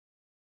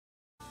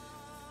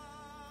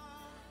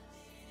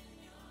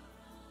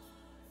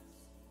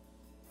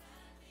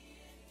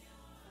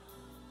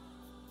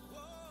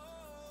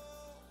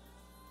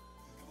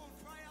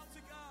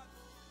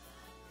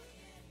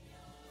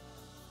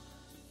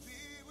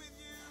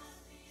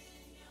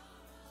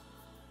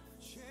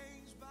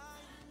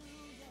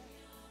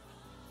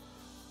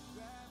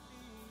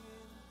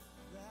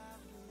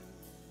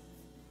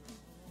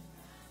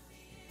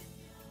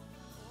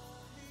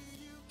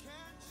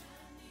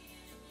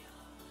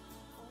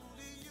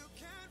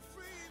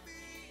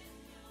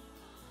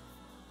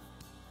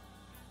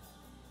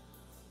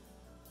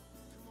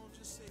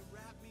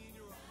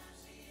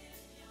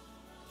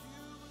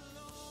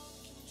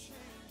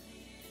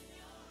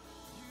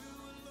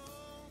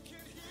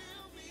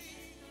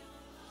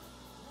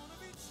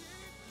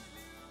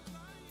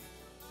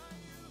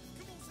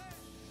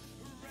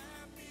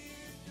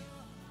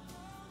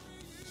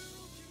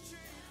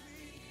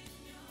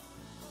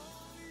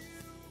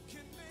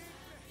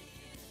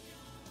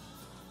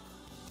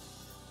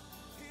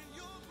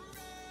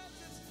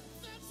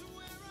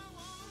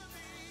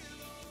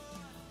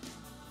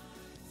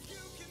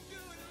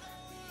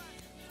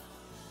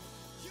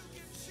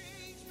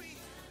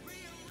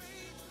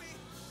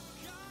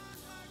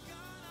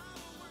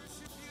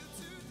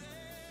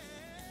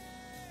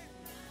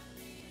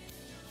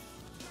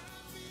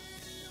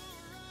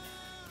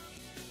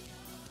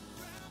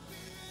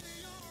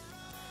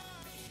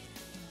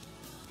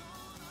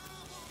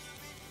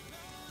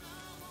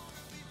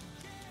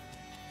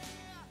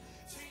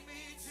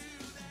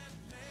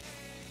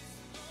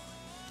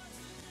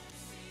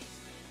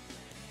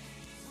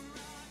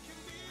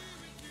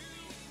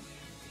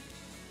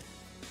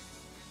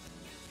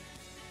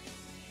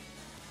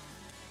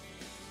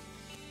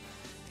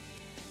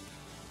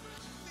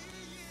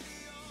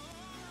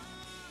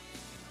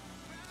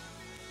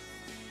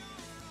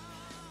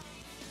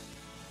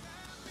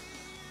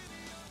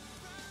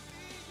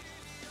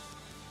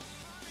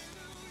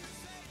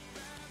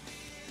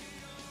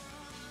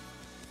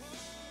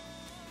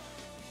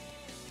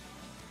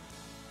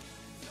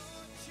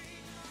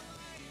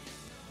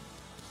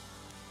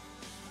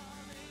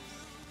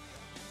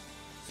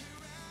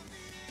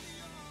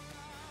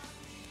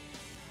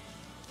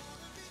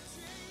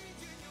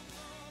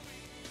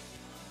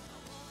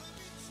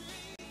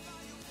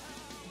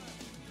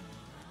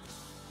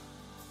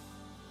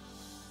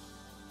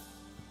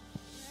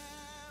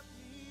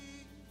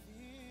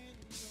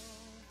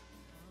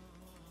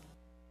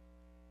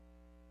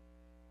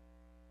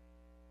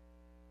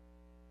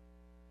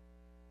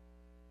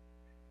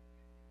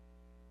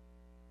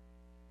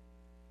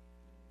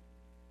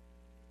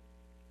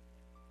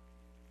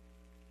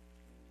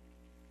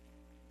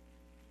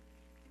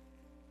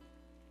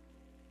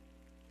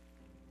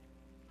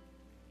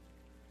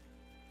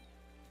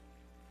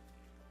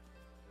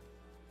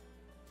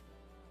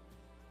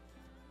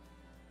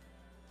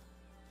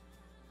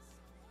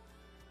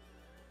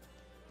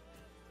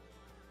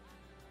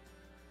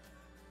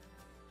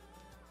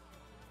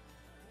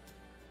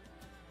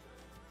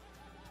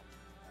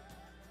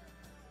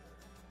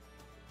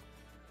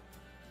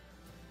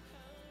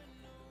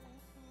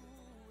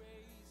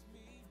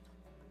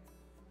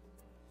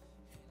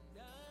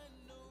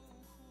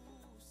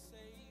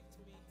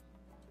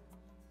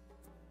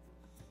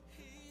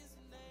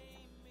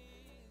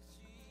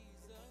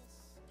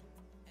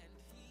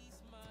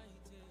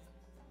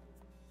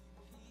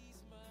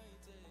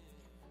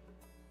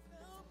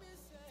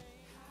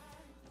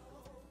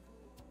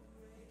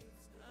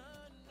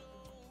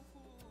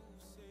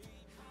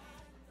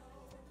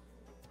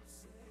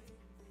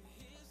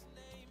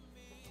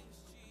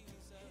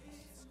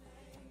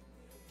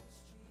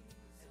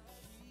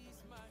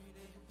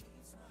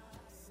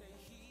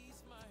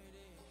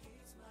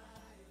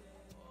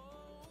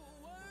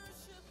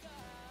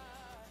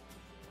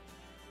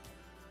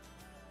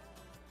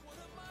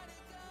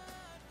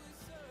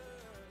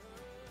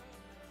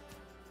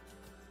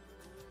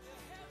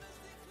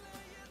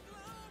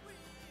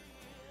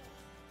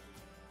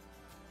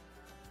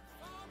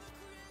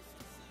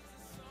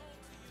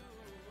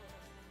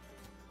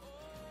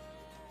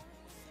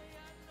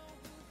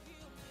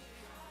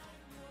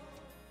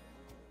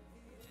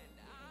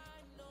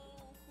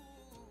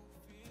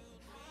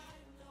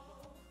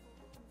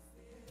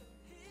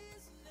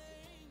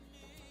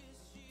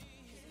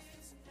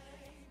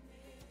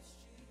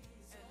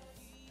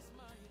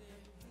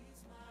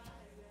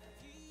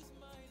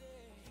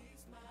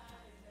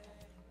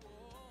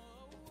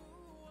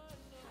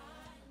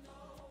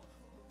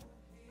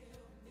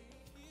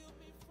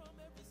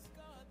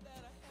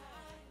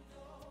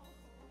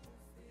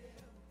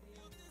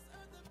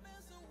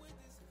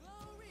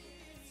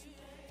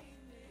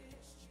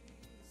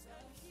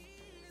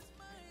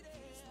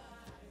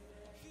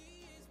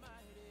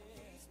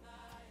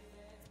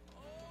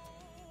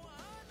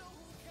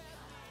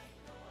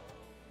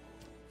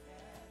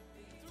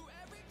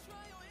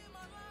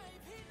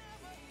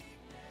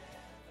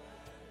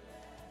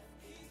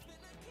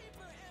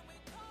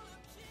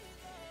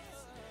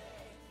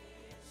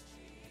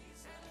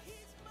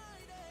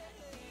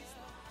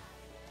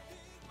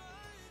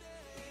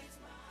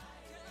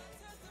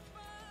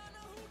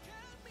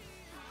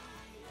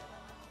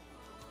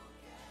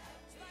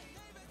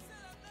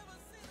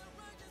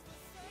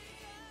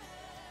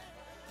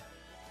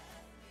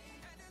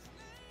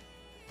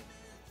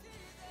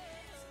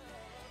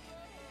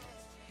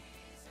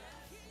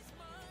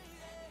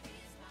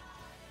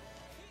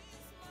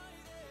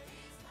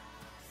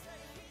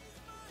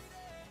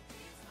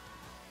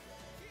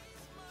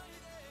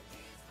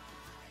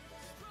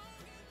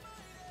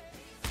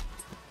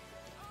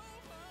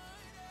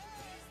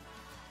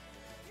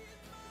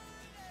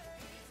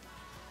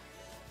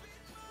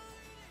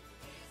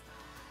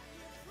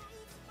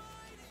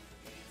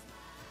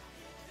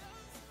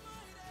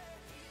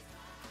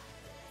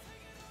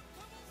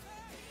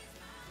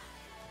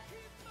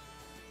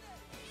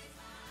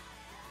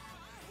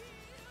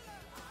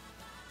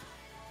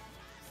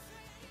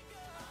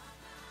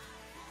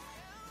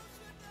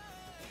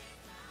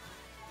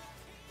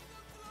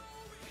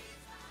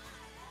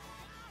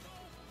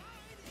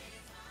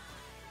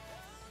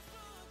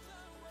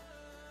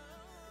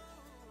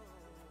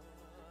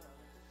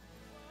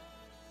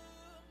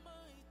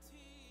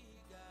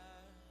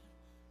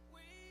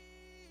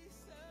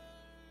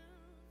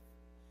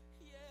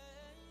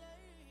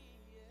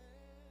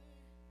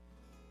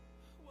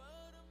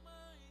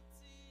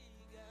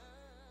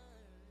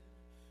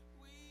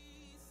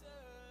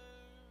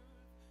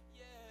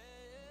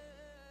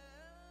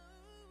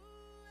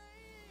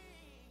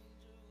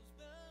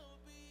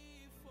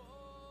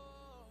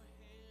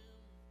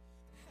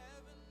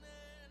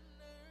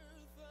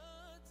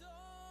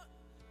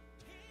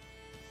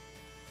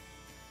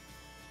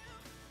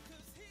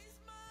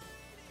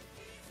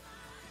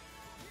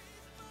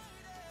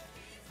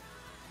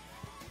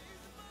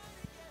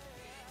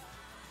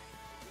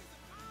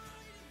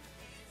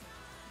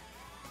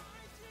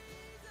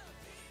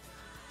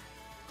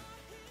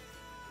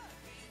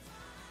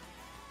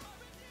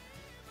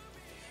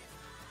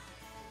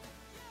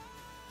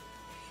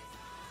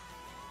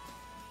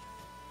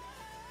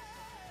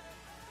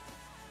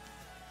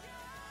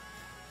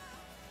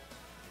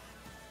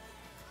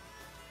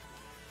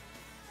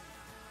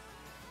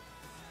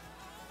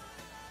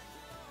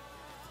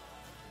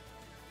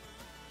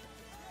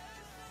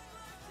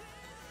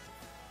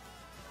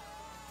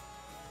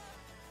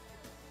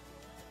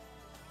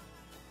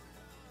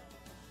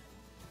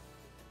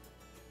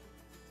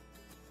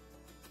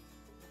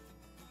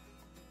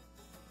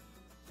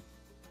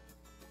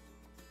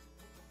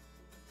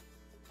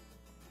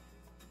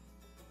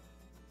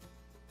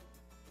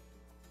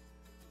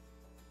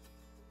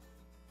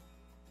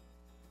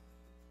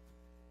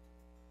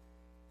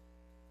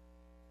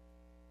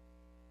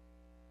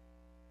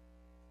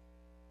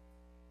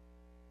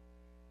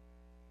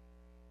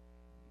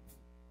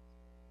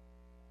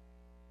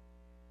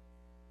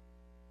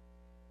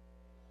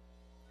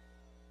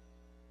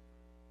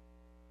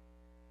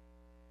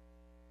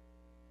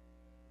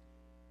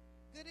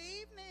Good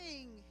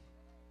evening,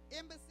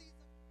 Embassies.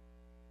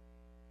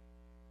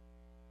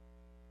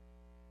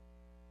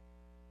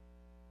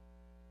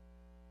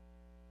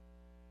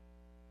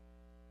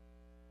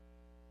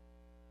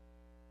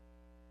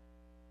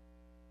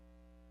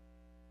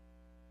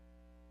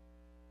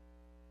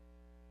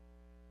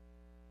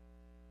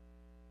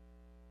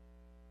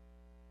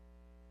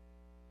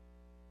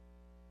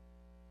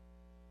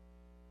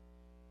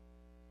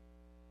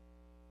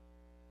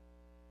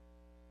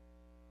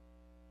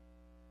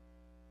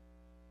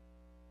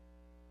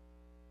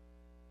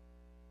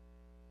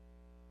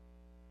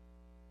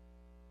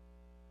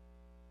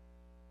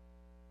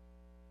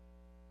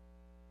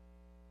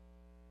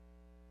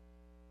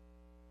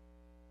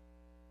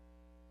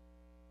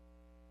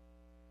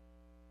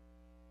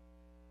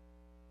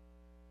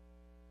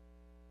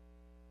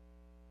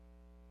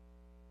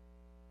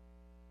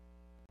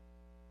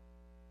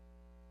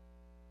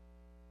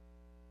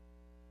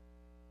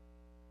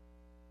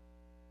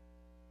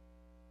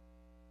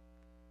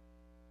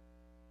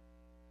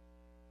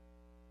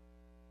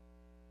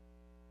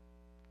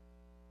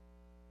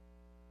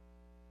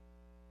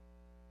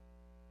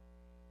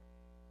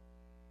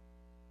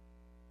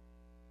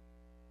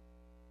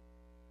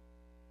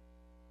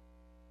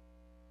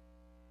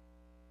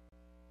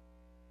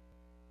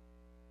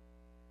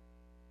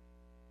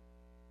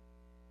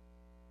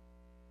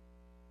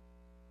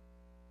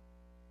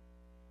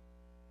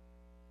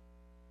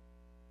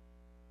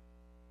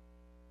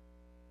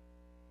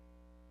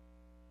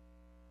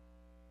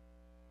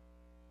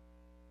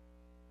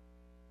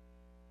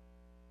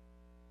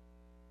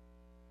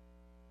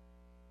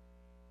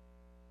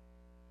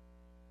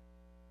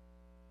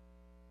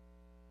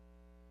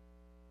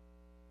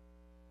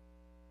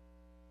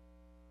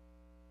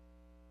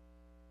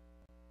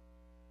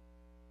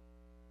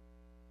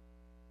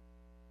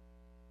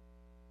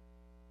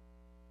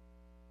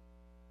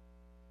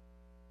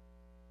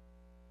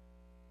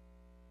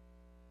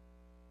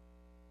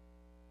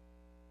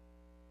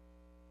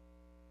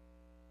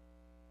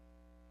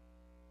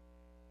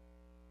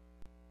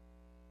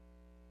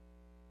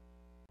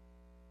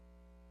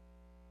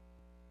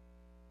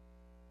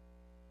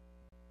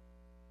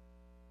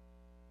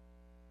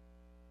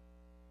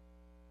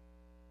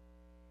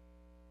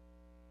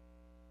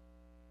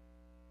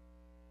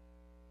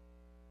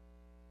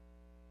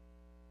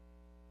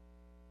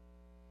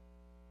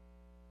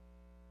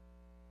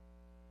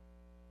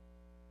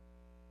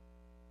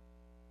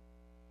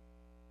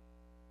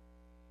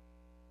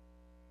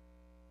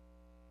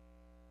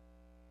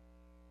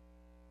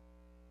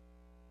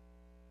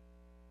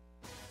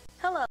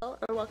 Hello,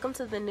 and welcome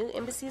to the new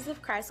Embassies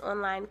of Christ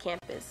online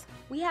campus.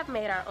 We have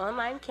made our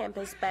online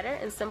campus better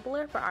and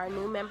simpler for our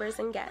new members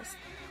and guests.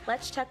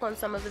 Let's check on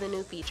some of the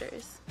new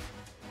features.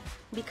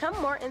 Become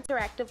more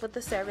interactive with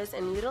the service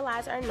and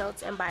utilize our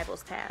Notes and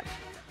Bibles tab.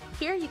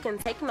 Here you can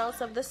take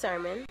notes of the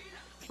sermon.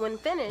 When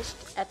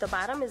finished, at the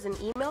bottom is an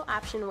email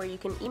option where you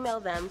can email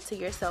them to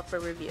yourself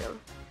for review.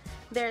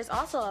 There is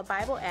also a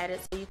Bible added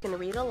so you can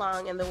read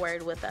along in the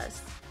Word with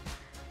us.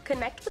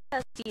 Connect with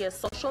us via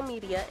social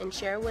media and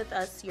share with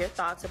us your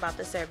thoughts about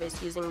the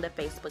service using the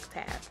Facebook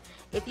tab.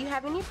 If you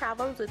have any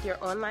problems with your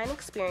online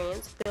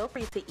experience, feel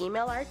free to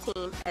email our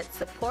team at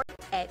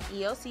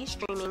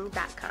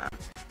support@eocstreaming.com.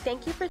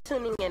 Thank you for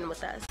tuning in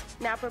with us.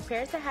 Now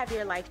prepare to have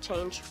your life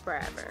changed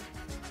forever.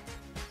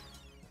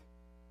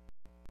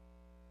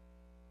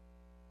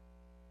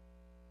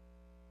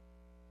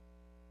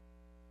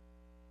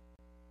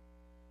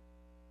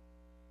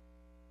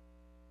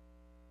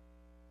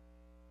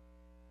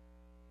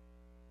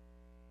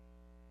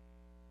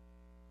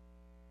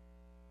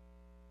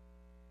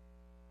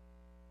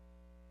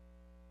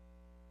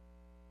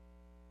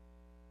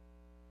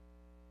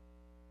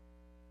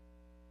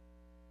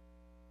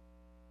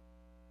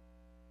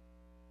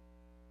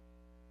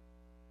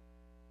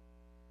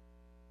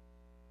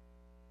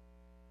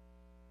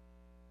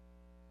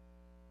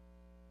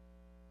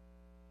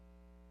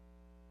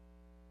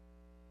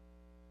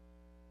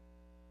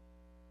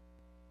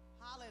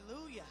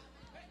 Hallelujah.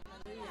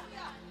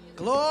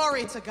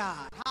 Glory to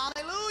God.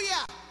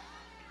 Hallelujah.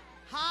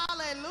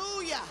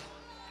 Hallelujah.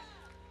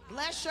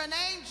 Bless your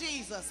name,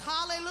 Jesus.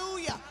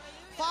 Hallelujah.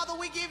 Father,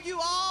 we give you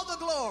all the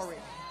glory.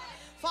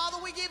 Father,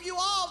 we give you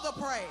all the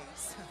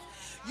praise.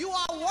 You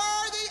are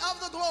worthy of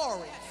the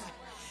glory.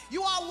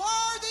 You are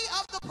worthy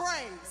of the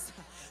praise.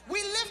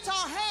 We lift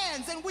our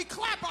hands and we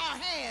clap our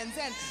hands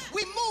and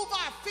we move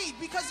our feet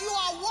because you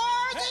are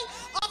worthy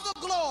of the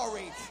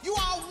glory. You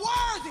are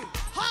worthy.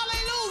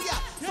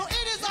 Hallelujah. So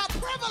it is our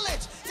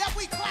privilege that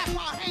we clap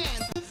our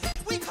hands.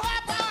 We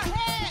clap our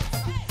hands.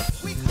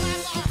 We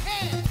clap our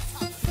hands.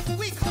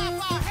 We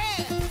clap our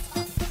hands.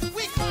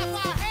 We clap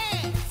our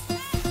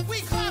hands.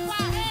 We clap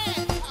our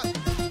hands.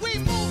 We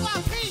move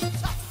our feet.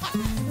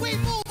 We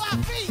move our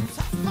feet.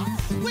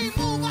 We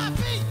move our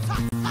feet.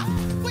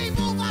 We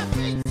move our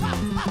feet.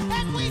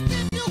 And we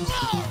give you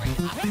glory.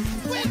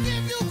 We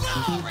give you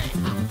glory.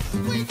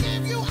 We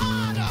give you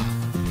honor.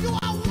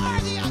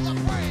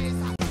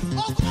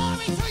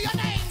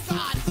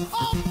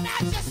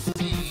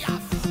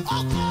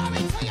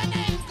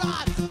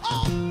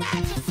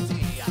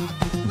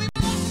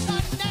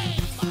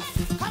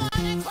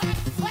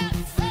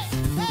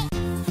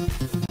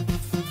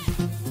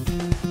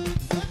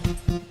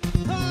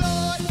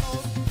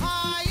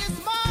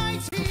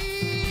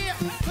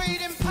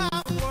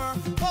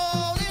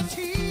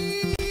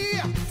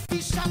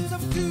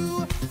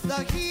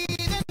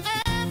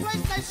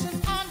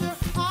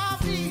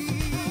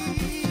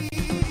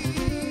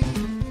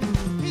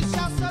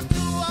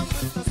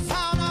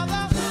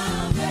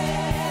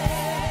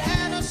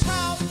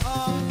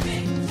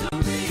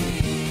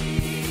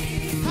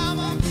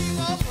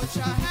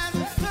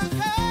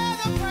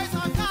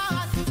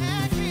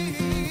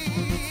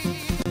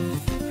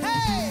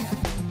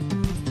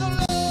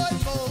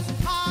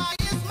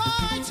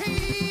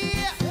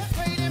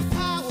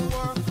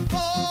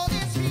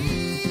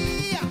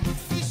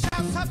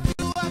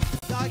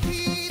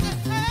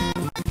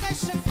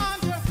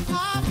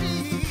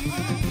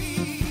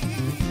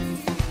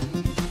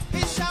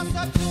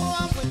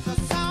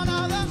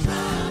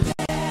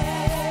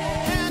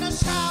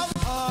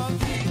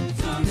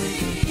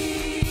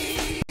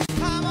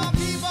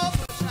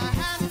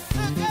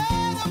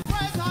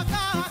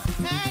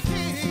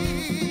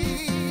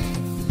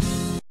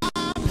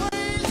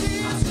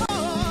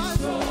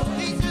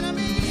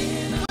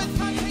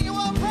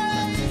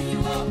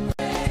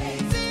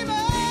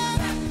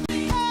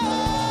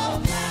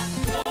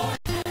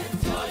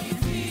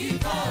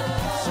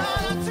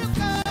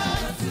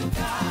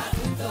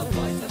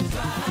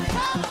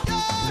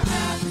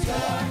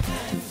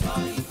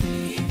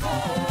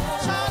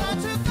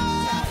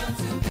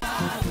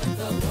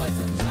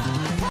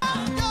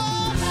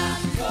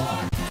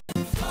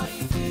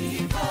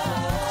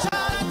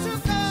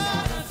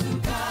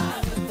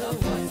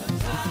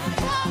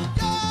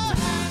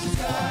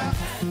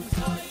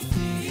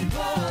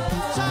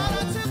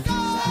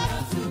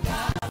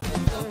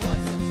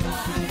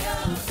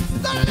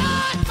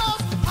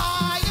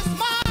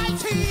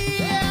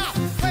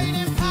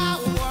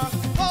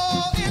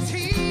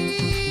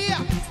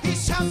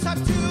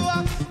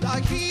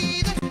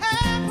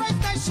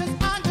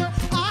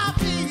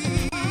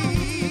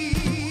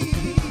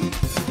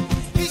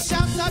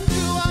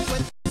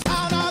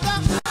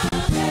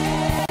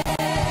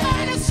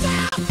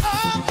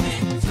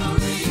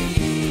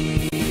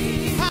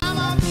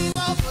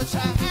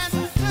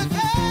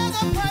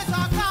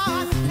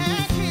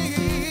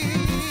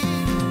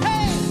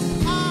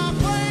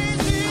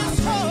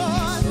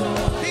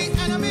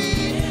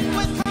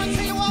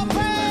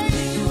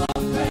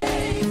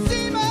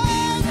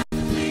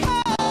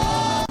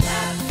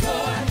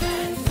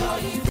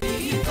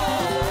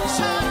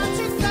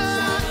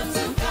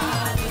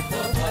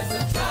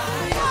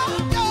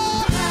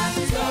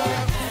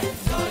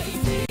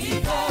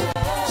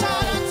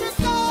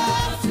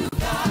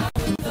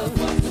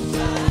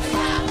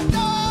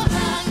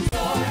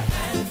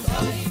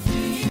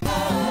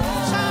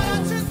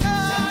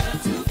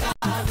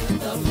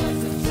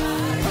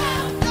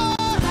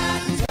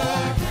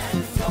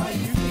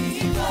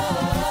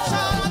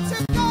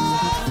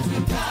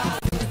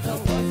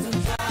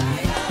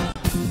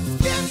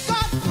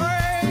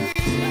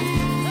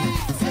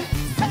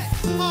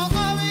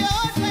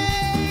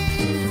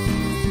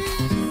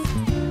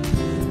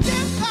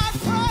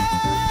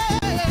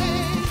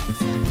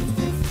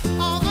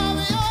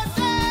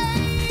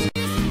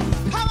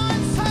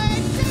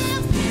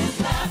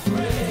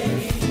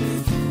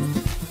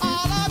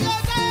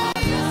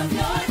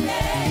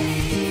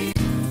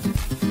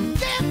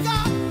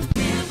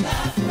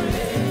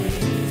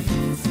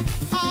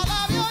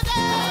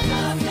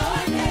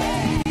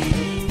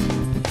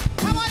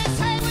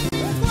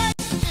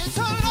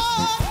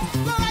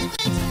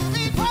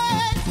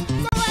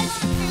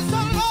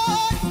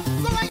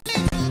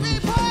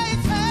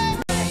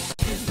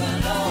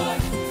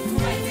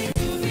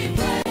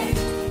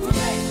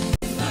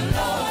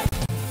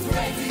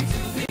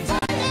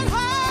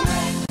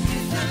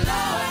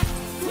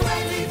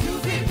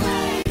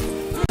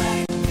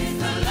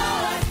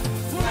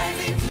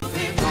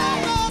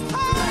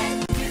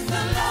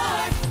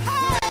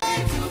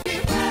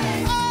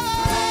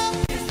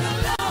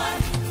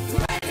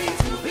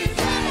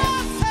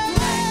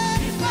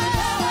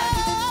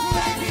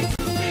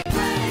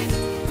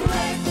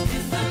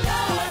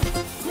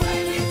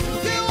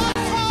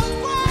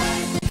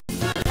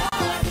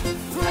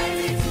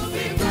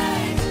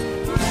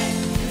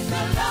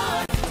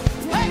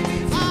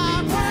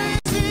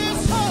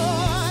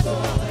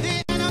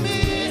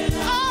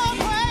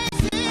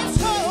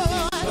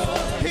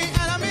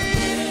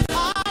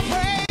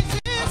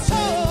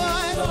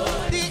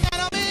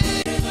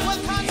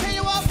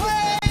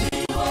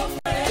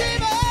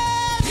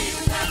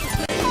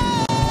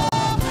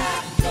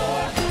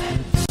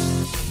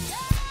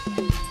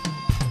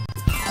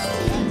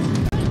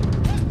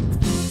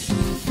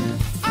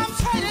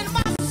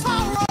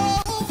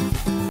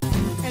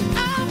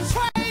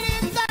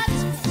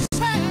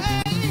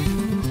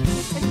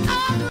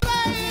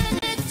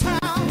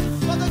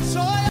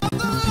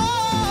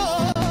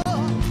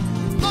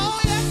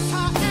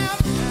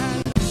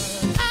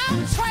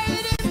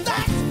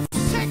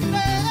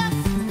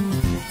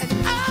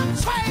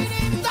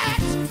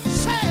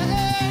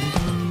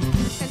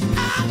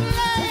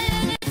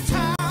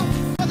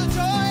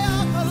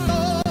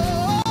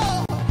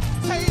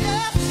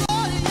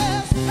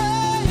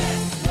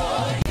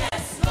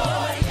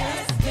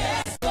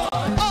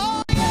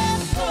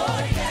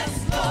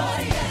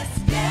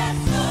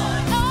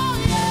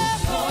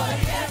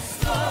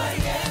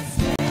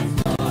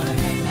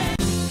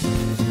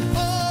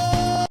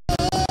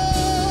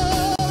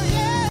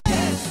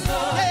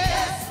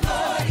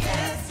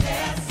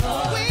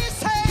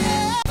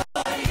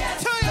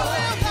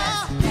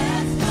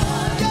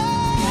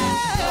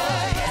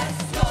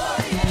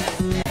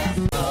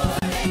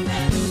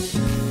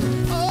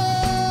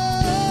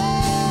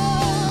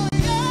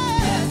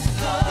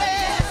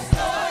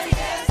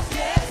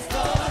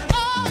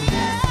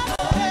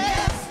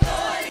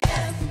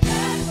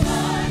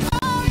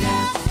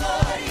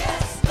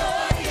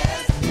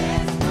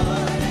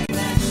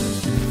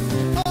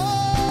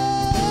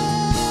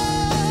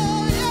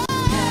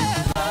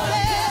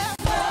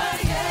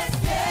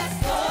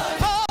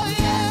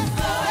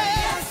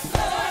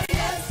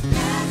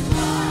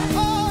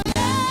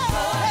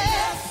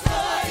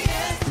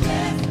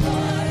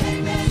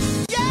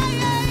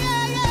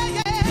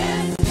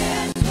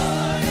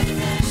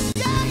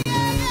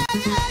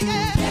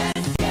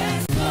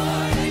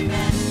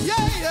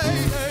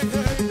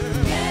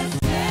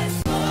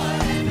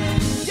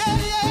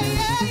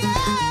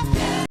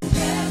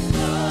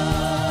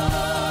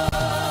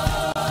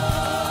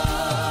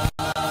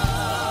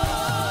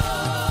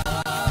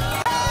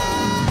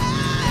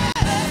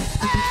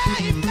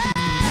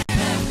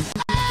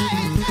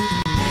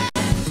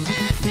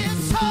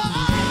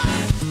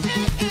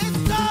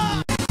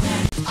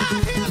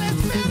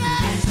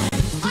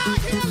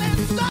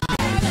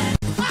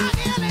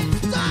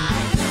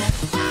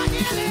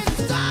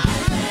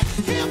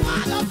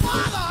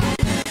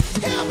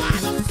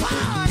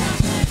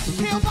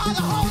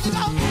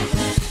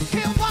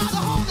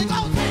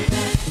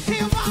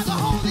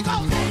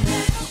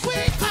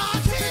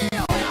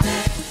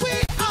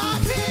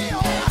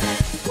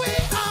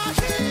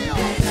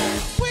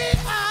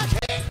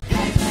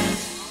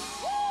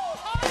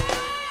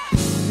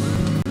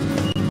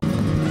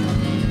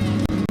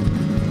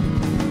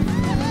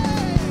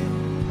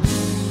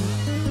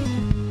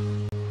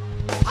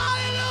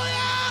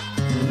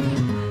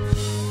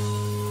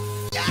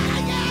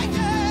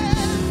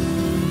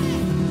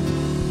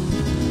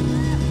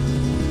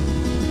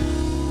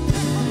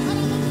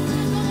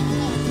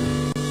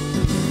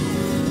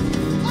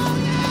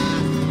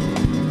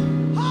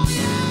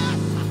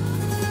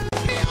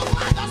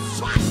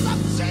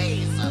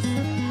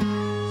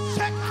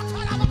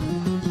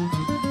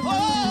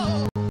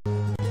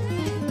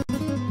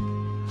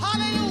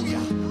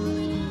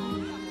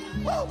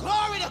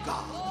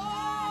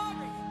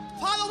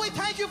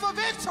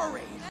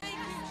 victory.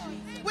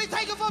 We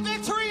thank you for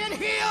victory and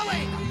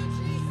healing.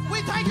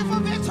 We thank you for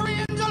victory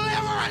and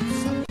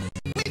deliverance.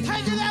 We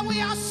thank you that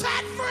we are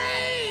set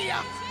free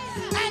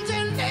and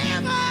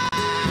delivered.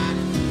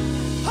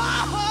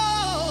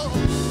 Oh.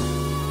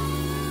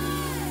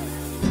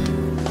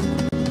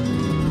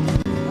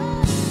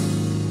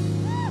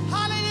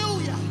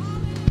 Hallelujah.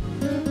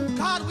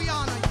 God, we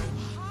honor you.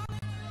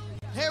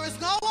 There is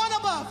no one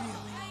above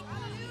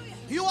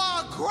you. You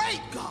are a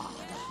great God.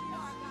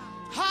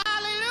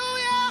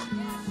 Hallelujah.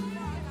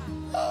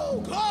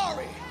 Oh,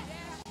 glory.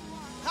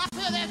 I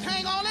feel that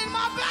thing all in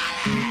my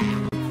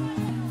belly.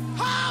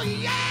 Oh,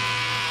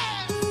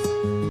 yes.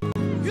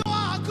 You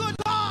are a good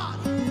God.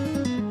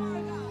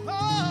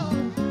 Oh,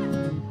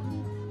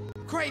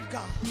 great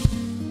God.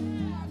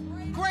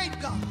 Great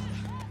God.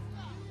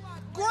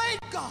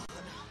 Great God.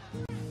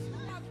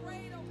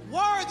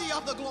 Worthy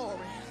of the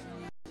glory.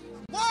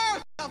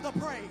 Worthy of the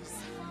praise.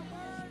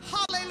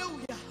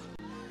 Hallelujah.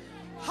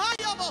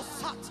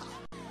 Hayabosata.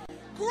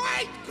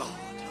 Great God.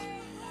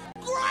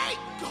 Great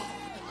God.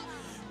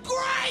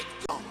 Great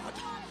God.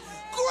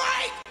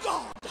 Great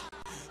God.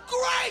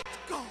 Great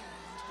God.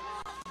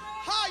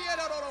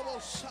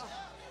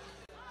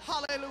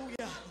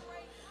 Hallelujah.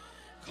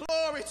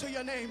 Glory to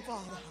your name,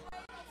 Father.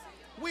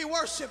 We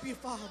worship you,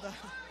 Father.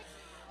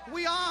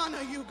 We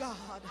honor you,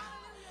 God.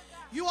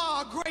 You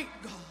are a great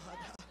God.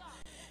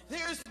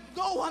 There is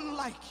no one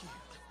like you.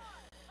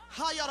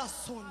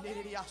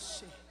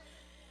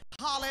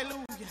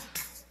 Hallelujah.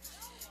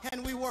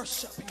 And we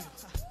worship you.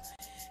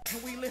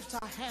 And we lift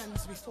our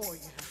hands before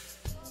you.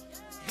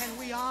 And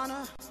we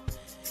honor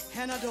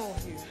and adore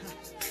you.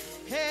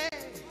 Hey.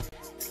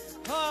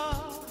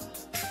 Oh.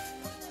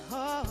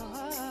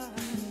 Oh.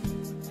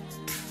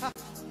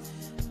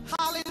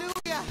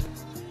 Hallelujah.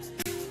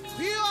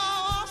 You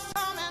are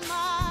awesome and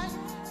mighty.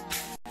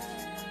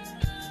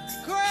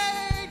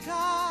 Great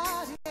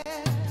God,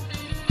 yeah.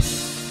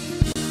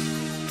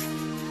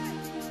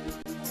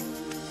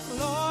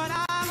 Lord,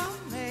 I'm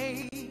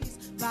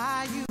amazed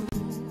by you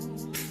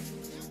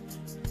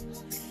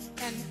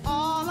and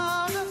all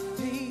of the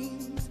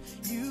things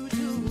you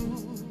do,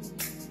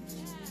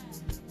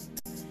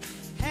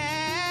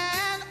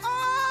 and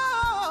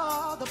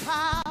all the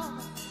power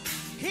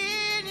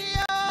in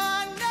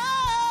your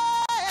name.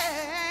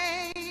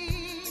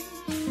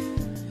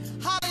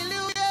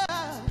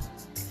 Hallelujah.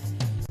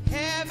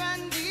 Heaven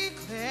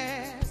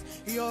declares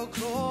your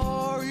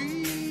glory.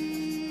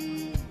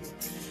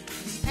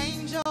 The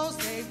angels,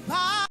 they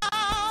bow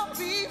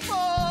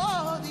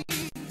before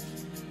thee.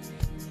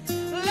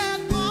 Let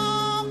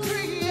all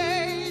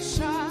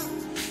creation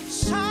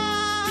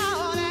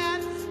shout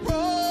and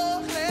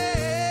proclaim,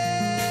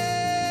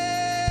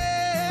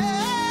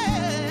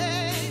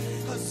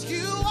 'cause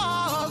you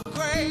are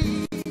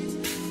great.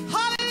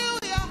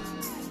 Hallelujah.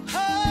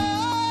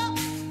 Oh,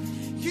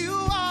 you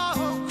are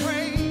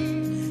great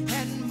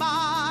and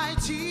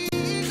mighty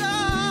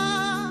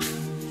God.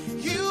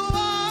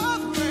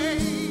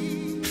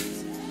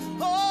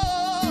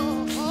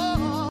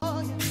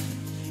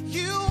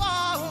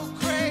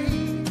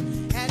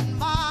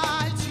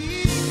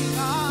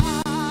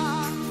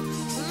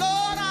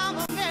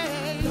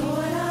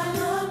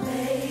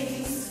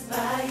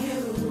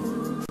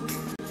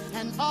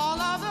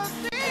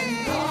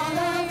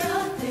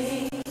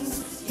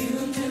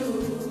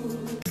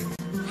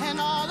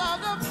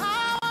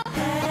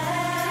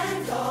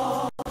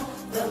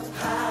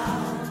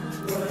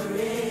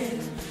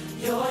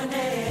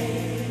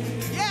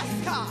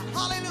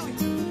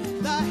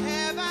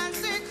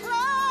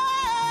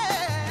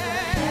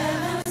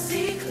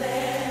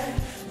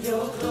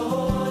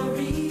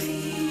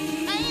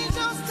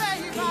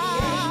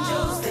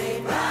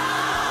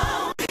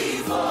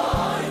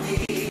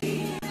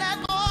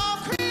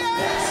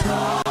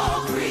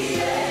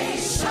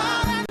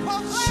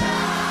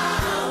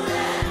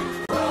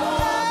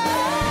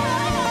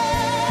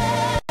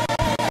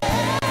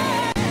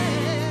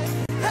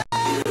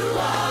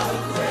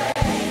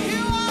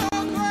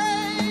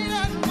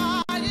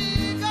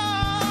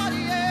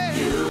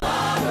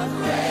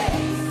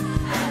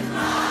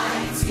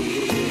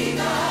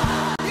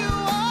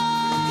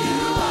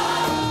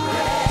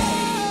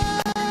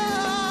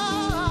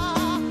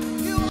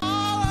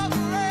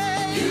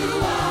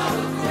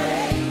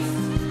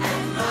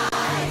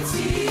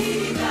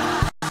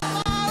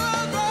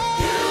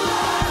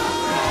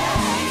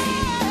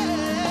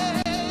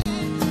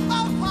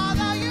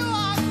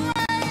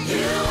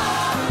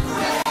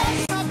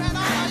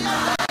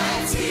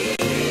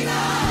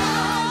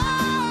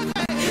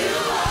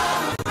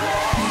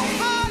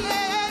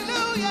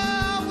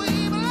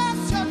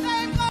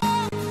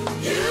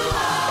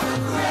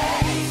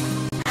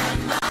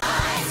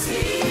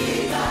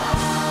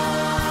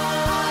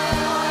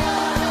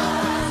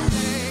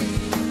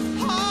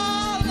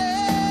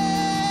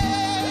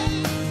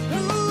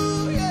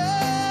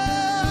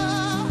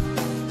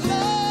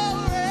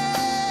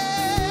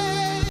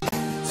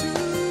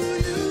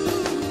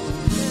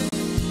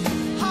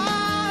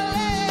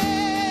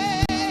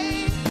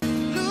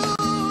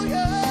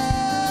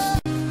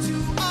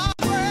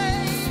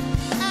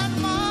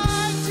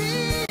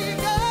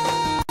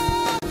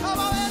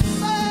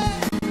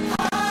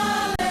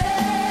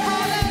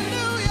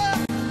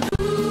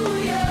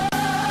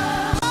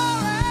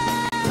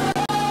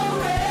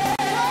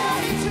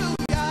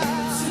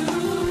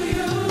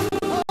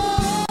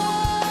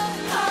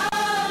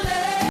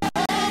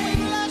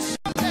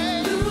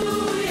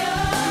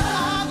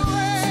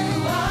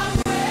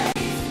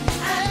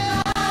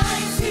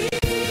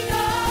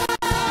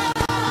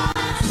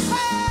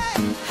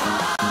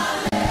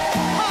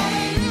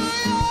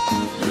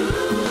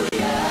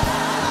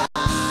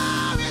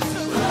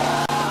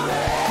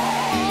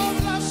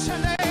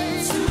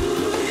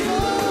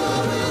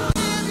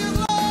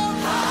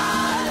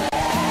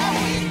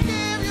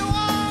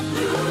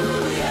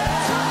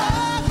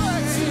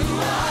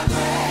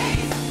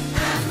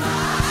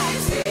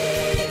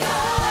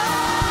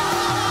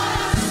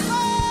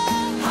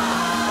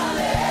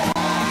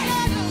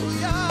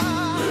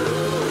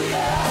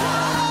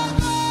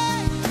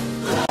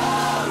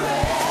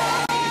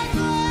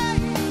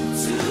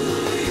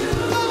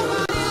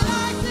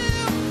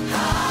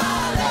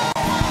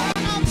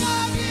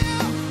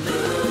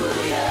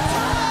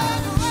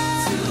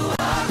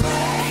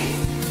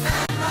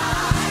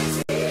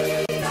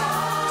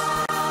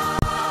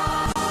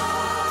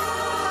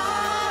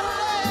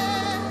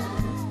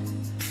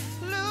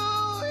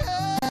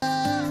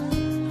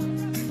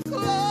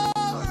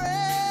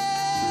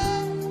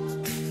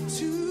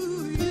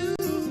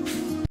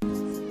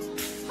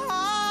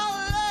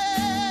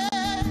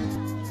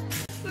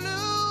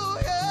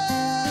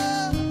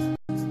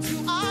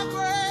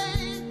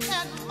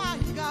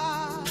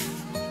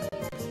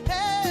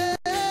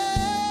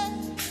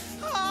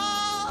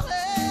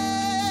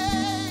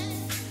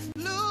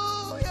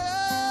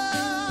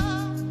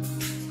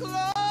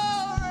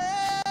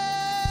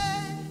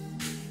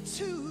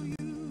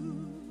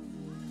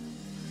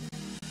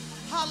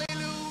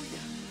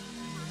 Hallelujah.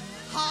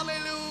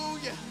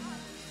 Hallelujah.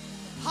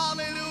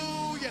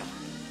 Hallelujah.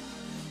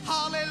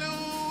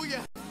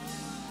 Hallelujah.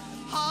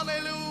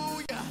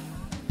 Hallelujah.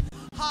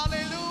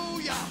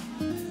 Hallelujah.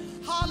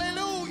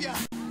 Hallelujah.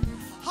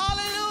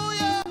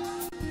 Hallelujah.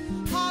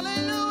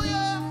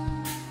 Hallelujah.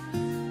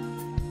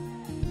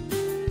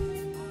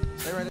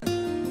 Stay right there.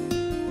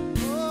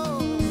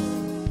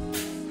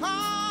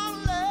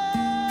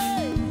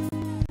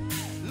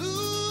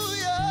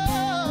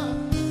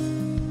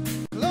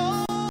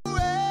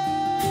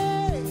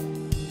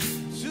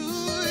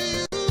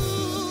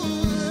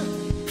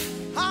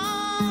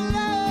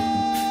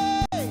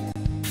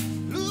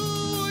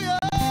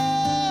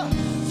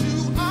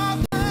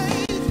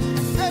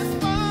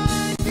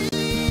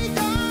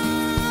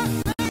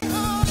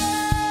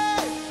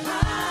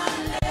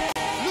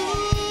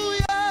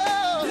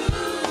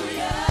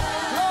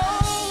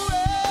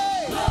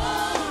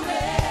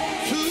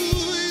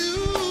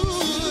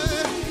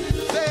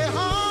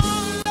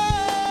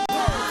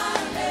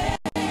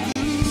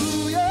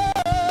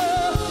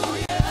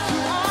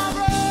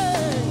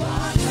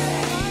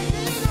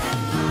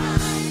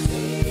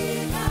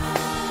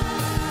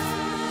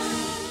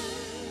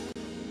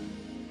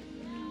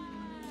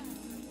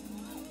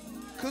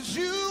 Cause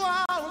you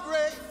are a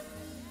great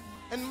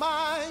and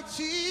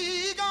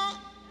mighty God.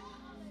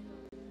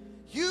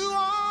 You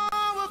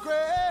are a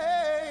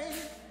great.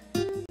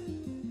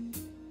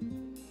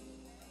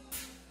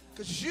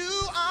 Cause you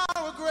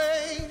are a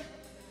great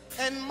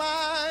and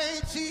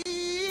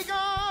mighty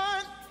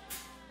God.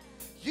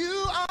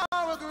 You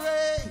are a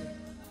great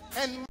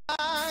and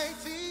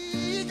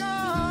mighty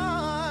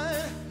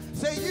God.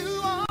 Say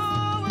you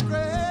are a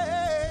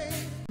great.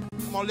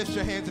 Come on, lift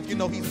your hands if you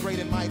know he's great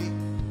and mighty.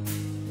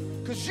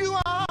 Cause you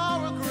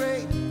are a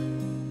great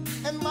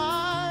and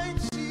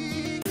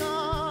mighty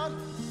God.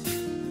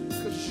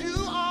 Cause you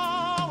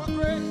are a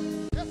great.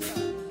 Yes,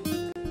 sir.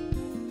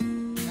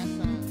 Yes,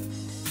 sir.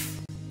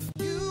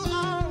 You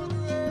are a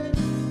great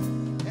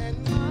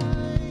and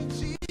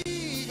mighty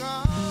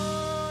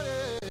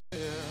God. Yeah.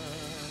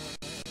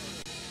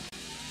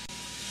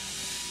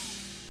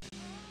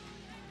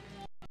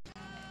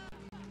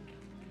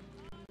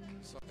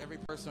 So every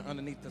person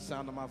underneath the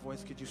sound of my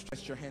voice, could you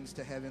stretch your hands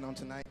to heaven on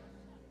tonight?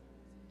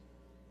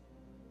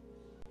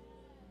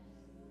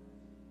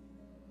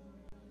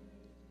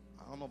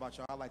 I don't know about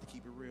y'all, I like to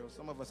keep it real.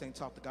 Some of us ain't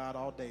talked to God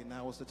all day.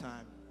 Now is the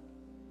time.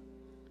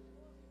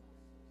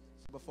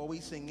 So before we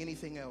sing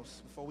anything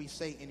else, before we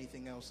say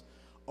anything else,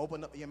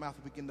 open up your mouth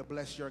and begin to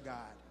bless your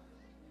God.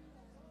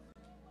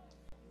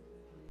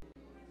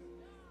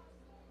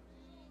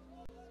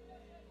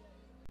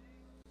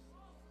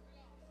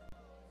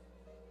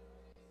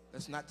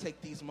 Let's not take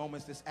these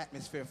moments, this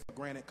atmosphere for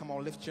granted. Come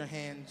on, lift your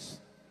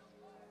hands.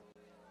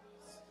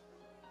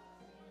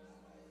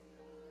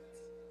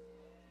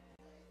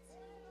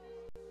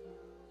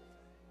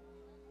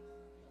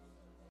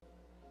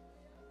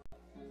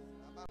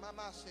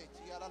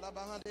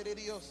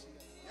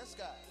 Yes,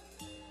 God.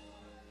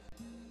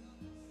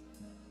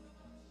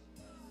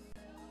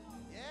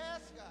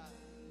 Yes, God.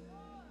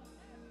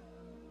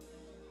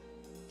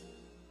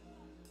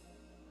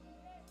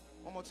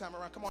 One more time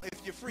around. Come on, if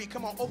you're free,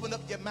 come on, open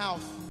up your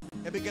mouth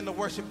and begin to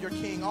worship your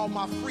King. All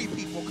my free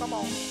people, come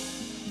on.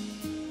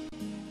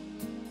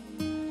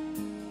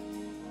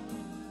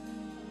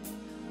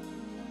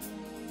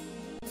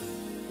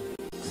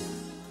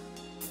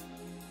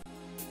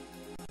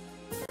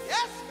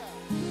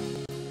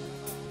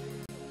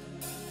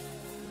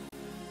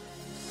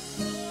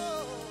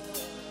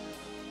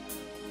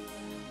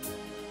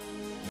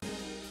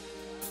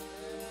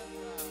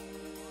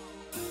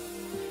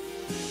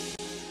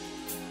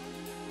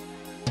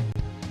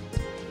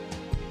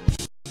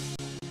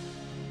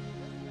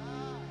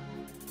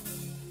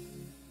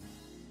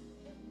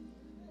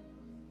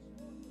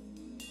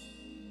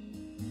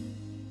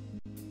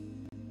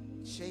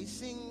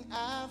 Chasing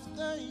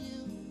after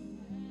you,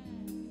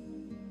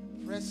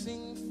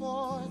 pressing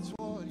forward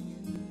toward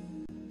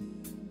you,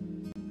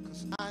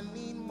 'cause I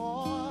need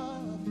more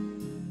of you.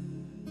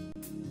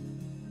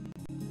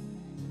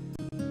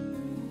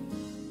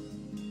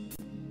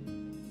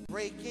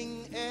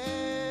 Breaking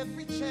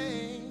every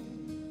chain,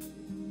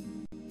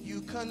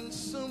 you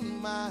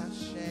consume my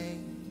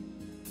shame,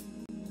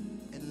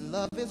 and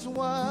love is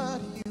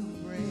what you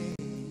bring.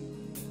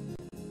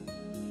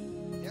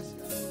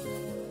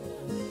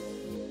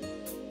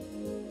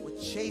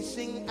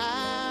 Chasing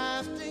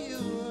after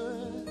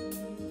you,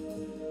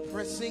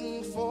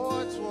 pressing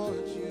forward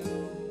towards you.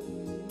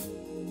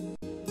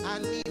 I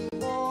need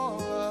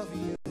more of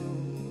you,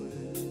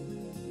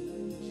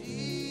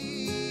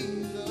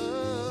 Jesus.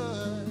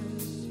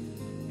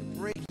 You're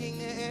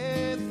breaking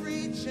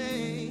every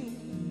chain.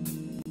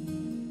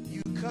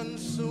 You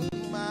consume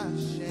my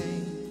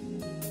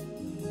shame,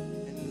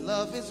 and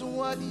love is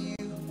what you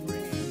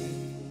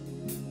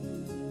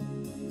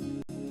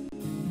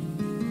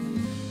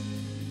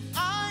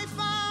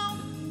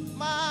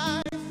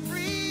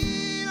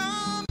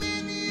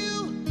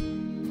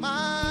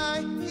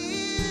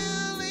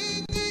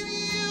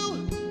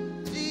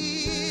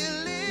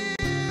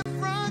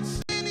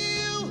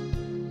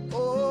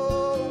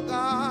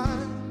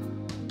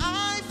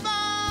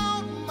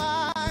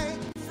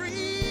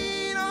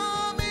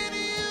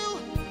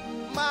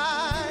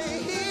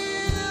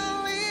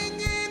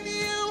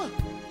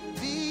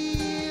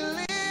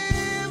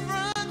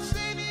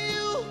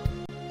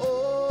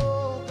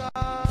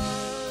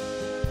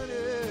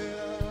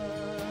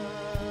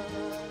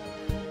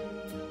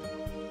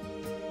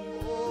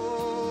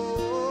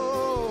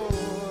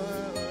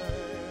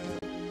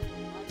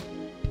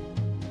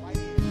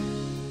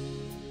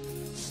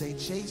Say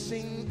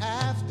chasing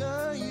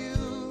after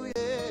you,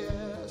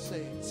 yeah.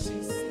 Say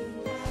chasing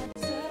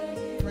after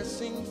you.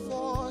 Pressing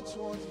forward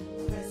towards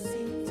you.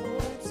 Pressing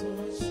forward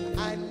towards you.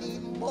 I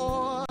need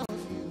more of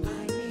you.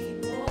 I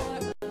need more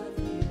of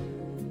you.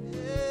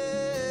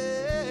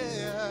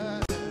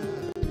 Yeah.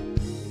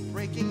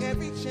 Breaking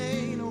every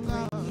chain, oh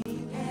God.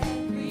 Breaking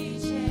every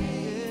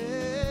chain.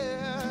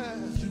 Yeah.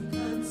 You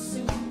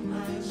consume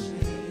my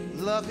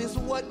shame. Love is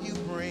what you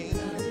bring.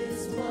 Love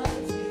is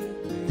what you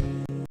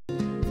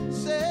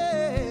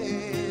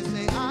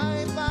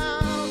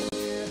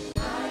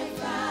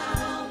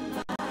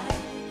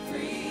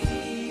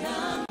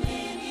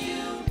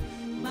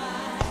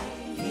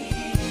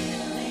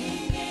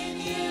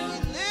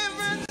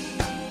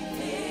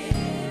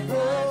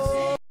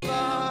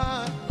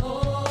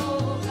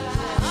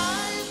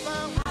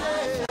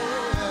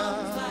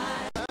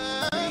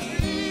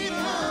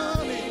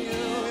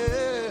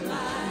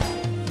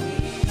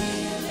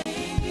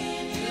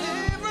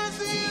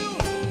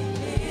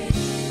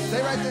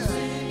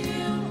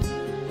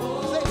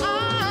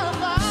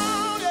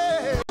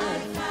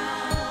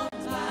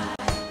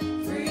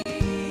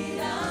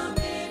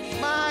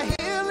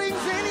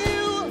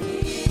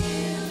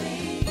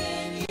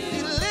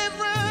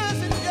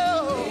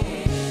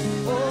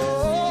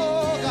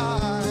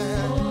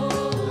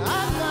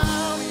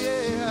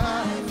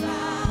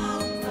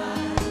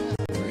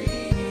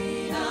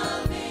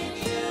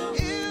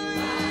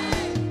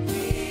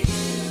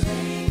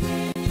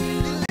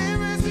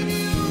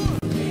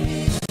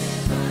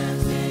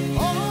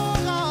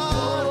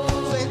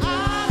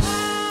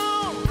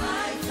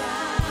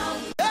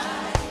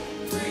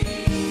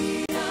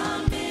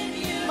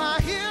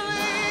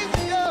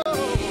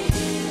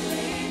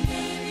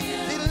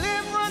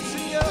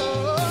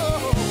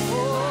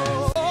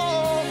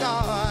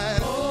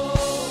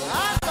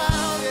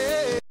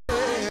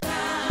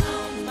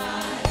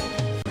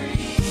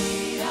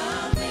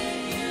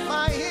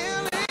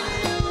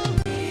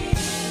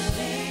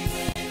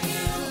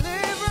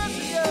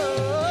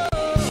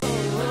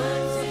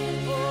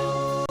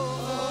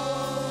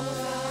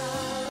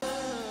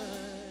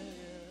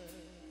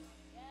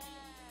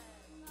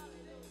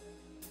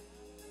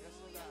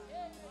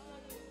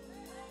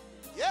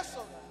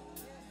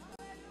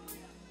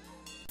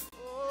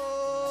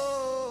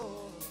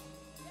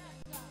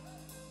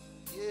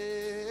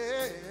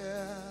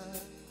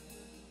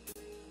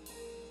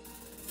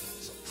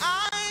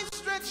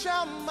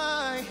out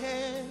my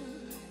hand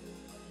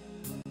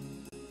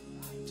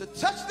to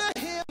touch the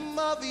hem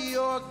of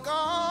your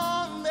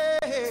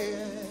garment.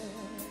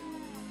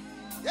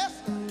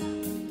 Yes,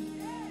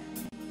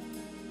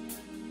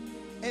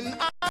 and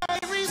I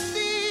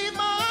receive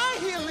my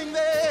healing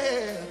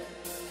there,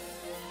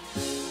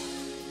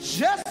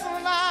 just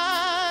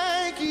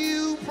like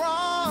you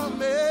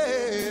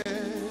promised.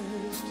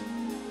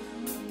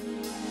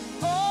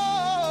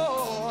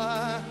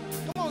 Oh,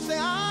 come on, say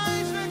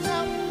I stretch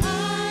out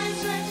my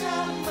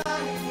hand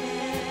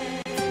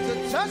to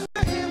touch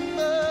the hem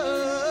of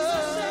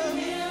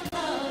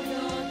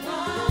your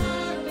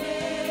garment.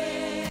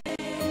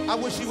 I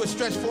wish you would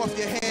stretch forth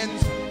your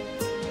hands,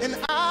 and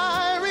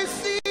I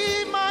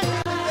receive my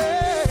healing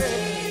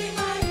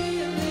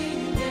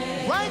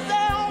there, right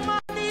there on my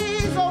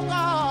knees, oh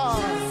God.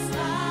 Just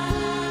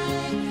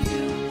like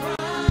you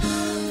promised.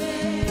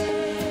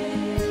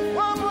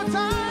 One more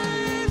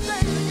time, say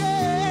it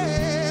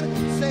again.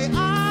 Say I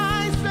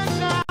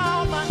stretch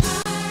out my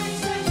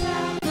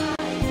hand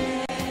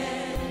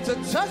to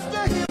touch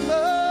the hem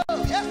of,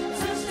 yes,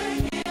 touch the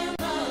hem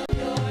of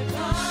your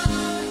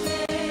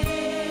garment.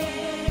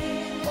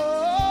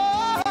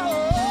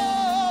 Oh,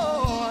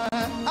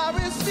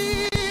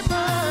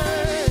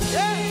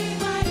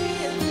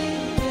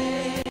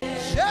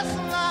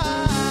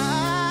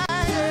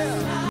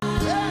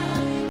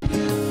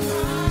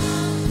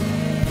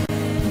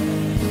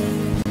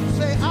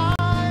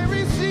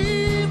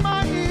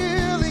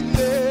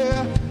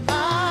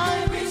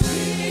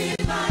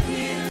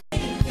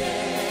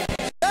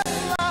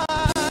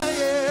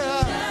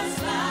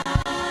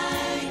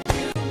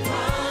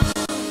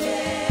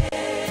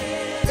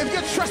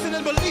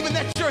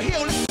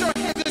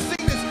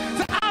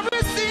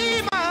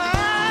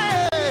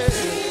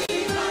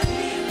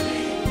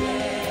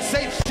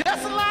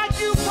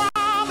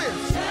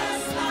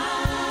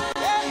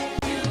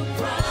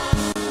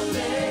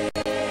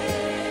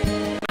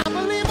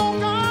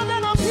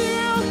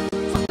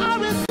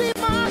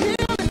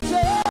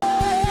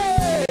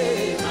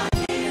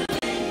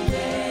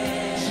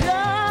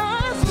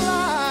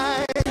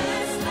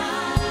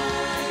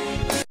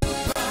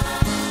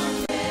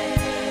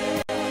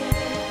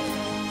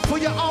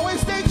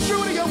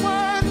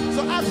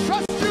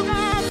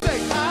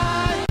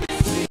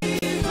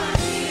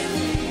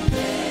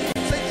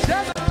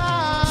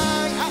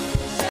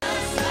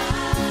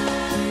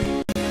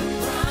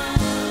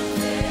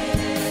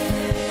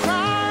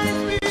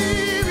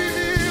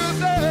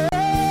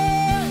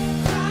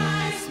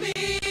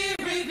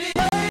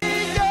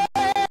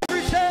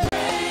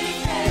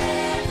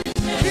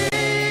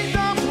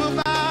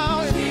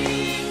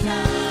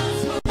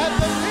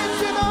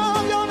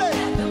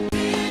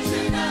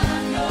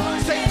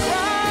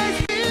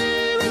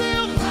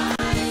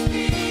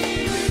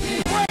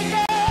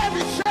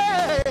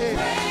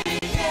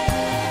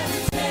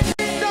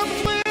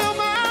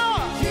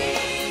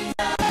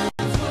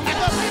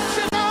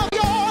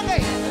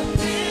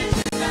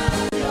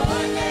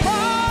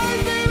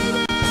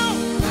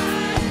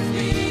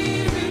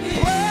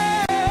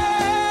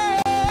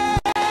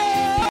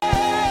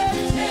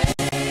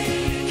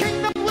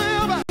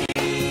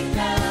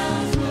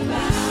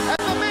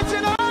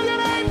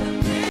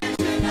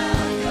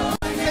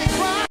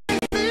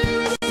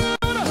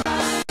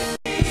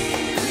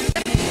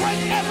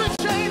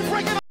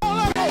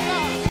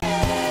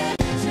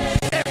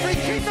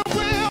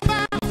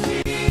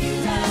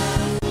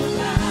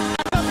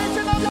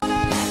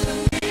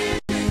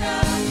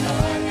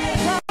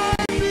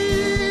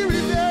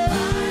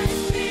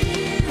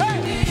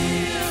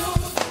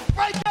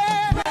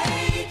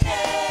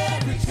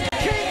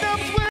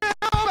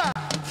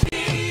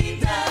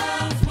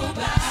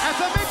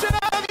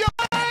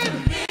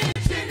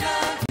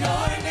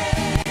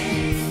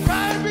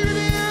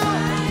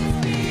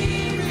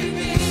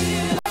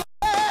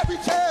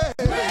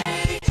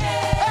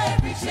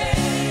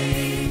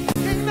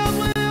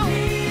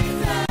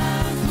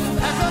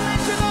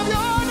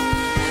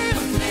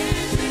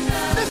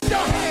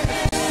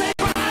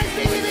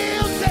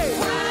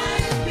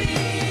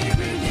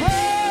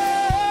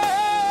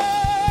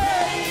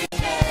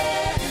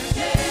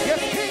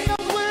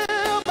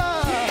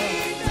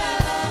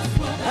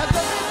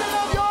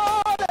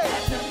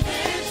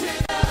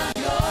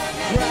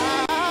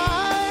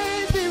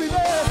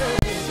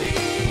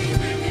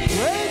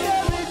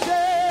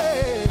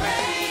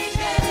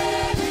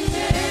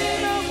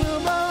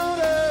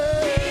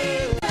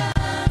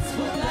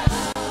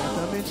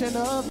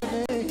 of your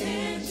name.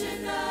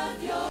 Mention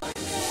of your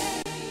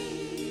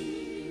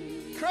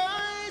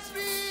Christ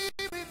be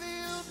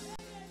revealed.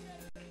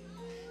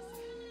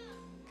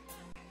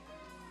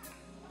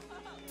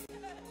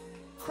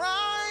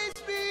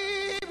 Christ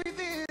be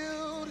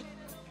revealed.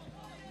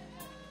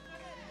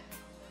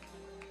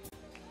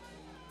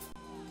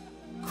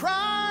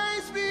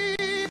 Christ be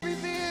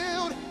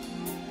revealed.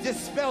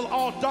 Dispel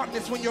all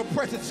darkness when your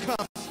presence comes.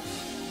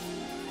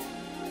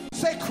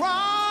 Say,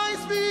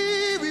 Christ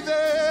be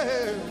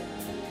revealed.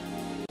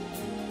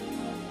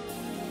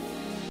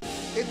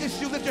 If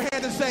this you, lift your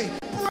hand and say,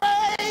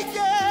 break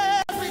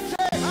every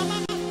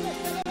chain.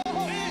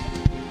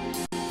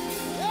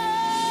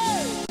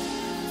 Hey.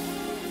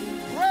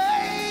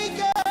 Break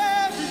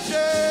every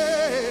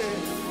chain.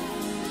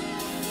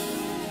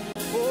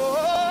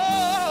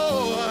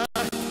 Oh,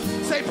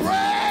 say,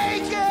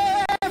 break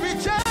every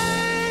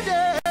chain.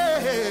 Yeah.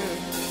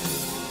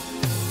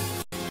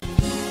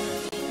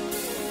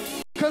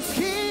 'Cause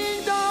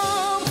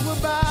kingdoms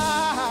will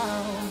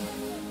bow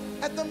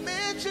at the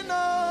mention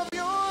of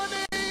your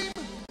name.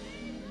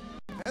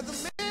 At the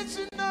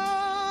mention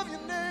of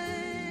your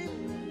name.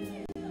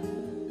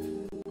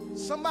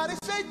 Somebody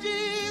say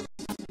Jesus.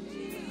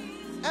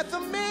 At the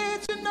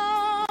mention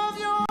of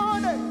your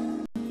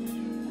name.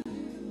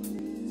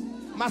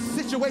 My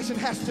situation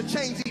has to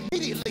change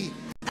immediately.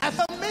 At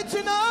the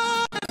mention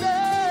of your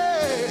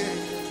name.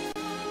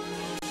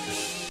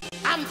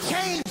 I'm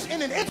changed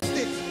in an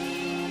instant.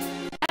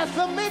 At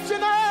the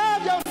mention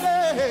of your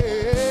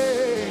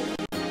name.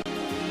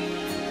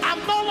 I'm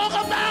no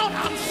longer bound.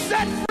 I'm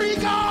set free,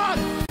 God.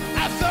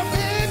 At the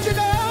mention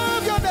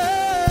of your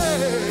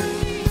name.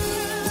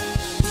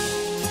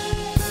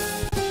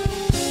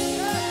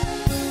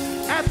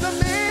 At the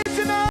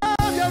mention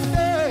of your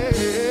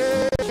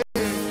name.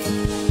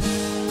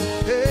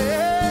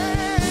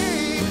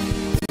 Hey.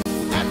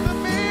 At the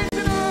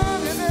mention of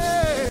your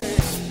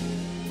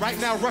name. Right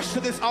now, rush to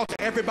this altar.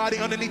 Everybody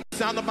underneath the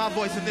sound of my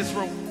voice in this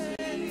room.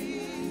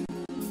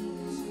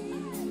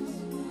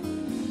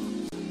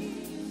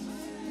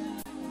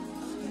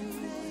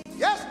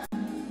 Yes.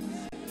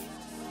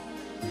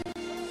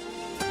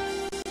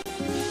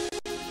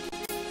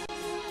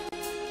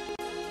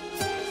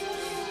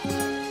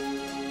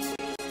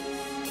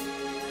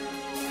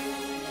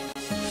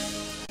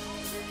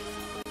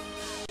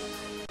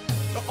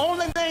 The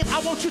only name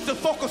I want you to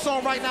focus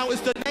on right now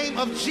is the name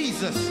of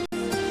Jesus.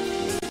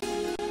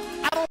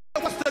 I don't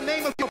know what's the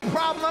name of your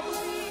problem,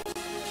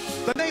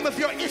 the name of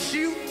your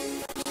issue,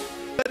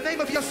 the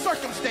name of your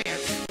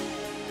circumstance.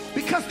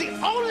 Because the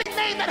only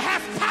name that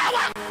has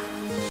power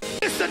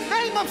is the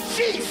name of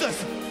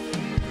Jesus.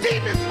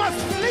 Demons must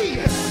flee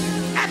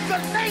at the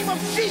name of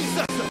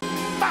Jesus.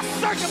 My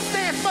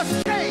circumstance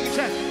must change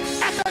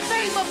at the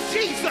name of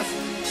Jesus.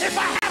 If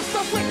I have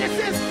some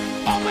witnesses,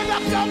 open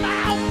up your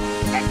mouth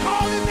and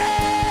call his name.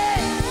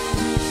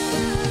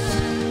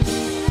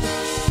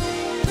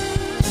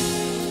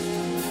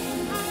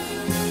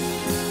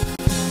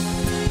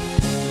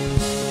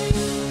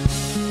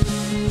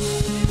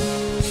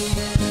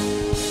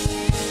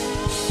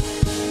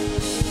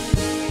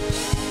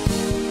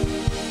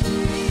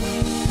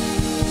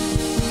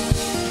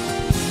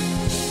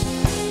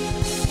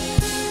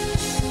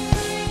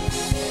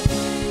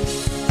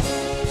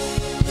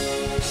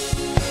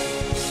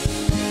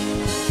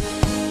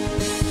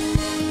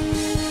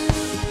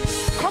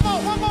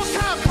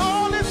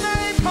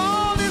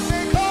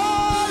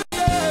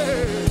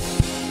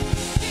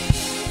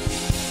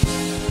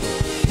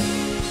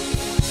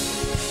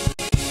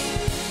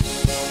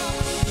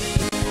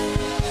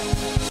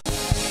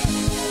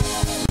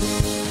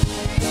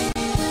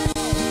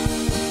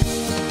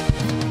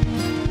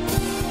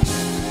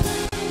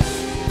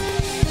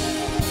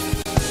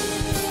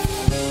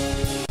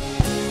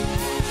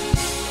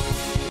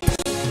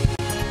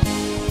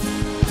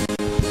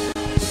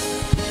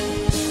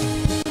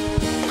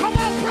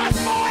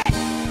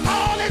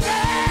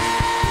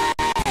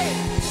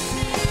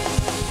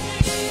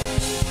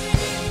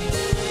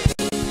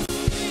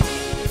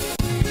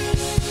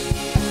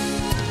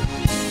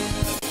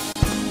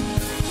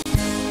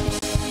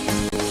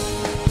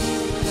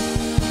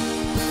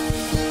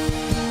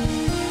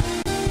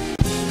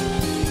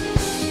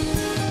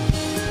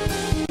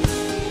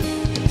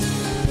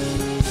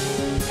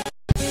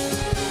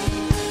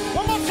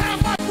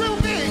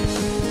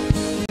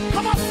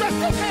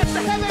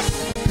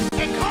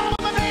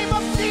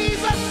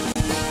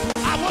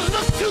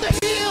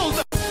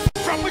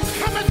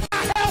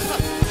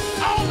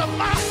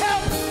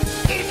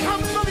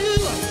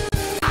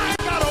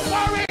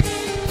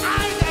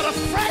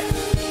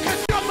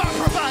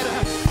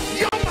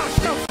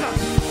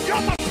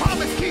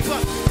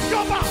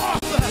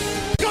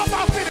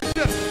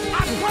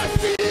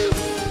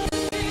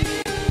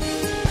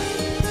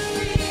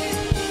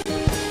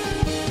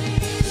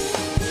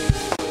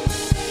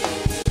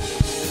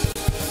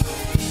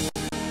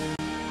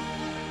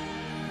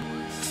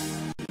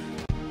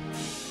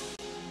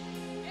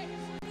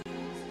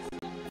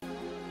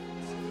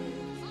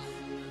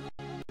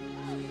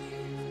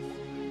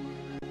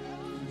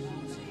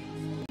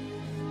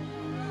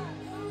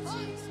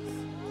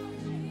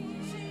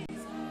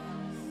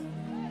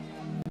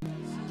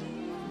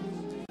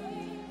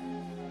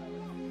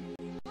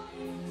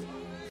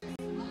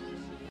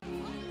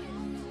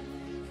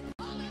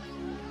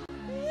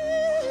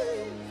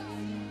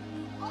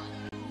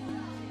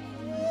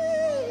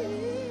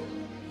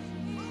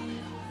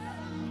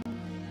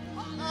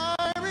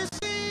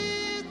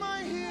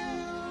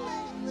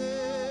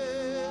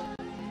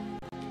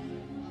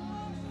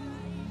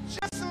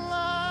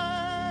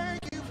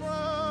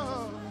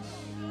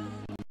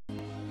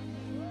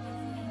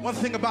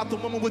 one thing about the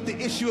woman with the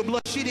issue of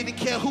blood, she didn't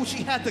care who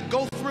she had to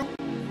go through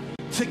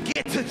to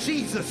get to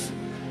Jesus.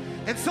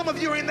 And some of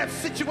you are in that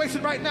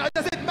situation right now. It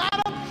doesn't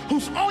matter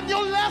who's on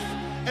your left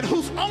and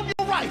who's on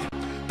your right.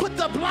 Put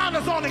the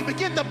blinders on and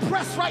begin to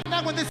press right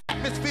now in this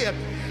atmosphere.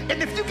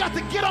 And if you got to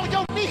get on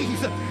your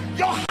knees,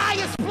 your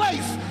highest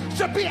place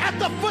should be at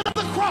the foot of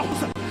the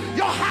cross.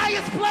 Your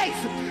highest place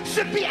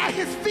should be at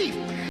his feet.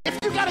 If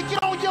you got to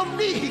get on your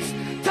knees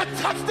to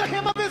touch the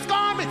hem of his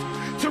garment,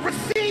 to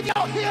receive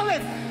your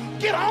healing,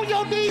 get on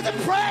your knees and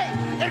pray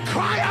and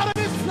cry out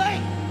of his place.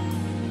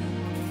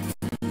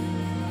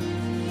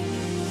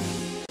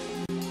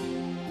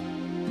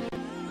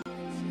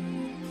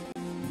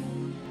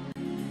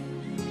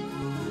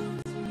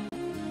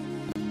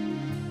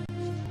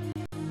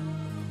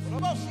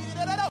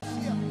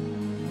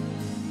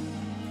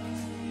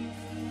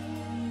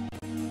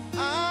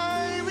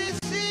 I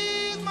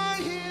receive my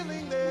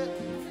healing there,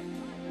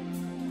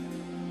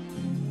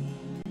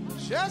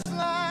 just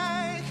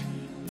like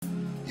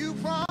you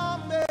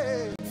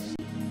promised.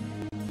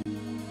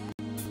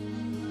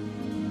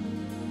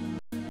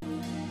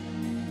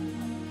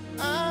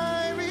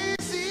 I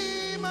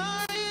receive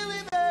my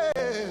healing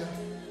there,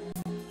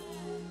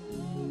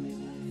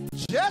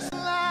 just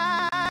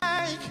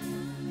like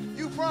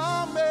you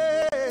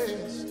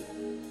promised.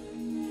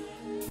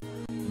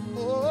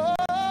 Oh,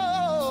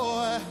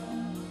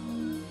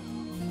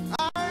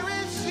 I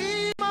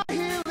receive my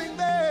healing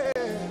there,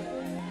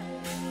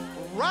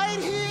 right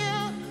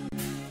here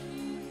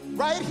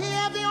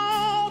at the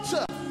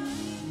altar,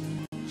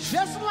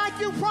 just like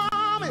you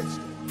promised.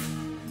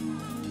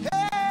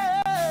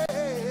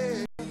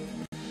 Hey,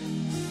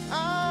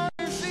 I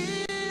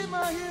receive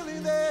my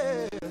healing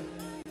there,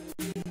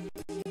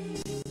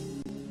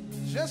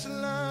 just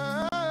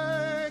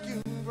like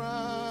you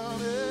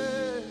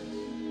promised.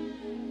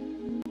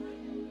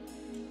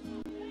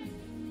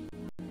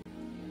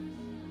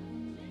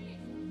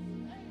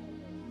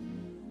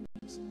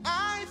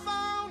 I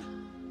found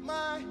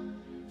my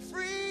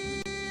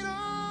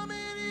freedom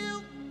in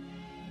you,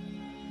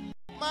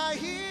 my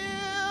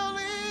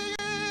healing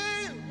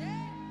in you,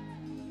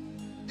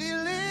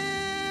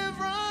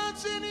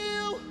 deliverance in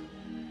you.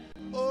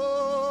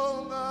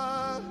 Oh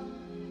God,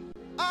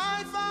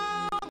 I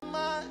found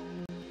my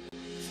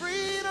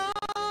freedom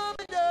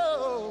in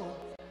you,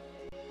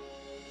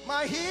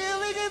 my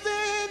healing is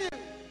in you,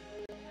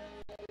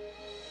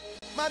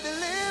 my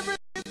deliverance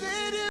is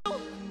in you.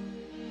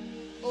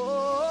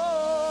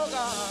 Oh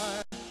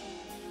God,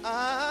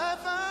 I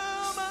found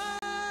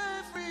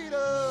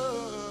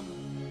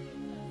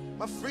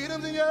my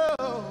freedom's in you,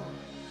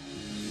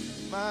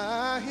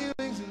 my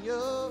healing's in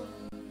you,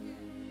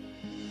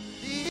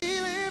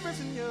 deliverance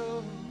in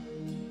you.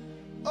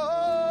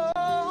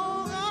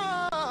 Oh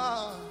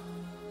God,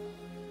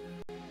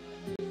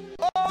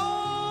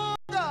 oh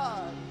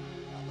God,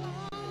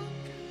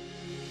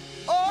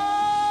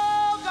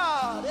 oh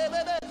God, hey,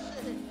 baby.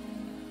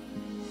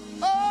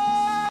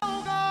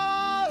 Oh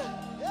God,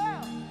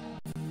 yeah.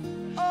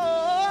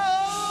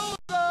 Oh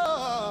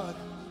God.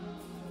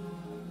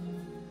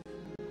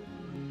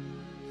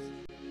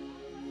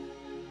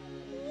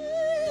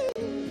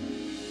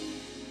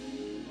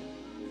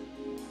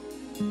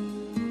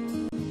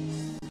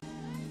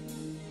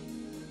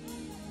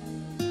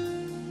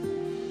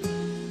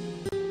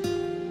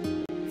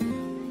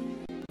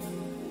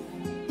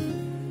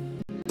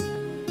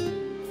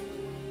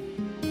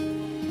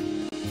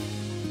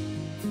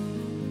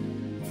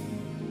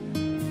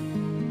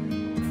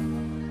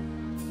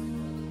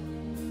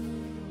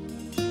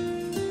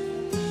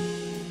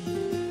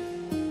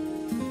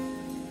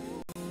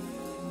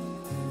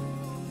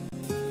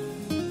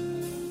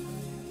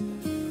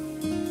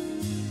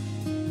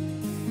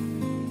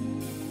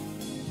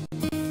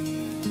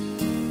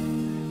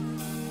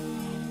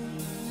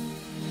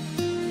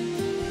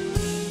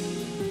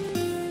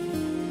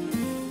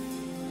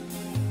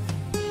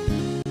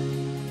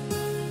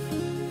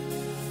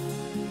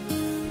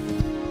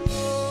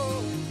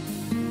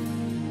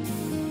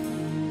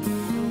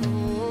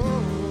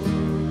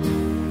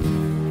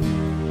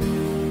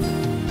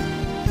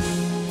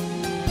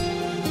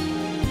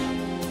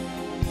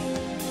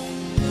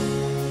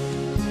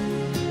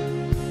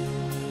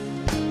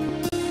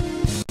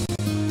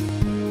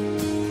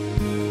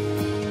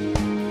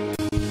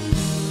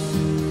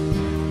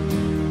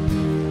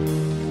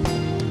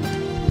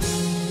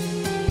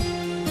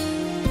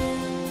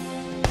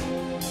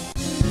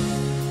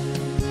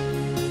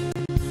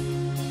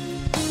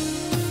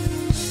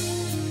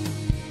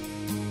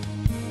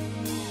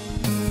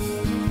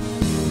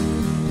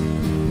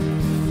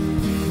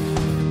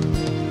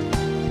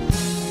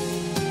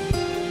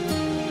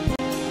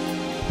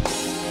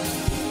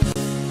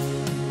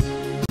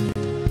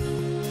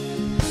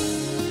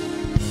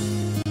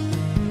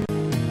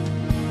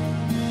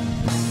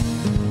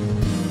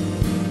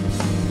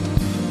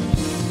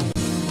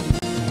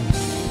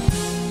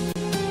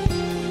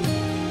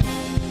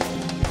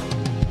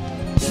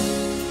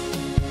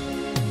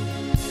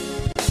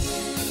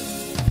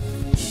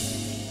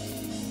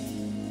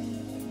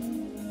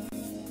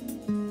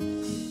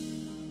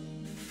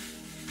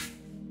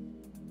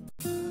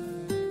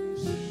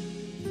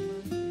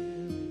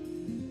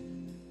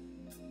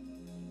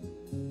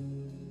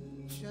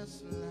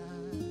 just like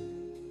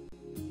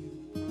you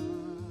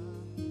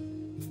promised.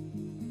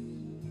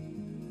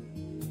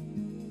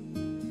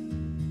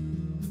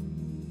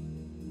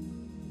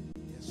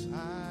 Yes,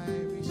 I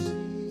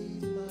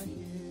receive my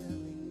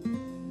healing,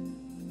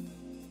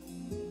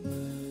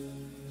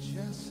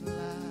 just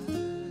like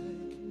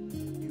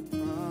you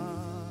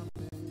promised.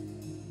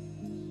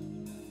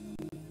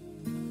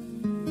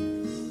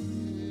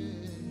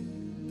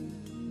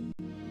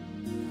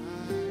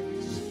 I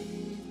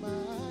receive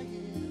my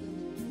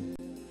healing,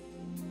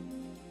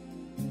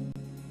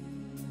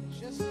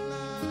 just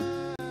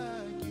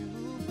like you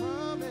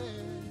promised.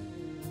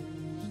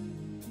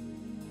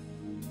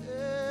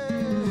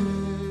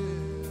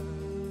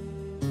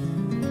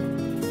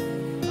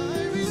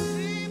 I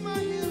receive my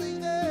healing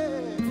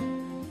there,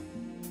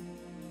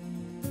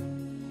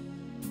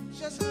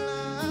 just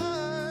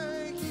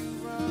like you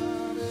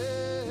promised.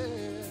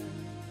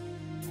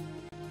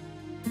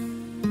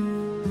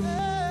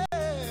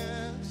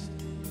 Yes,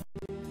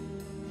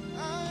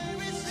 I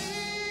receive my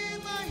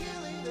healing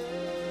there,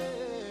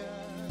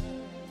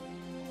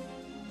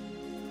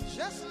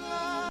 just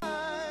like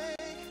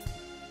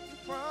you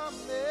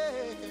promised.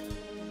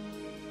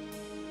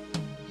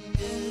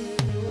 Yeah.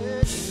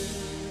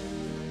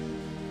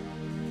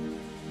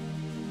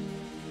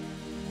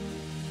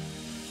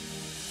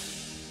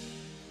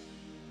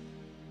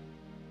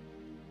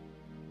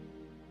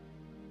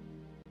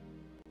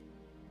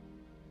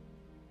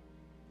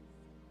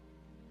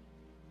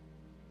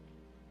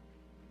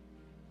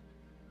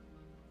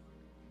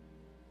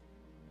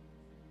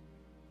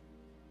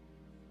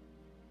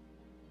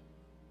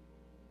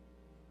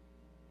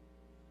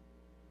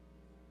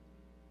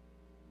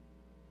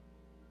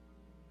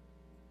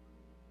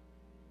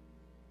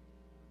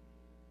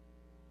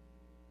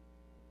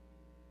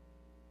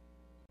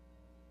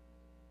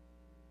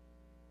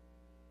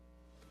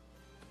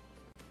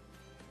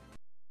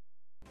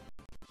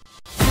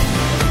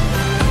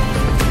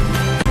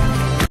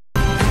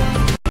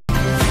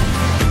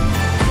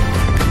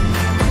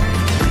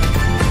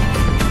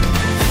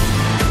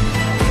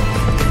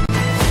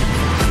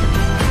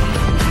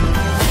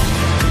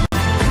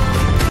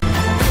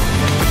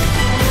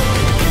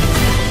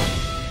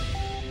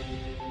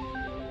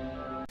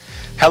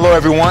 Hello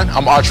everyone,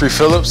 I'm Archery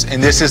Phillips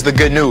and this is the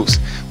good news.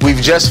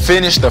 We've just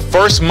finished the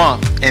first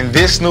month in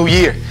this new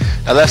year.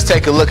 Now let's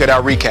take a look at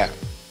our recap.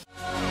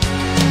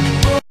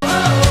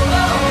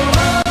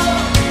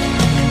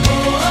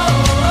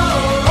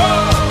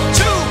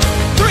 2,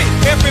 3,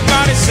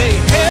 everybody say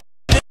heaven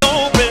is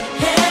open.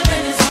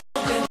 Heaven is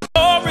open.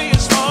 Glory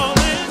is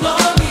falling.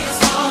 Glory is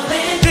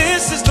falling.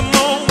 This is the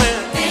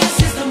moment.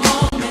 This is the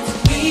moment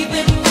we've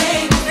been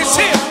waiting for. It's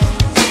here.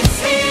 It's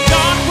here.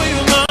 God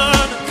will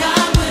honor.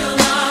 God will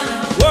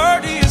honor.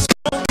 Word is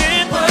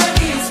spoken. Word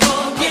is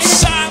spoken.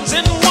 Signs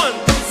and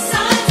wonders.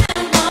 Signs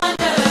and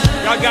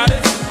wonders. Y'all got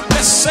it?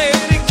 Let's say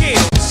it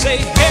again. Say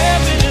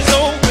heaven is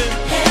open.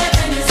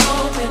 Heaven is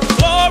open.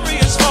 Glory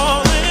is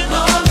falling.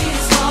 Glory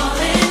is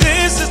falling.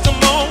 This is the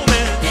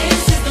moment.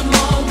 This is the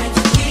moment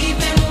we've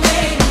been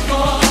waiting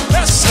for.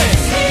 Let's say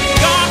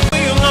God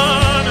will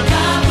honor.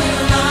 God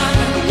will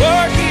honor. The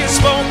word He has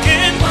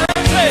spoken.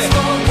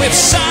 With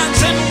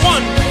signs and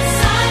wonders.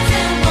 Signs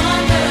and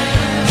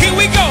wonders. Here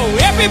we go.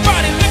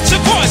 Everybody lift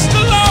your voice.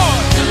 The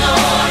Lord. The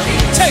Lord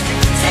is taking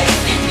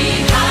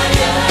me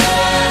higher.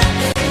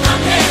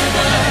 I'll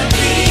never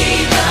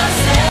be the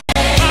same.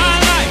 My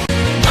life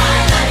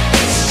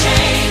is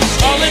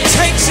changed. All it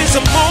takes is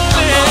a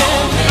moment.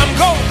 I'm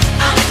going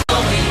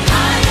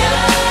higher.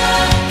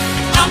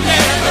 I'll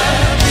never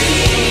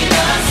be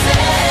the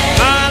same.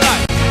 My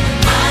life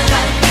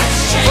has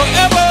changed.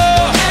 Forever.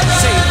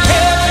 Say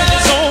heaven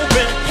is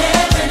open.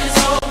 Heaven is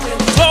open.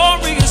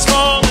 Glory is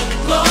falling.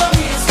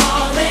 Glory is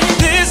falling.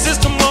 This is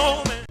the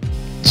moment.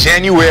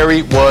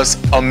 January was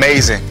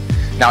amazing.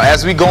 Now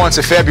as we go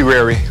into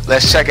February,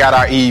 let's check out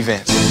our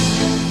events.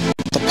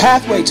 The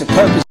Pathway to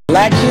Purpose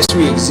Black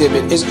History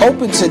exhibit is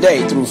open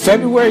today through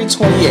February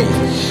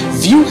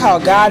 28th. View how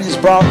God has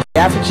brought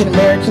African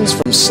Americans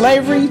from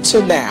slavery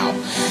to now.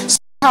 See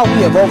how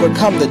we have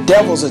overcome the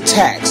devil's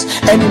attacks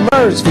and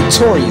emerged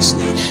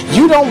victoriously.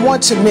 You don't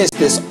want to miss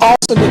this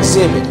awesome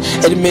exhibit.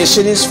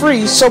 Admission is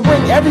free, so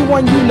bring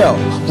everyone you know.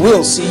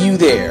 We'll see you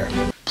there.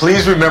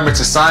 Please remember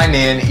to sign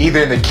in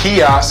either in the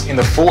kiosk in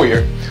the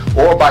foyer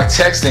or by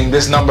texting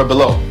this number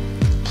below.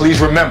 Please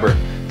remember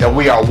that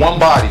we are one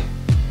body,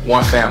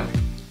 one family.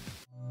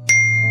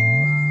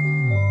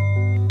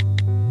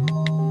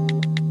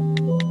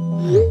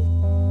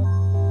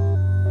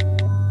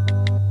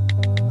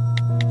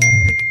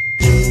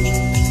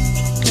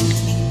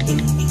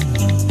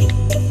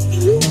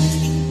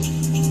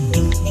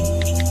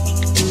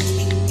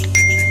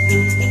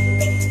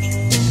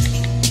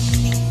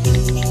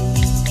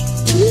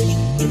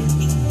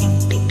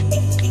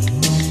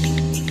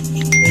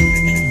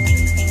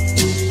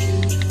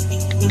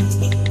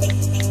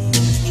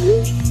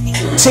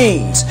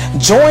 Teens,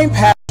 join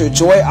Pastor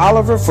Joy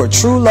Oliver for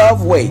True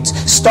Love Waits,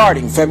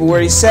 starting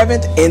February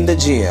 7th in the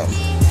gym.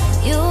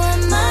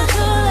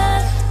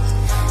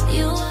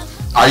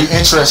 Are you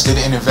interested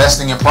in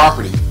investing in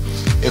property?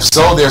 If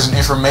so, there's an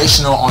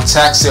informational on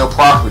tax sale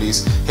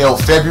properties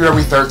held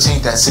February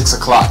 13th at 6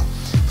 o'clock.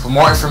 For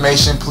more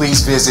information, please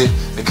visit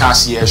the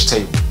concierge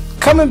table.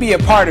 Come and be a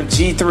part of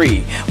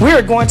G3. We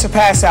are going to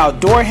pass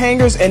out door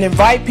hangers and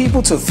invite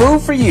people to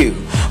Food for You.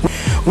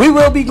 We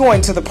will be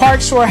going to the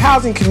Park Shore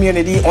Housing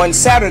Community on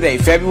Saturday,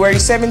 February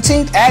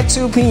 17th at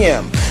 2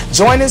 p.m.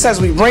 Join us as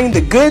we bring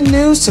the good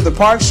news to the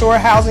Park Shore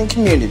Housing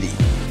Community.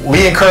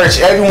 We encourage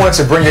everyone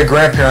to bring your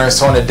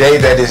grandparents on a day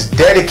that is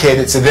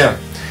dedicated to them.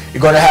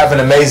 You're going to have an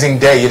amazing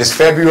day. It is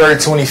February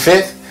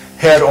 25th,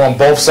 held on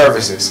both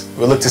services.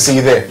 We look to see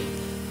you there.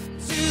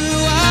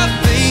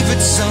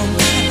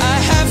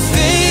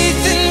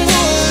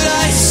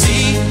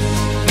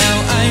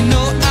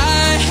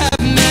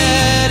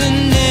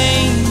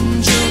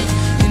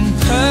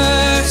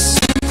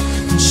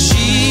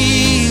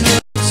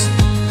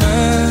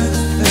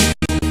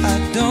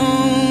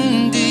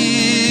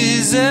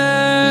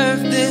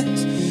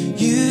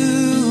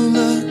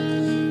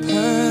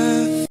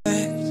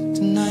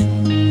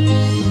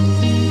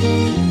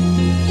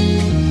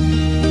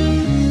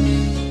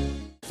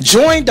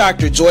 Join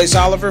Dr. Joyce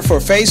Oliver for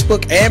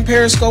Facebook and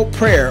Periscope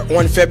prayer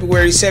on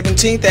February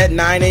 17th at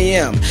 9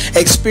 a.m.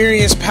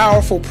 Experience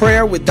powerful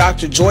prayer with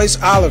Dr. Joyce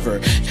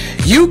Oliver.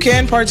 You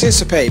can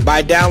participate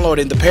by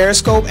downloading the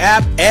Periscope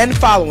app and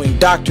following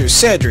Dr.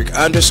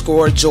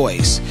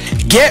 Cedric_Joyce.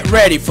 Get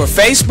ready for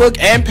Facebook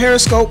and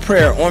Periscope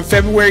prayer on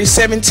February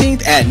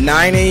 17th at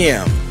 9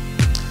 a.m.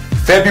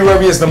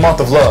 February is the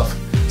month of love,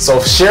 so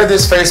share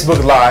this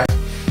Facebook Live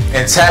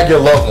and tag your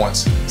loved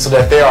ones so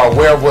that they are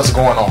aware of what's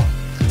going on.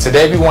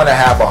 Today we want to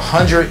have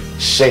 100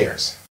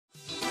 shares.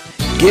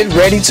 Get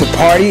ready to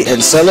party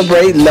and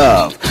celebrate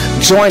love.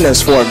 Join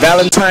us for a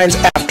Valentine's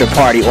after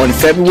party on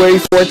February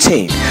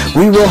 14th.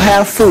 We will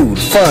have food,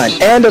 fun,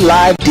 and a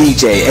live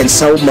DJ and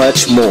so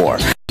much more.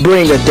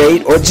 Bring a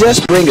date or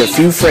just bring a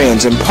few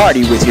friends and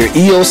party with your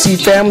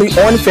EOC family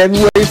on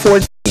February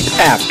 14th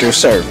after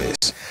service.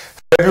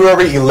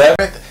 February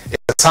 11th is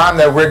the time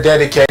that we're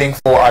dedicating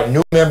for our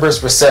new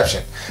members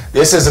reception.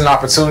 This is an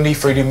opportunity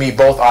for you to meet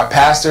both our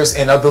pastors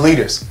and other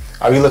leaders.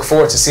 We look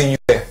forward to seeing you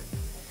there.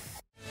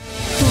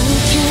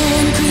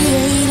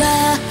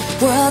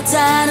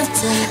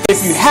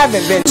 If you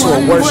haven't been to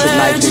a worship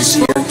night this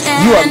year,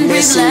 you are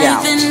missing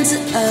out.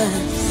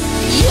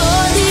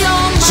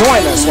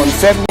 Join us on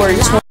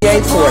February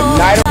 28th for a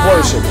night of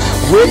worship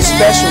with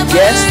special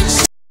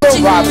guest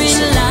Will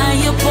Robinson.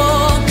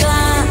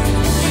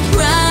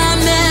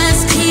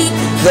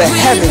 The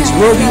heavens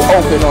will be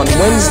open on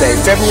Wednesday,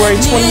 February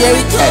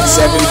 28th at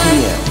 7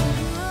 p.m.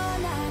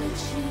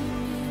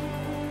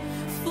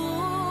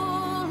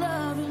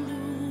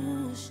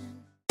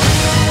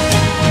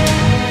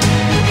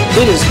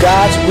 It is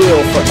God's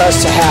will for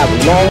us to have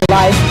long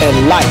life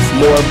and life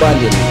more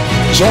abundantly.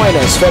 Join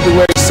us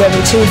February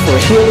 17th for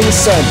Healing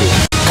Sunday.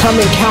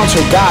 Come encounter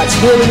God's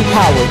healing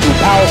power through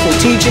powerful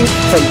teaching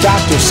from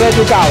Dr.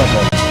 Cedric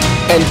Oliver.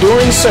 And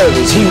during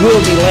service, he will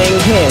be laying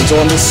hands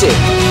on the sick.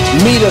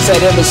 Meet us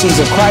at Embassies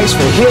of Christ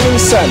for Healing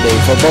Sunday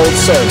for both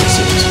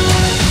services.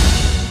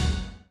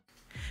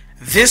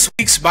 This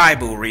week's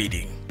Bible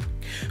reading,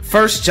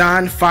 1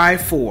 John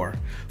 5:4.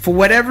 For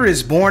whatever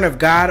is born of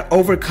God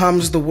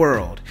overcomes the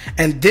world,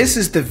 and this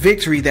is the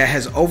victory that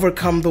has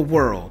overcome the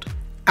world,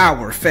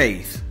 our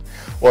faith.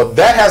 Well,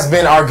 that has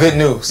been our good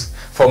news.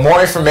 For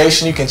more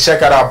information, you can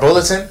check out our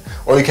bulletin,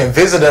 or you can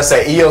visit us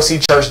at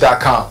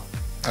eocchurch.com.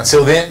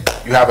 Until then,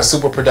 you have a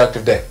super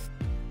productive day.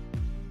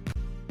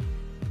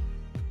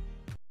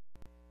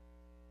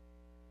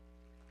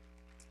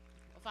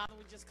 Well, Father,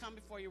 we just come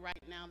before you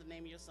right now in the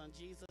name of your Son,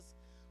 Jesus.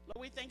 Lord,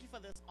 we thank you for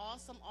this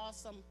awesome,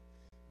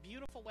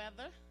 beautiful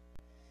weather.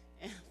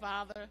 And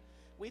Father,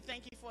 we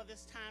thank you for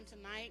this time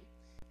tonight,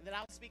 that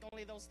I'll speak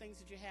only those things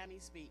that you have me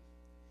speak.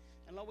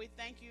 And Lord, we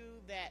thank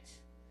you that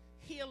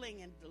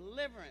healing and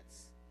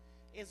deliverance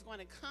is going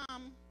to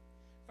come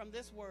from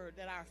this word,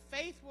 that our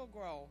faith will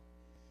grow,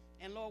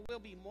 and Lord, we'll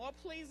be more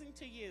pleasing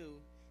to you.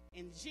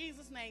 In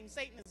Jesus' name,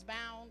 Satan is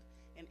bound,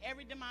 and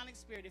every demonic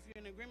spirit, if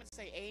you're in agreement,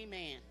 say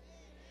amen.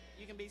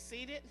 You can be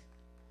seated.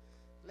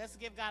 Let's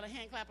give God a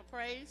hand clap of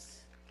praise.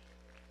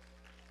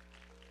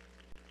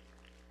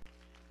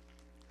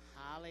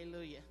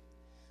 Hallelujah.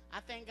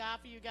 I thank God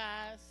for you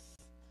guys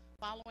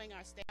following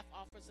our staff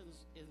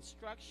officers'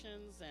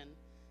 instructions and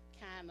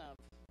kind of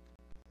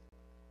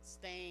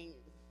staying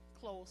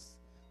close,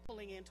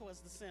 pulling in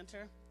towards the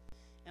center.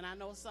 And I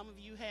know some of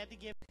you had to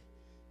give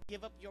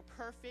up your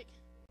perfect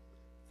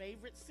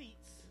favorite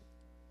seats,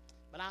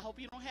 but I hope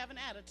you don't have an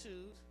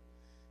attitude,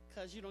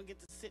 because you don't get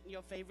to sit in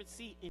your favorite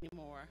seat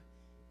anymore.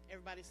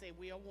 Everybody say,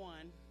 we are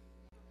one.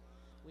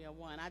 We are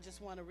one. I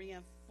just want to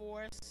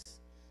reinforce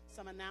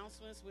some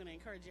announcements. We're going to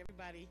encourage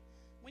everybody,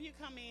 when you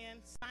come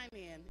in, sign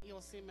in.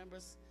 EOC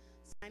members,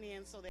 sign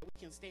in so that we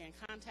can stay in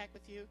contact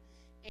with you.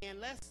 And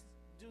let's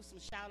do some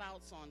shout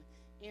outs on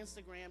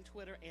Instagram,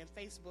 Twitter, and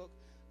Facebook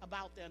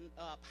about the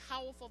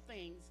powerful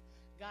things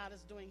God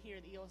is doing here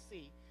at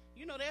EOC.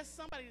 You know, there's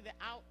somebody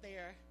out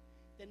there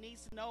that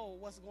needs to know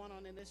what's going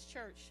on in this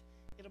church.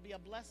 It'll be a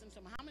blessing to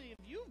them. How many of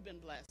you have been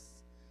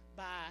blessed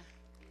by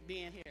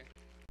being here?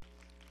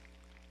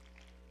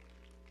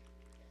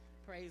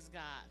 Praise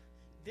God.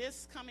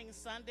 This coming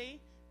Sunday,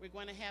 we're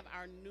going to have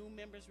our new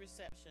members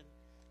reception.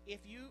 If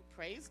you,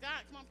 praise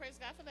God, come on, praise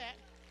God for that.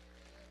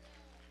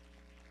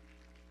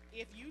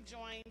 If you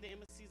joined the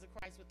Embassies of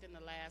Christ within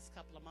the last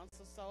couple of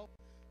months or so,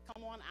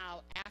 come on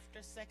out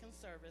after second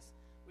service.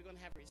 We're going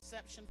to have a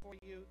reception for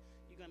you.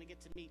 You're going to get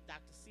to meet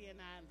Dr. C and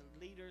I and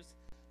the leaders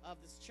of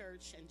this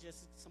church and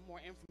just some more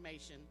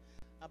information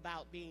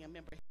about being a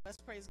member. Let's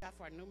praise God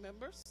for our new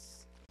members.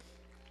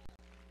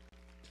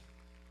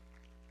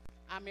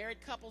 Our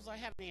married couples are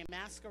having a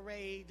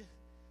masquerade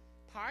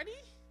party.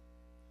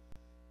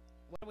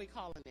 What are we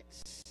calling it?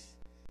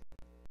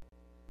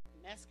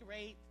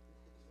 Masquerade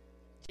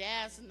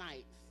Jazz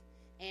Night.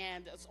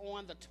 And it's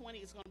on the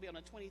 20th. It's going to be on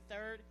the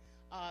 23rd.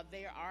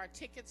 There are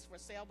tickets for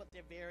sale, but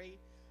they're very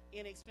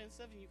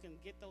inexpensive. You can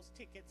get those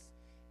tickets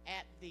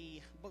at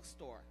the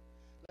bookstore.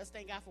 Let's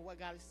thank God for what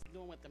God is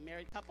doing with the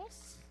married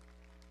couples.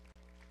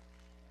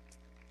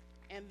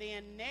 And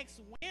then next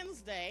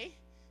Wednesday,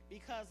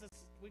 because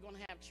we're going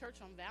to have church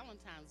on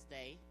Valentine's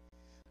Day,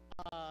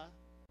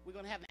 we're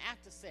going to have an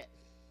after set.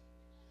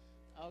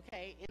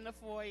 Okay, in the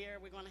foyer,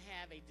 we're going to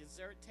have a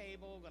dessert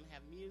table, we're going to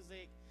have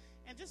music,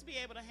 and just be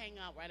able to hang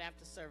out right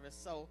after service.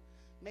 So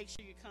make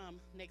sure you come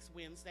next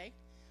Wednesday.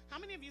 How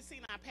many of you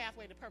seen our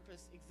Pathway to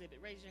Purpose exhibit?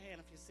 Raise your hand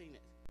if you've seen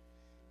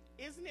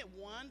it. Isn't it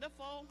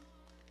wonderful?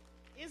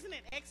 Isn't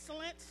it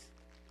excellent?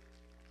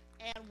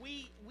 And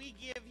we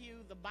give you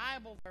the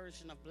Bible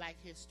version of Black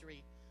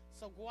history.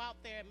 So go out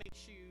there and make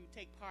sure you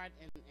take part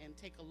and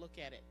take a look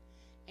at it.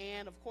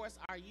 And, of course,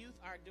 our youth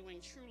are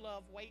doing True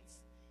Love Weights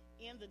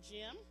in the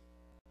gym.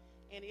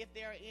 And if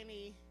there are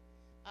any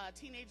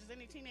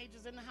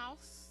teenagers in the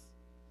house,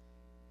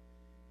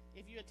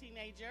 if you're a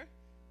teenager,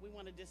 we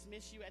want to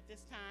dismiss you at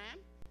this time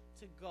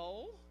to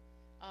go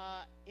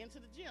into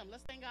the gym.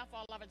 Let's thank God for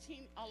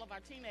all of our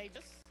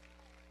teenagers.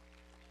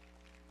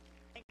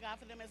 Thank God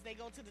for them as they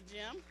go to the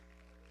gym.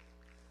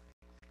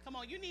 Come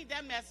on, you need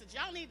that message.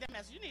 Y'all need that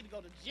message. You need to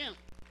go to the gym.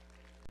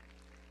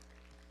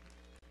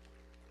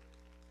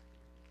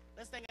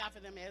 Let's thank God for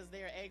them as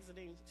they're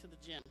exiting to the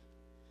gym.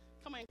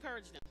 Come on,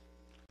 encourage them.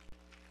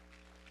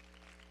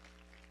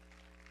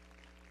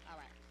 All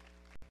right.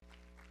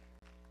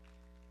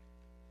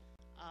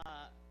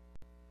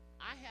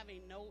 I have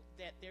a note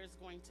that there's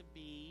going to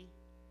be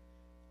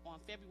on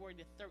February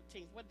the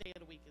 13th. What day of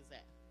the week is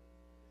that?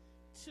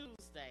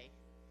 Tuesday.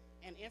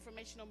 An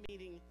informational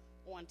meeting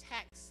on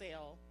tax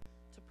sale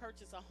to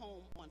purchase a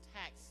home on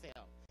tax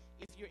sale.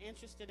 If you're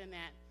interested in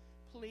that,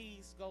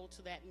 please go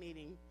to that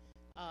meeting.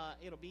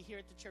 It'll be here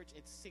at the church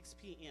at 6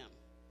 p.m.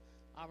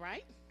 All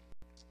right?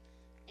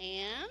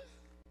 And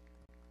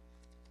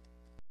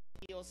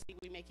you'll see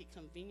we make it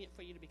convenient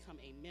for you to become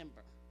a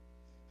member.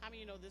 How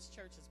many of you know this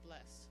church is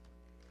blessed?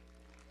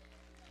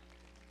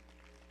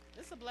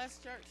 This is a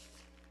blessed church.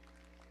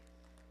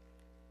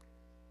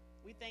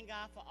 We thank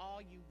God for all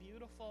you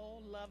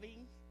beautiful,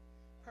 loving,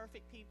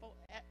 perfect people.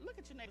 Look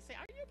at your neighbor and say,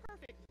 are you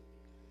perfect?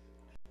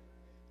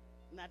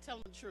 Now tell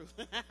them the truth.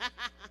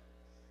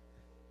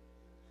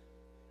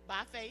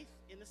 By faith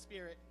in the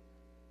Spirit.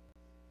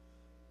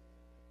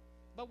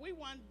 But we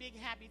one big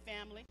happy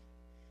family.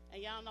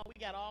 And y'all know we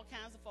got all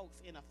kinds of folks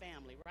in a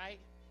family, right?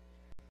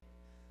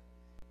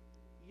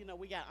 You know,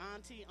 we got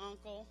auntie,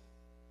 uncle,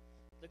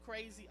 the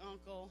crazy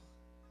uncle.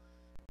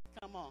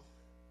 Come on.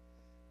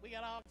 We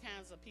got all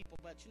kinds of people,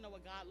 but you know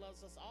what? God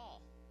loves us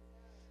all.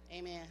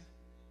 Amen.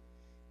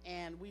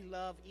 And we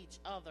love each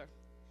other.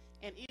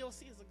 And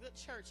EOC is a good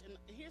church. And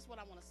here's what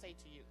I want to say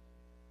to you.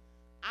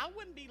 I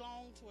wouldn't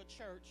belong to a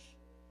church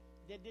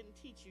that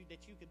didn't teach you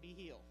that you could be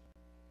healed.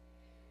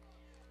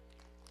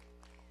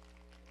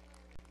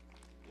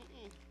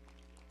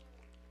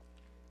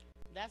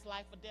 That's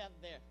life or death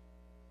there.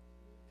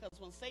 Because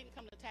when Satan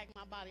comes to attack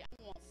my body,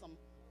 I want some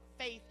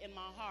faith in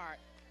my heart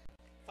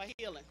for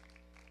healing.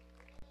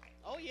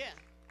 Oh, yeah.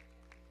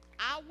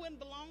 I wouldn't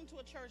belong to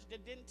a church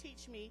that didn't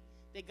teach me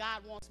that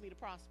God wants me to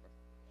prosper.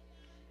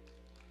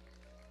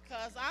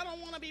 Because I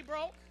don't want to be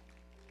broke,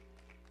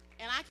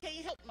 and I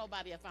can't help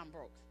nobody if I'm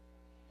broke.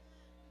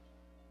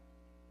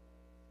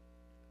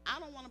 I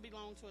don't want to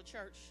belong to a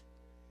church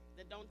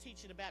that don't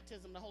teach you the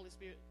baptism of the Holy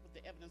Spirit with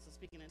the evidence of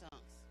speaking in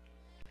tongues.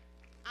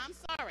 I'm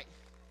sorry.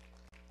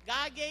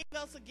 God gave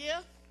us a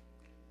gift,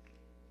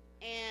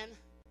 and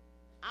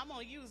I'm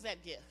going to use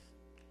that gift.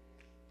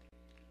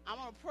 I'm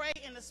going to pray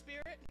in the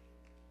Spirit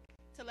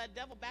till that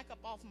devil back up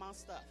off my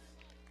stuff.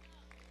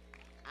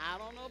 I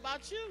don't know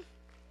about you.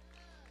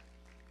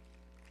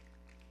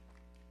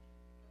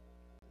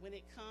 When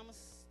it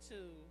comes to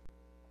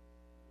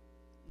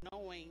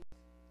knowing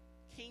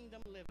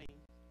kingdom living,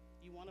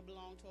 you want to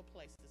belong to a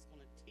place that's going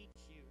to teach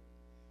you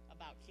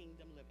about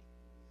kingdom living.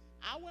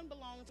 I wouldn't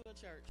belong to a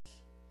church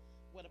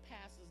where the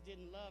pastors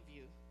didn't love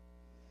you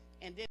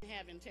and didn't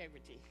have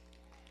integrity.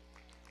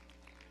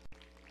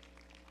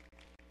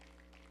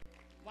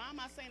 Why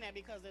am I saying that?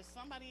 Because there's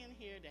somebody in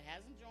here that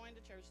hasn't joined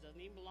the church, doesn't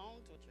even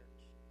belong to a church.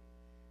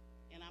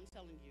 And I'm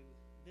telling you,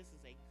 this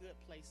is a good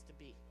place to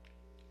be.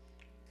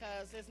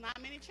 Because there's not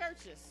many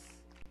churches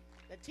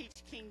that teach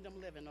kingdom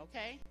living,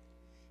 okay?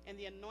 And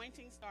the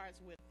anointing starts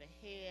with the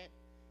head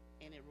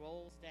and it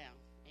rolls down.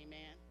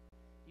 Amen.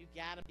 You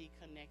got to be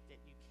connected.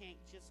 You can't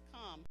just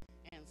come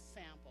and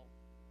sample.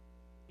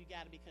 You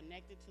got to be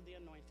connected to the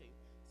anointing.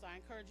 So I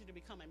encourage you to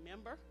become a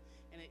member.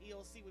 And at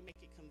EOC, we make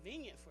it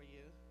convenient for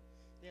you.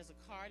 There's a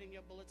card in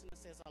your bulletin that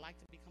says, I'd like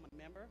to become a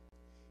member.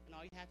 And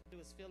all you have to do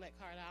is fill that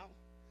card out,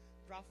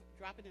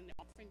 drop it in the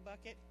offering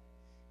bucket,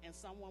 and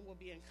someone will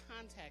be in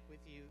contact with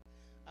you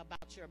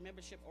about your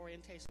membership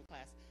orientation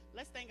class.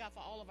 Let's thank God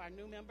for all of our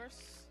new members.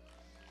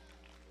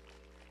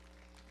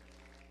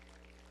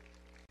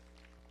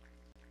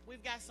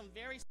 We've got some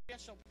very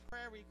special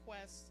prayer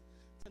requests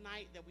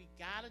tonight that we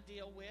got to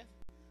deal with.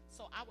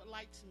 So I would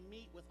like to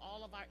meet with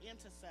all of our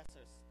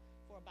intercessors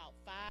for about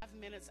 5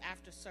 minutes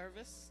after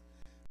service.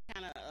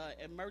 Kind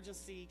of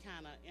emergency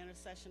kind of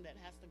intercession that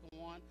has to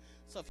go on.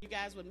 So if you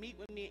guys would meet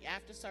with me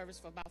after service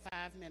for about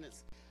 5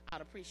 minutes,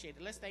 I'd appreciate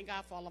it. Let's thank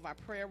God for all of our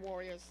prayer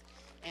warriors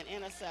and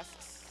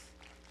intercessors.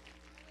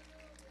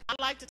 I'd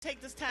like to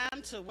take this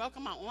time to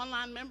welcome our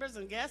online members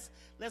and guests.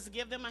 Let's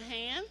give them a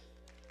hand.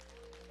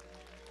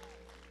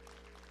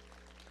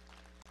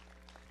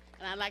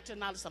 And I'd like to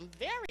acknowledge some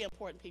very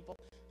important people,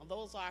 and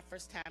those are our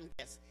first-time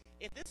guests.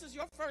 If this is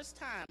your first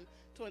time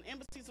to an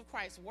Embassies of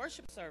Christ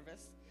worship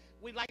service,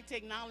 we'd like to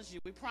acknowledge you.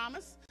 We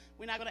promise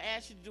we're not going to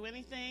ask you to do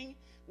anything.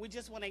 We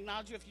just want to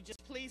acknowledge you. If you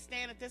just please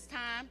stand at this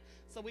time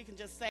so we can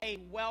just say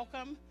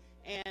welcome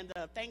and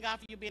thank God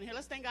for you being here.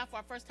 Let's thank God for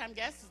our first-time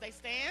guests as they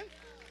stand.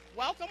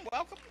 Welcome,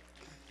 welcome.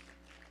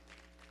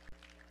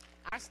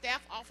 Our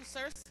staff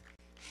officers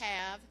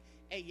have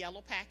a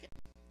yellow packet,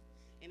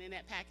 and in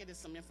that packet is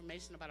some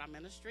information about our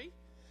ministry.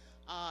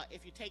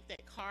 If you take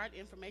that card,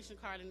 information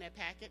card in that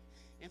packet,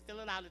 and fill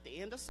it out at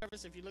the end of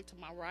service, if you look to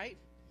my right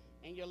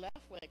and your left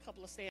where a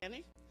couple are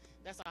standing,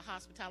 that's our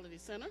hospitality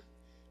center.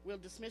 We'll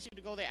dismiss you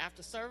to go there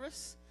after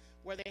service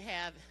where they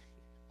have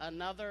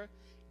another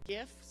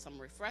gift, some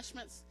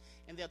refreshments,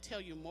 and they'll tell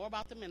you more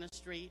about the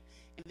ministry,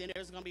 and then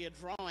there's going to be a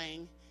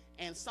drawing,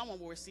 and someone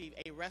will receive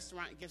a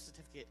restaurant gift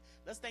certificate.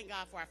 Let's thank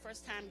God for our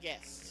first-time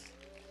guests.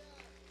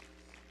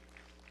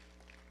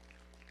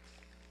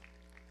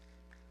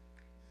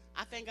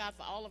 I thank God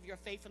for all of your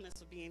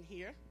faithfulness of being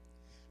here,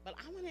 but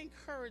I want to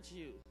encourage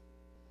you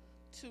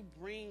to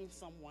bring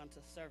someone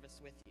to service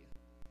with you.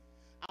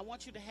 I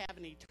want you to have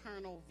an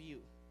eternal view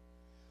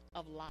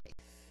of life.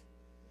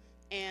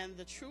 And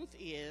the truth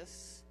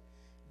is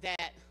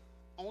that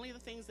only the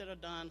things that are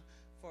done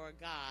for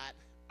God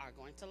are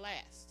going to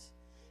last.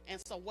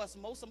 And so what's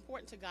most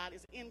important to God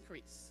is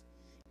increase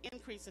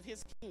of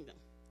his kingdom.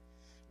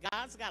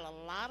 God's got a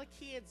lot of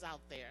kids out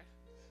there.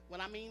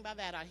 What I mean by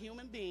that are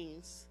human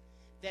beings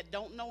that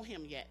don't know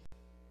him yet.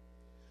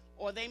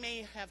 Or they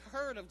may have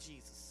heard of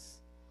Jesus.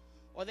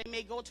 Or they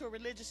may go to a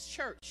religious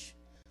church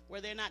where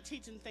they're not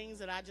teaching things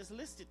that I just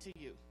listed to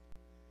you.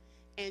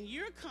 And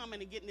you're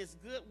coming and getting this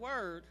good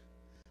word,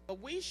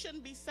 but we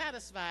shouldn't be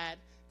satisfied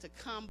to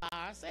come by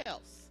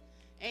ourselves.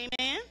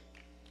 Amen?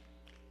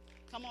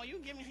 Come on, you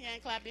can give me a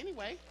hand clap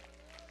anyway.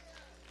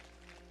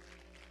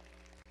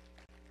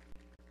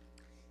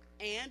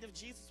 And if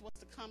Jesus was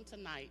to come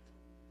tonight,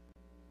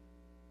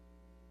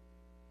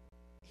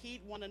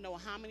 he'd want to know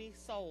how many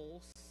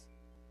souls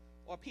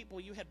or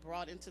people you had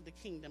brought into the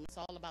kingdom. It's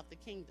all about the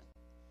kingdom.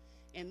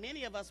 And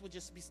many of us would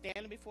just be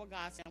standing before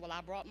God saying, well,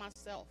 I brought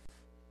myself.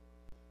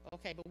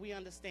 Okay, but we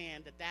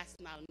understand that that's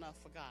not enough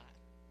for God.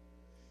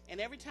 And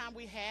every time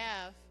we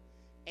have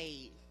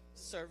a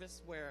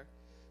service where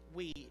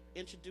we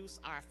introduce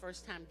our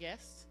first-time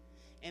guests,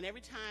 and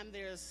every time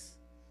there's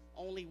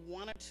only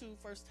one or two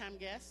first-time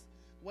guests,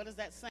 what is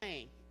that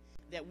saying?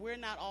 That we're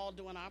not all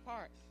doing our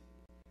part.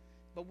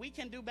 But we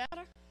can do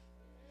better.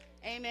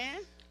 Amen.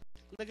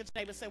 Look at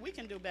your neighbor and say, we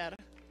can do better.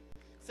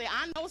 Say,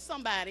 I know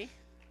somebody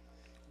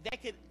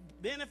that could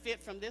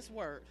benefit from this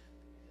word.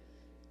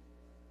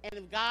 And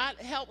if God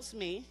helps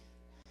me,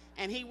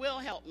 and he will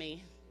help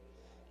me,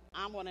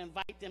 I'm going to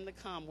invite them to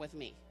come with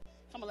me.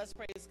 Come on, let's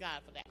praise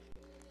God for that.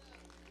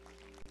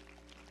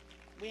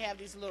 We have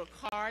these little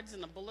cards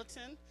in the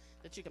bulletin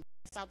that you can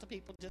pass out to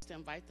people just to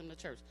invite them to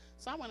church.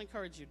 So I want to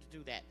encourage you to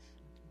do that.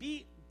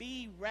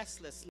 Be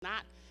restless,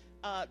 not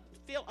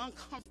feel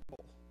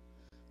uncomfortable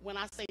when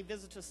I say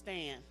visitors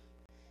stand,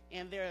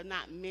 and there are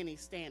not many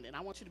standing.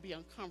 I want you to be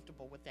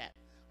uncomfortable with that.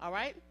 All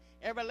right?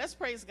 Everybody, let's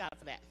praise God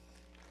for that.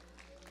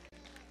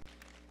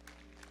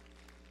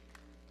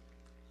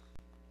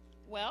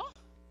 Well,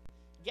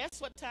 guess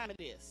what time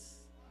it is?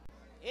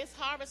 It's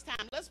harvest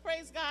time. Let's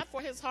praise God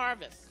for his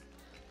harvest.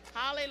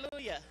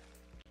 Hallelujah.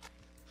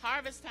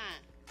 Harvest time.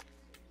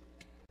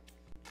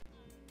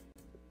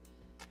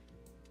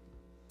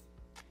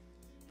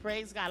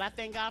 Praise God. I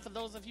thank God for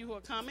those of you who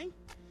are coming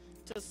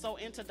to sow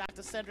into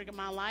Dr. Cedric in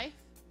my life.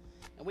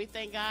 And we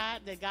thank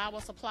God that God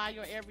will supply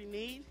your every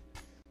need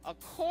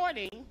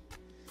according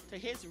to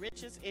his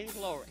riches in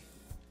glory.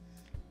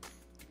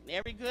 And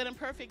every good and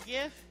perfect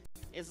gift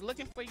is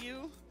looking for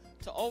you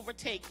to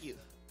overtake you.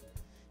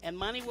 and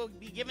money will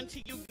be given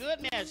to you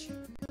good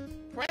measure,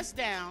 pressed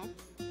down,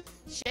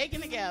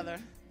 shaken together,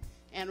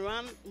 and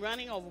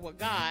running over with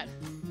God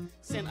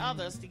send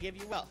others to give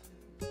you wealth.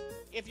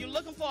 If you're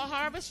looking for a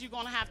harvest, you're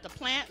going to have to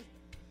plant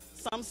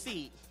some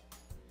seed.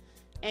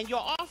 And your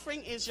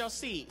offering is your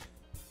seed.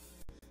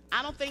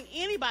 I don't think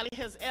anybody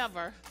has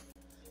ever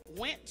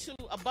went to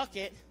a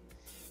bucket,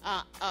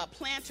 a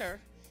planter,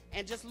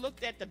 and just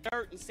looked at the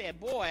dirt and said,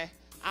 boy,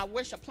 I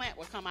wish a plant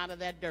would come out of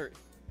that dirt.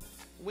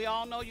 We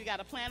all know you got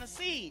to plant a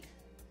seed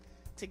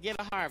to get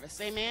a harvest.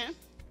 Amen?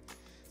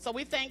 So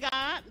we thank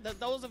God that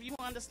those of you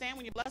who understand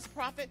when you bless a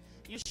prophet,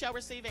 you shall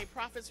receive a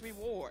prophet's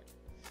reward.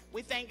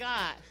 We thank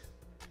God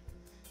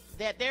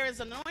that there is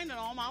anointing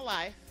on my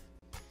life,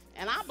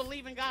 and I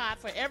believe in God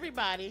for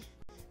everybody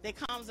that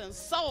comes and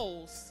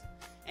sows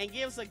and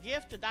gives a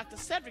gift to Dr.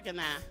 Cedric and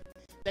I,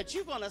 that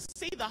you're going to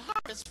see the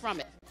harvest from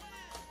it.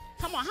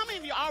 Come on, how many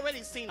of you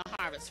already seen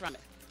a harvest from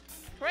it?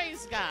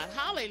 Praise God.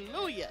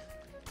 Hallelujah.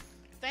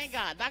 Thank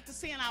God. Dr.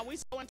 C and I, we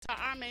sow into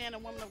our man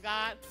and woman of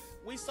God.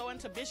 We sow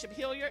into Bishop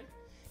Hilliard,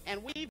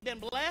 and we've been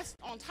blessed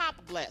on top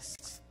of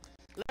blessed.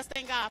 Let's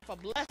thank God for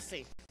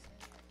blessing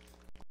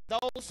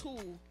those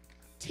who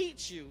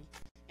teach you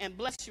and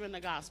bless you in the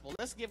gospel.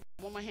 Let's give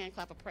one more hand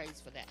clap of praise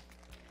for that.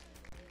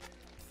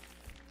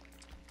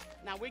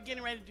 Now we're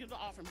getting ready to do the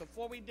offering.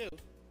 Before we do,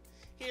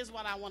 here's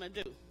what I want to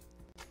do.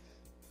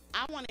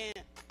 I want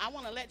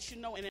to let you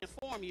know and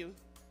inform you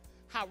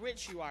how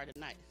rich you are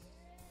tonight.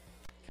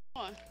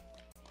 Come on.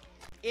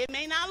 It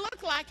may not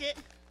look like it,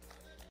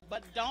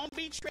 but don't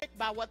be tricked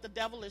by what the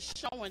devil is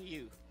showing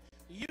you.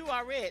 You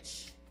are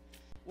rich.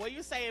 Well,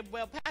 you say,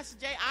 well, Pastor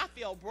Jay, I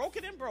feel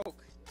broken and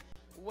broke.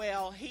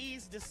 Well,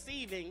 he's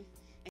deceiving,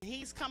 and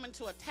he's coming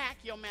to attack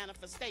your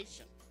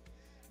manifestation.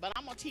 But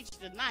I'm going to teach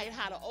you tonight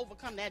how to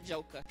overcome that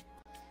joker.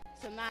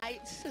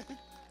 Tonight,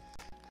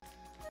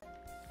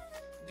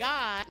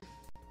 God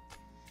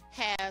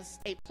has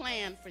a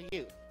plan for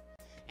you,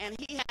 and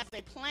he has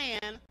a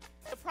plan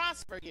to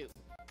prosper you.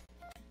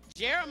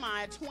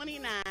 Jeremiah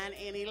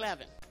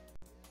 29:11.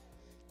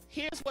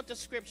 Here's what the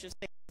scripture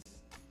says.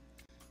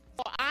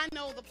 For I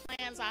know the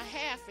plans I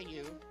have for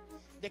you,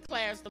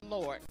 declares the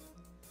Lord.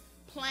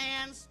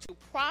 Plans to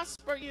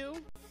prosper you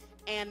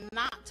and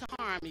not to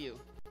harm you.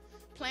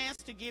 Plans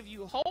to give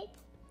you hope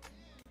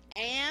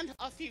and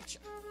a future.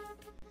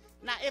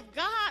 Now, if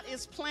God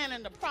is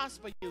planning to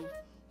prosper you,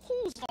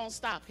 who's going to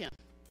stop him?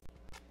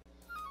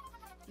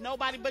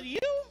 Nobody but you.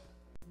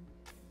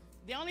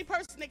 The only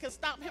person that can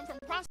stop him from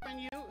prospering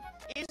you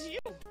is you.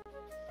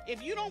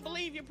 If you don't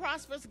believe you're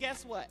prosperous,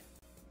 guess what?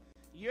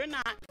 You're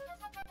not.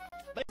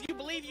 But if you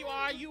believe you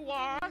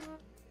are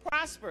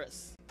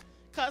prosperous.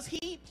 Because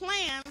he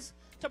plans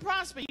to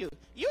prosper you.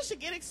 You should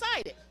get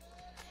excited.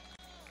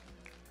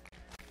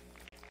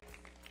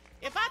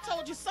 If I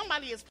told you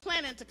somebody is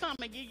planning to come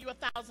and give you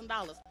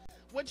 $1,000,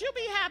 would you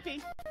be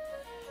happy?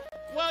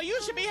 Well,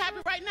 you should be happy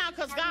right now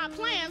because God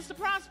plans to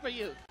prosper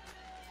you.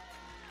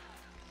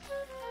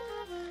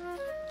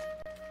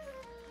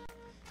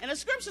 And the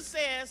scripture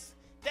says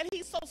that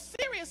he's so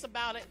serious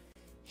about it,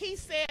 he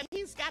said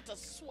he's going to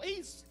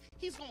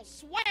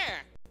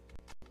swear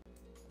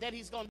that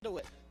he's going to do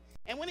it.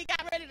 And when he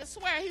got ready to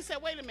swear, he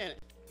said, wait a minute.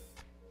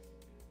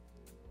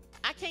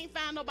 I can't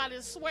find nobody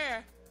to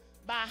swear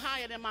by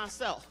higher than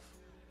myself.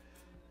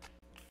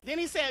 Then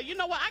he said, you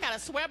know what? I got to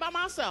swear by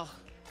myself.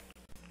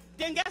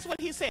 Then guess what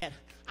he said?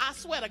 I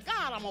swear to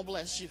God I'm going to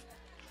bless you.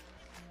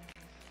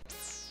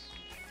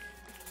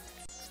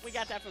 We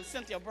got that from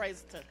Cynthia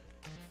Brazelton.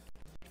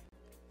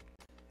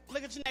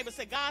 Look at your neighbor and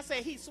say, God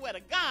said he swear to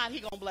God he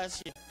going to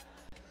bless you.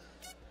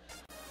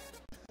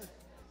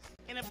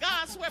 And if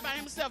God swear by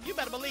himself, you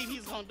better believe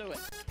he's going to do it.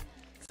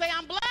 Say,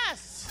 I'm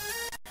blessed.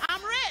 I'm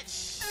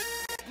rich.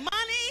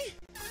 Money,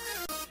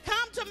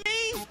 come to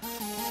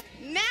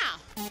me now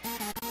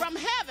from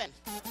heaven.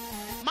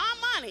 My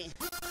money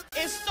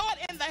is stored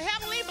in the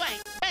heavenly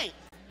bank.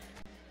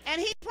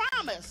 And he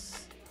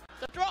promised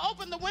to throw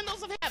open the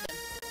windows of heaven.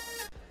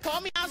 Pour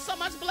me out so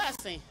much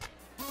blessing,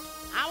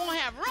 I won't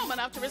have room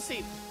enough to receive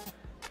it.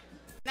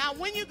 Now,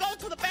 when you go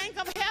to the bank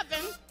of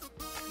heaven,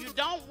 you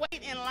don't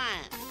wait in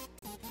line.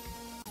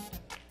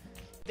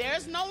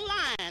 There's no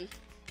line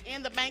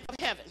in the bank of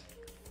heaven.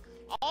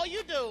 All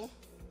you do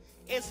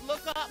is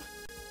look up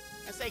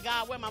and say,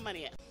 God, where my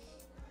money at?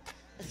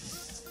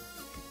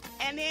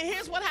 And then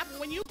here's what happens.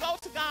 When you go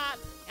to God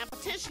and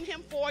petition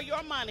him for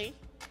your money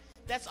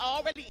that's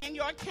already in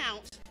your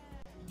account,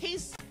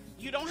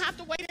 you don't have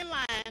to wait in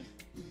line.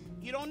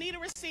 You don't need a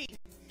receipt.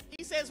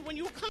 He says when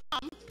you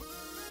come,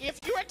 if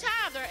you're a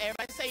tither,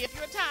 everybody say if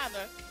you're a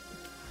tither,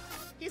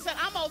 he said,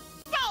 I'm going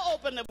to throw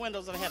open the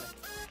windows of heaven.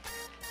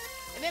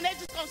 And then they're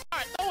just going to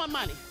start throwing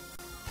money.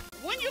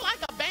 When you like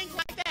a bank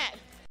like that,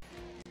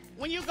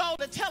 when you go,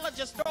 the teller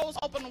just throws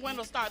open the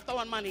window, start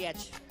throwing money at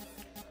you.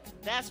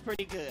 That's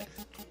pretty good.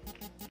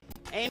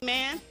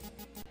 Amen.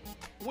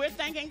 We're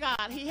thanking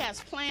God. He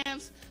has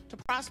plans to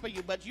prosper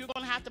you, but you're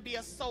going to have to be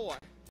a sower.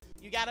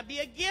 You got to be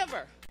a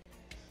giver.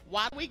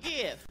 Why do we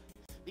give?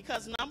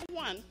 Because number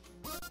one,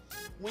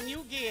 when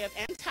you give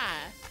and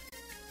tithe,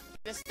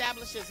 that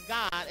establishes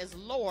God as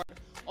Lord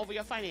over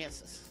your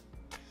finances.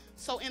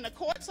 So in the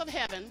courts of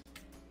heaven,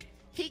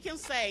 he can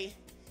say,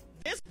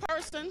 this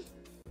person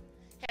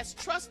has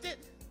trusted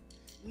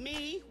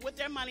me with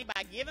their money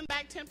by giving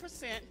back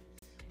 10%,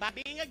 by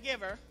being a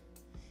giver,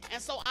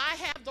 and so I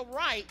have the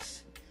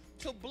right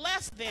to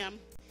bless them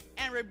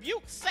and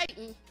rebuke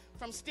Satan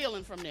from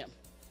stealing from them.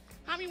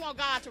 How many want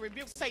God to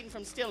rebuke Satan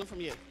from stealing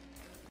from you?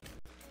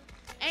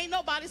 Ain't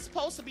nobody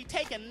supposed to be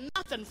taking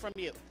nothing from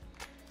you.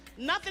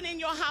 Nothing in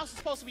your house is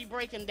supposed to be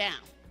breaking down.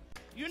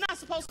 You're not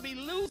supposed to be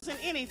losing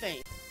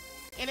anything.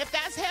 And if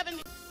that's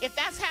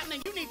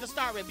happening, you need to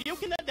start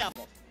rebuking the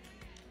devil.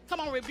 Come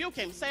on, rebuke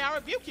him. Say, I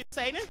rebuke you,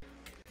 Satan.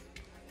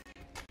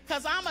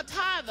 Because I'm a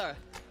tither.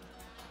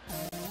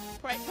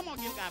 Pray. Come on,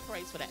 give God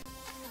praise for that.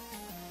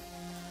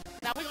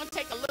 Now we're going to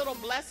take a little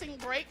blessing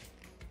break.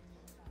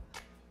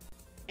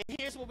 And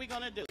here's what we're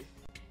going to do.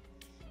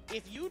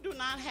 If you do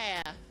not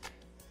have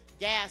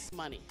gas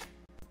money,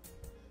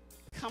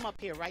 come up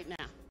here right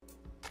now.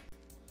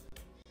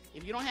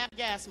 If you don't have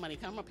gas money,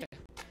 come up here.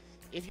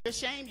 If you're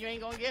ashamed, you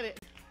ain't going to get it.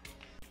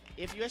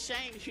 If you're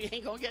ashamed, you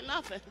ain't going to get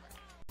nothing.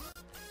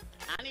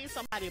 I need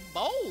somebody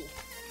bold.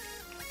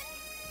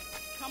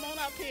 Come on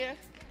up here.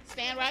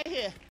 Stand right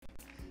here.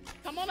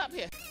 Come on up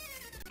here.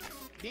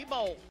 Be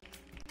bold.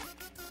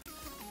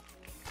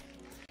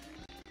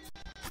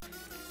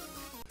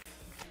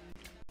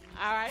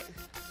 All right.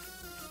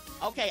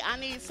 Okay, I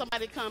need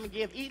somebody to come and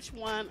give each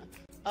one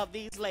of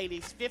these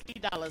ladies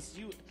 $50.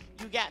 You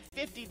got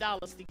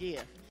 $50 to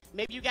give.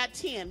 Maybe you got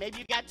 10. Maybe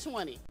you got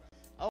 20.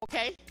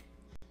 Okay?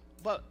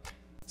 But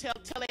till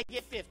they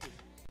get 50.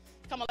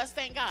 Come on, let's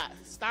thank God.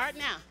 Start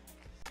now.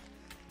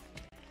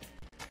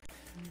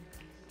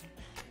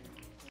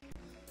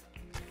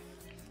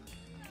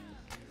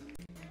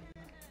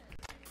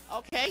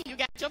 Okay, you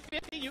got your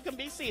 50. You can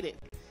be seated.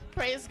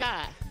 Praise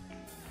God.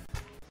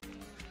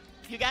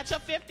 You got your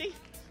 50?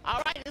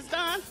 All right, it's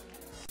done.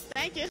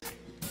 Thank you.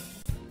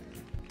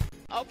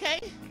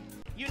 Okay,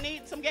 you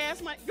need some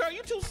gas money. Girl,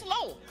 you too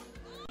slow.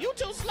 You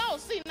too slow.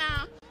 See,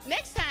 now,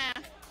 next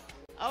time,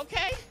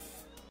 okay,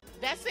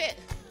 that's it.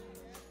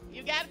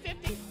 You got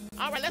 50?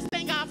 All right, let's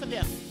thank God for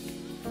them.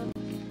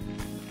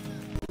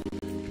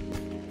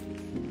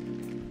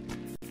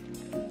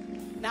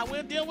 Now,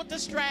 we'll deal with the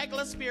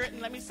straggler spirit,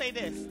 and let me say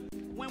this.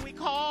 When we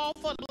call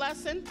for the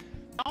blessing,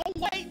 don't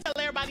wait till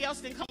everybody else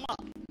didn't come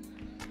up.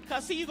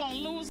 Because, see, you're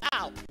going to lose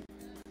out.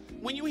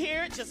 When you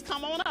hear it, just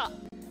come on up.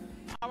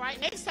 All right,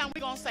 next time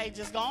we're going to say,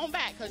 just go on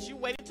back because you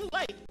waited too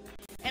late.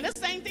 And the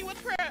same thing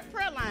with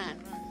prayer line.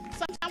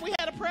 Sometimes we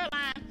had a prayer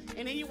line,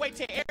 and then you wait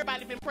till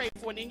everybody been prayed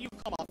for, and then you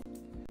come up.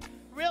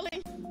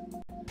 Really?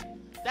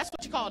 That's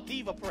what you call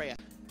diva prayer.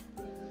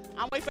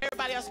 I'm waiting for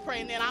everybody else to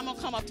pray, and then I'm going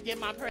to come up to get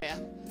my prayer.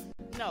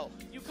 No,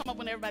 you come up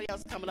when everybody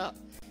else is coming up,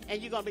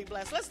 and you're going to be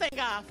blessed. Let's thank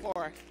God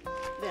for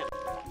them.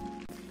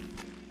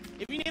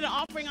 If you need an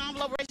offering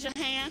envelope, raise your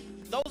hand.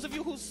 Those of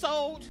you who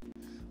sold,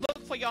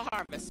 look for your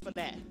harvest for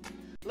that.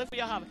 Look for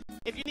your harvest.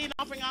 If you need an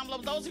offering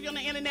envelope, those of you on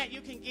the internet,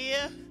 you can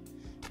give.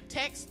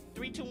 Text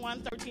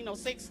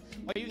 321-1306,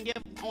 or you can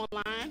give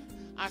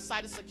online. Our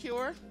site is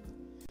secure.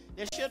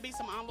 There should be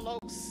some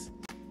envelopes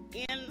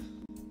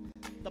in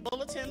the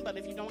bulletin, but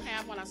if you don't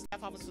have one, our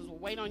staff officers will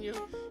wait on you.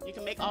 You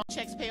can make all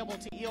checks payable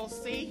to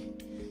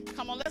EOC.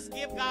 Come on, let's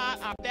give God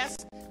our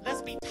best.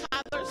 Let's be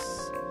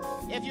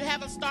tithers. If you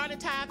haven't started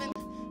tithing,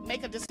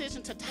 make a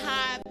decision to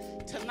tithe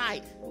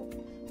tonight.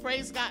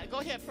 Praise God. Go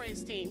ahead,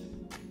 praise team.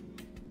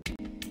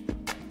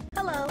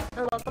 Hello,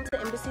 and welcome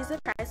to Embassies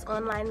of Christ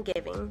Online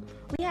Giving.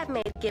 We have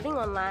made giving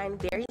online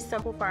very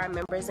simple for our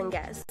members and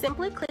guests.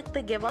 Simply click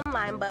the Give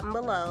Online button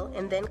below,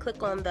 and then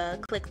click on the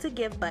Click to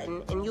Give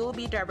button, and you will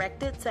be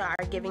directed to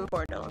our giving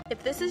portal.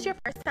 If this is your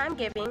first time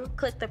giving,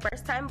 click the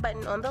First Time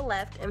button on the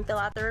left and fill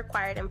out the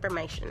required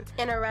information.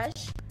 In a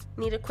rush?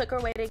 Need a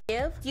quicker way to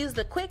give? Use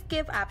the Quick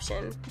Give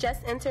option.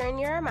 Just enter in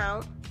your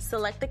amount,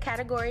 select the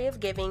category of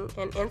giving,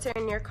 and enter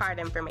in your card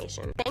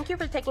information. Thank you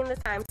for taking the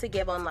time to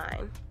give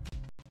online.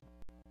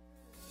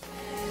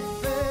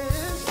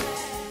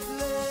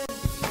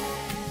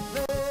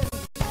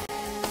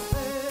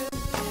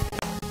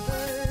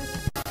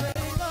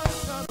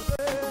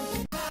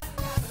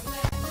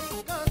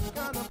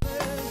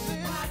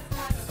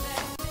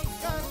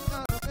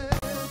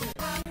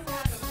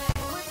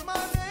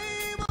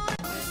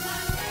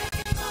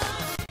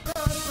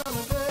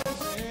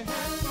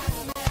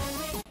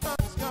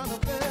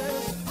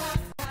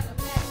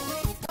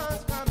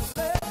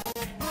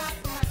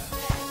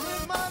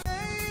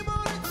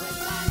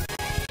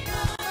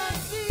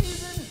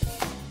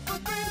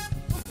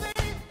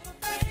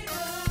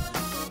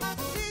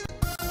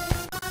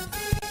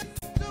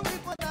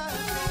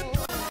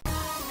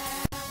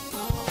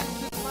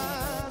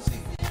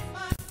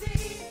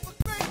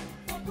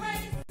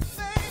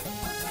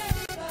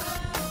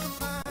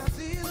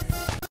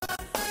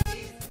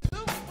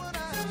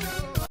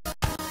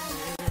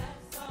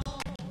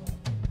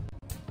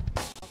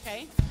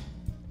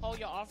 Hold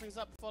your offerings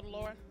up before the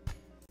Lord.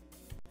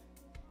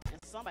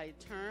 And somebody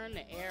turn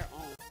the air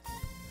on.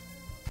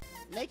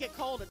 Make it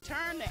colder.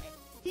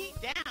 heat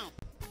down.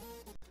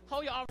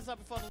 Hold your arms up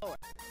before the Lord.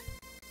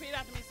 Repeat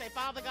after me. Say,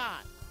 Father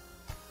God,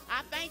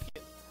 I thank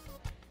you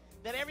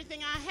that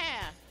everything I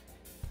have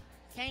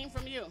came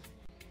from you.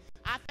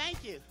 I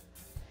thank you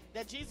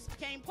that Jesus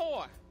became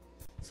poor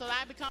so that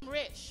I become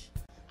rich.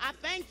 I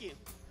thank you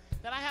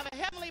that I have a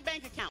heavenly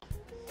bank account,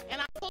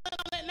 and I pull it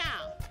on it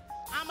now.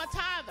 I'm a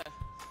tither.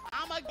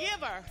 I'm a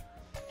giver,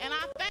 and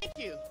I thank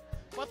you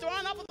for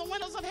throwing open the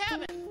windows of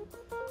heaven,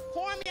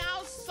 pouring me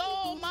out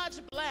so much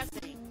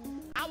blessing.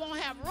 I won't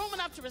have room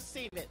enough to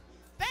receive it.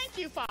 Thank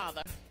you,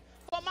 Father,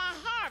 for my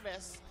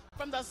harvest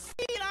from the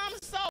seed I'm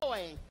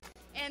sowing.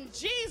 In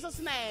Jesus'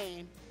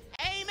 name,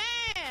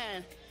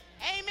 amen.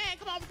 Amen.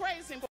 Come on,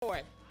 praise him for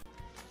it.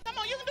 Come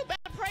on, you can do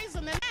better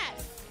praising than that.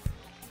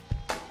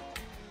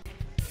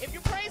 If you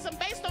praise him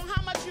based on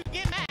how much you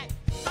get back,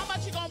 how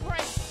much you going to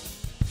praise?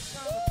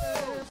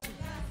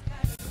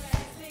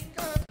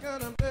 God's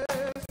got a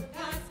blessing.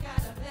 God's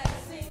got a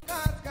blessing.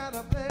 God's got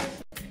a blessing.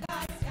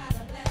 God's got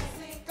a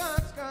blessing.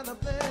 God's got a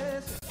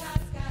blessing.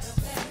 God's got a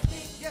blessing.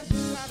 Yes,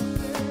 he's got a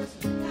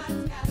blessing.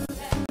 God's got a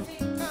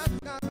blessing. God's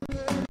got a blessing. God's got a blessing. God's got a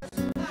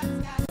blessing.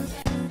 God's got a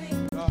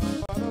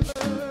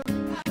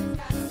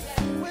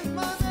blessing. With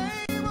my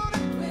name on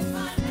it. With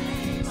my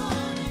name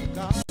on it.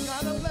 God's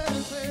got a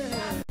blessing.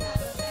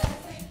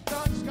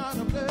 God's got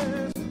a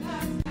blessing.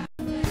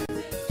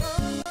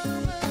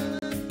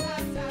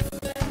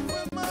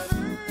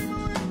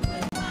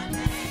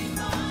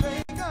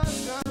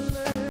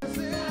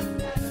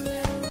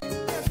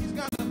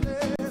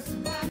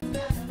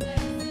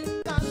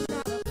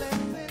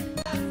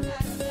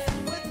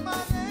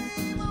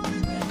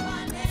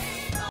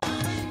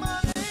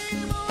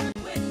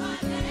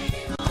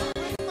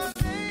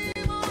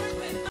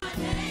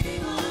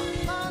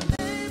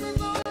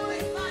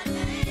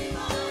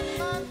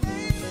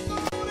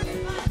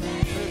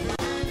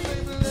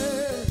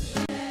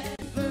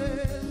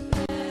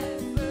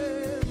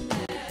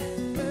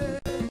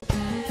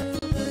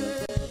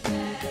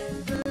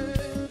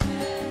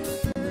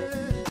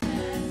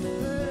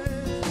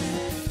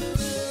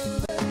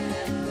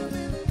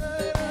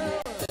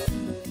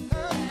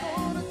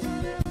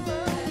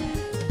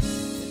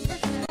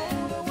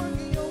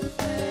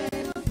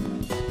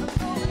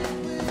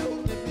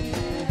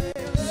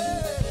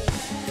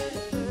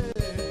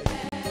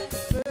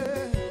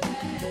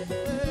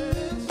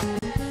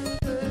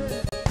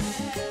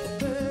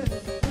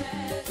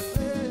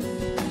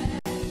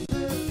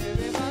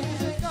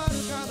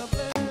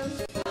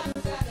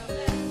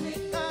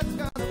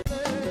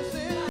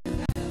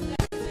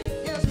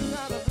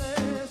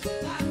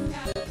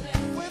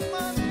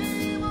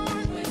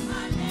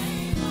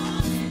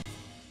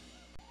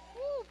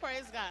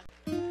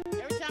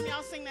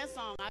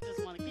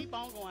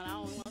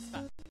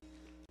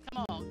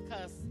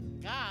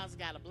 God's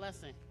got a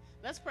blessing.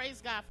 Let's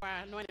praise God for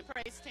our anointed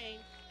praise team,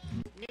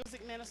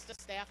 music minister,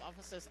 staff,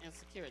 officers, and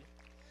security.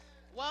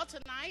 Well,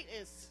 tonight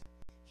is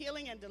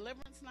Healing and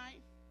Deliverance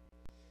Night.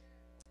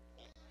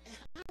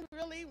 I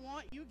really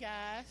want you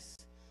guys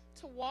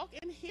to walk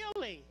in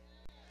healing.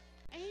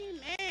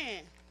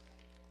 Amen.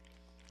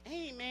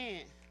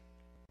 Amen.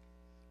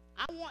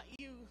 I want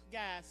you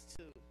guys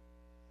to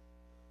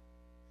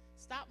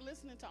stop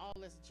listening to all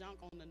this junk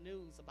on the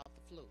news about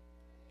the flu.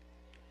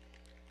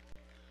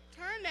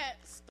 Turn that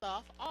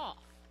stuff off.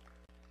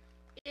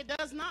 It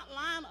does not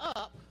line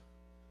up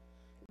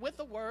with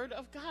the word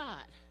of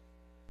God.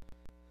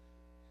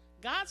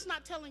 God's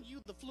not telling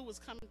you the flu is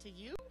coming to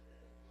you.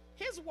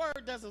 His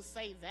word doesn't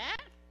say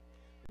that.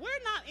 We're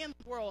not in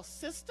the world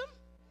system.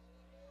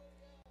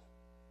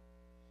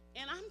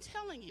 And I'm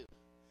telling you,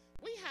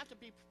 we have to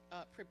be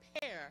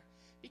prepared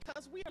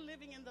because we are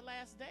living in the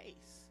last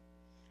days.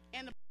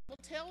 And the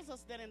Bible tells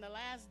us that in the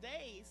last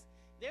days,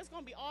 there's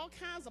going to be all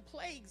kinds of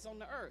plagues on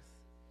the earth.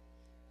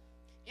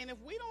 And if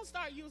we don't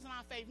start using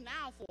our faith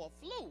now for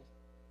a flu,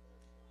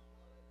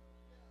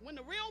 when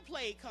the real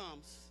plague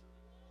comes,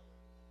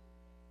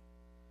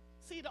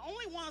 see, the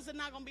only ones that are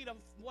not going to be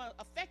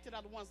affected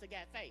are the ones that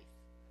got faith.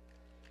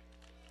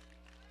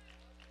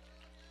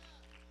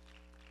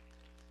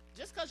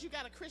 Just because you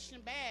got a Christian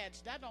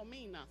badge, that don't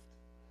mean nothing.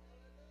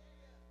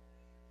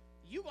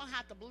 You're going to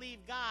have to believe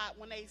God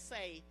when they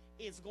say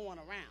it's going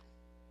around.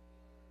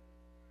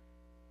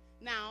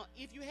 Now,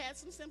 if you had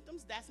some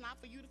symptoms, that's not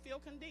for you to feel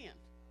condemned.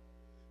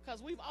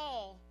 Because we've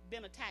all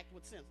been attacked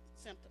with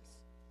symptoms.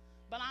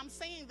 But I'm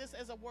saying this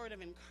as a word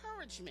of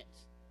encouragement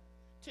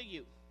to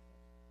you.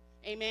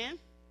 Amen?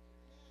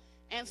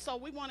 And so I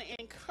want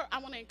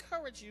to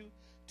encourage you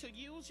to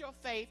use your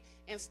faith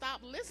and stop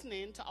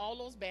listening to all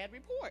those bad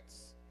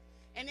reports.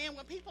 And then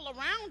when people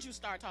around you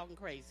start talking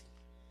crazy,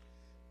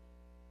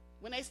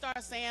 when they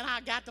start saying,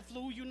 I got the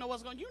flu, you know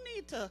what's going on, you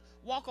need to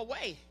walk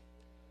away.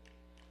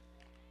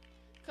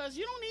 Because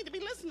you don't need to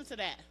be listening to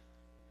that.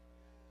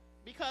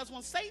 Because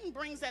when Satan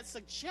brings that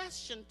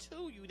suggestion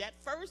to you, that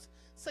first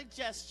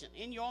suggestion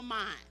in your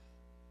mind,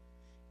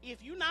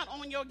 if you're not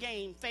on your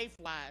game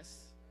faith-wise,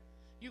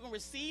 you can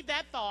receive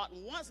that thought,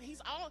 and once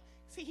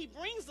he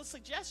brings the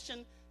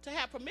suggestion to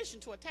have permission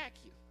to attack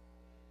you.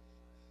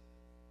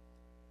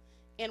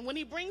 And when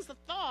he brings the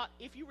thought,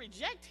 if you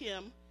reject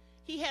him,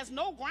 he has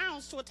no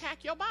grounds to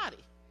attack your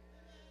body.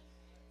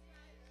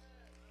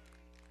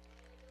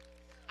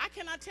 I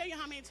cannot tell you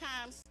how many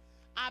times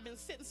I've been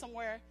sitting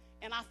somewhere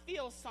and I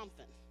feel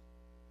something,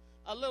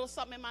 a little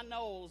something in my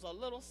nose, a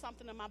little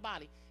something in my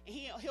body. And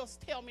he'll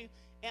tell me,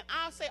 and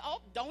I'll say,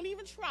 oh, don't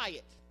even try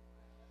it.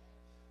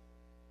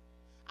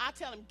 I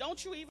tell him,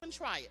 don't you even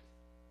try it.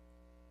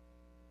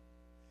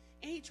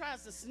 And he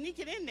tries to sneak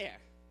it in there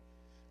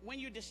when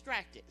you're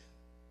distracted.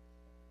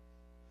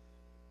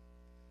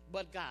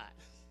 But God.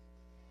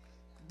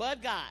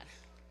 But God.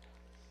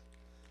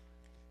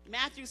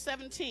 Matthew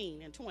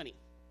 17 and 20.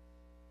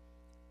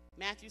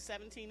 Matthew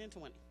 17 and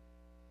 20.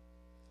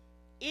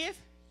 If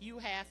you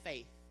have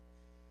faith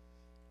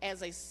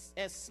as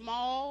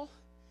small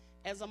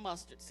as a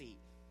mustard seed,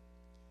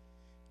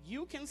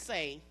 you can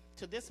say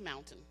to this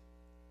mountain,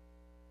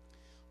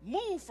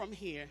 move from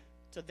here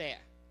to there,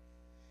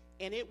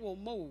 and it will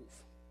move.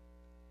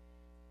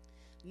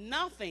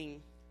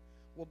 Nothing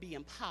will be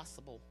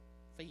impossible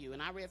for you.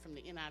 And I read from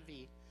the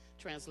NIV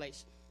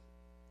translation.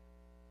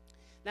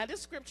 Now,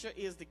 this scripture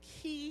is the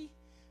key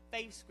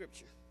faith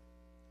scripture.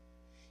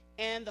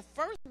 And the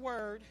first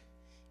word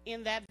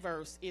in that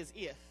verse is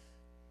if.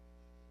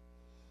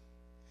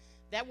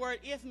 That word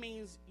if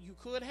means you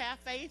could have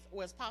faith,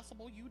 or it's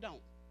possible you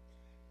don't.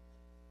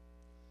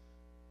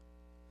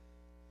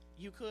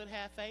 You could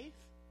have faith,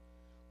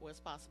 or it's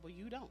possible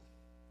you don't.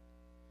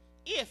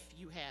 If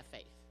you have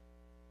faith.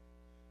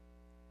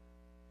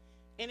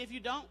 And if you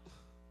don't,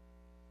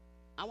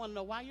 I want to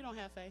know why you don't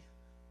have faith.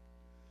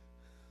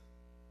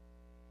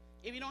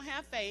 If you don't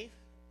have faith,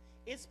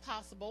 it's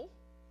possible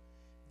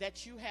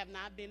that you have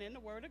not been in the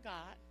Word of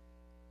God.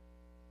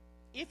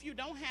 If you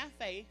don't have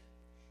faith,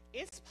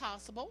 it's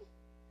possible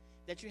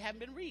that you haven't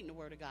been reading the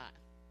Word of God.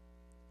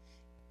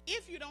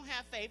 If you don't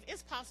have faith,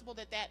 it's possible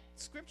that that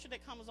scripture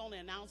that comes on the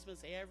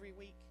announcements every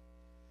week,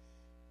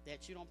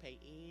 that you don't pay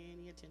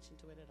any attention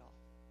to it at all.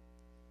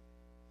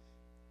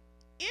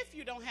 If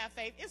you don't have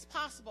faith, it's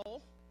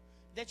possible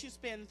that you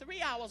spend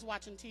 3 hours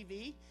watching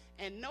TV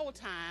and no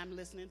time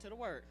listening to the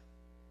Word.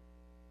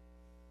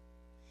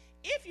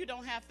 If you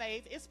don't have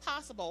faith, it's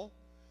possible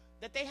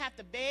that they have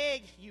to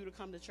beg you to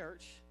come to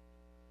church.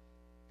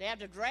 They have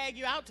to drag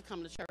you out to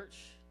come to church.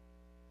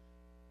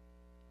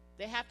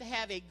 They have to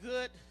have a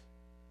good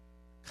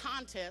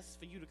contest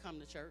for you to come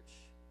to church,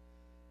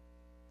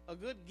 a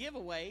good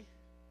giveaway.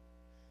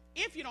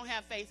 If you don't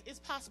have faith, it's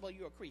possible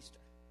you're a creaster.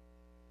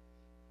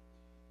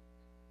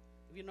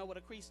 If you know what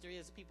a creaster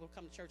is, people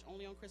come to church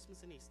only on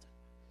Christmas and Easter.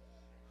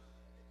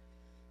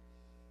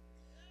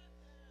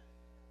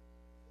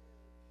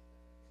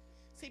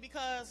 See,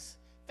 because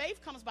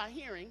faith comes by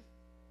hearing,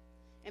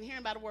 and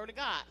hearing by the Word of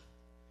God.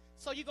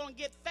 So you're going to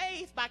get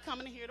faith by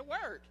coming to hear the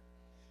Word.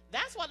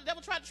 That's why the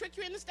devil tried to trick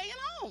you into staying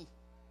home.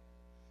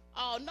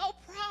 Oh, no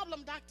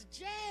problem, Dr.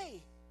 J.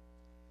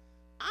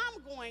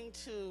 I'm going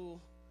to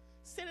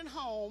sit at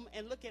home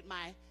and look at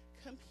my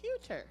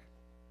computer,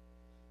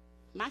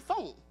 my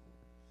phone.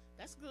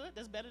 That's good.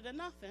 That's better than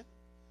nothing.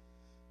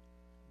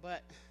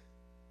 But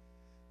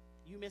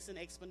you miss an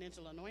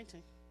exponential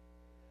anointing.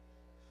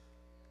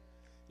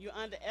 You're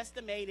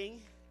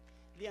underestimating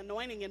the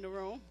anointing in the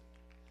room.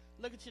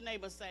 Look at your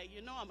neighbor and say,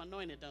 you know I'm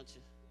anointed, don't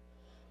you?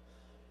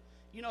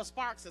 You know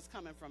sparks is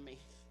coming from me.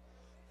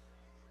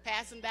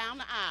 Passing down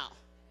the aisle.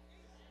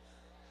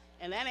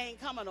 And that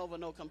ain't coming over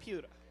no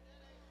computer.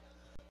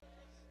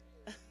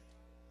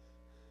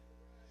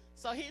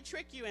 So he'll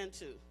trick you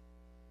into,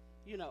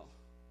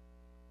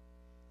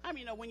 I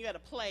mean, when you're at a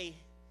play,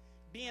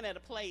 being at a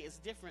play is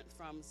different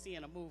from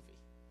seeing a movie.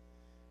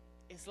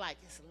 It's like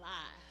it's live.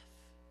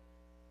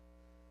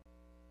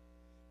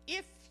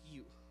 If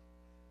you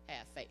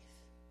have faith.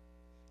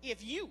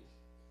 If you,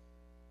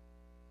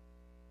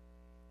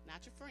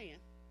 not your friend,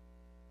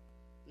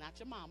 not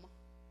your mama,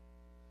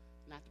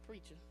 not the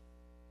preacher.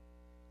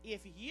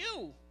 If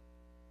you,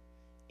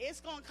 it's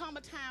going to come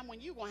a time when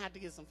you're going to have to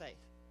get some faith.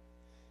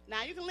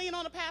 Now, you can lean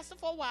on the pastor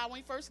for a while when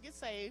you first get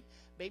saved.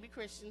 Baby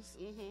Christians,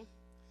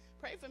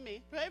 pray for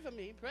me, pray for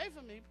me, pray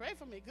for me, pray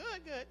for me.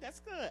 Good, good, that's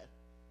good.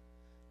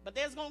 But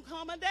there's going to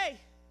come a day.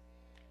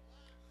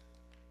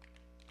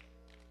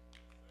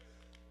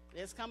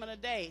 There's coming a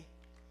day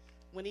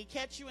when he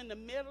catch you in the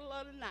middle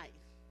of the night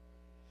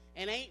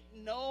and ain't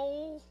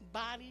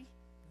nobody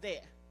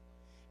there.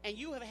 And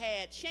you have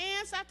had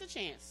chance after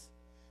chance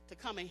to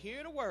come and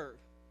hear the word,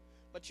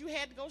 but you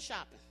had to go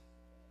shopping.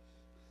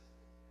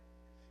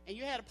 And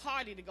you had a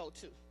party to go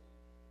to.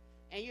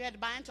 And you had to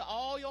buy into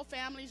all your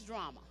family's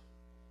drama.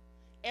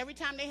 Every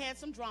time they had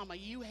some drama,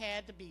 you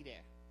had to be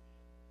there.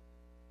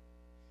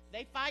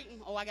 They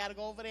fighting, oh, I got to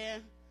go over there,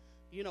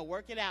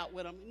 work it out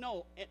with them.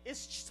 No, it's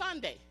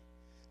Sunday.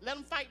 Let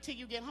them fight till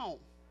you get home.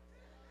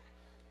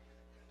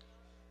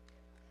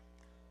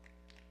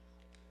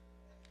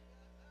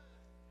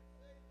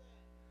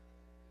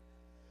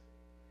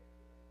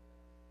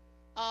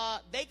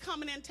 They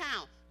coming in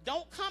town.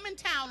 Don't come in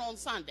town on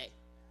Sunday.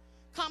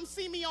 Come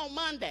see me on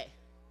Monday.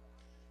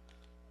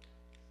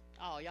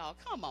 Oh, y'all,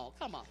 come on,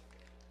 come on.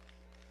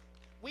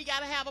 We got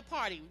to have a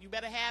party. You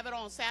better have it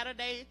on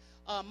Saturday,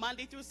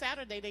 Monday through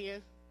Saturday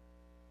then.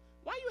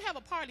 Why you have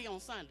a party on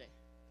Sunday?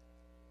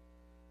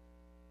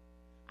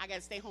 I got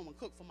to stay home and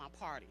cook for my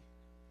party.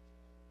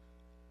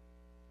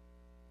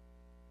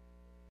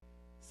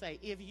 Say,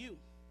 if you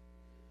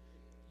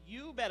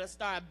better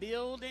start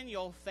building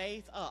your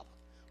faith up.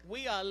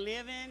 We are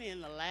living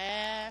in the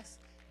last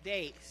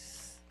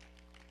days.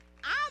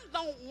 I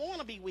don't want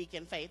to be weak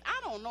in faith.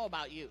 I don't know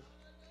about you.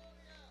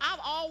 I've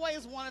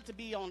always wanted to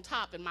be on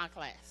top in my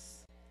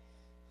class.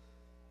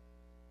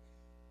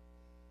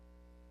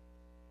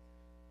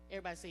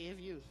 Everybody say,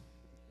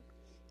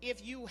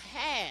 if you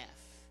have,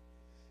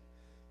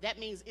 that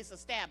means it's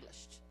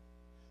established.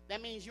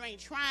 That means you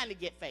ain't trying to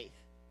get faith.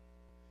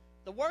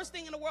 The worst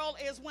thing in the world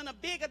is when a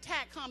big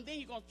attack comes, then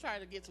you're going to try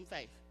to get some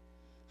faith.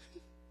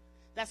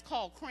 That's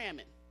called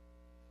cramming.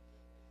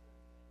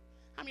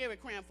 How many of you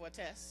ever crammed for a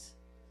test?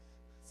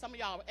 Some of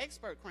y'all are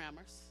expert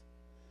crammers.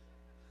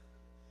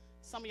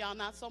 Some of y'all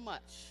not so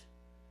much.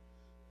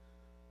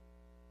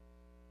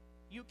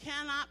 You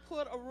cannot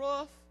put a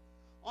roof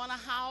on a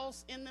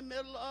house in the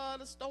middle of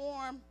the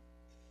storm.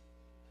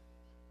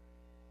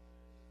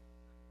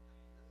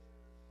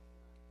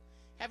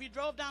 Have you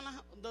drove down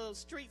the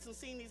streets and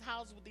seen these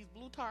houses with these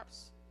blue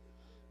tarps?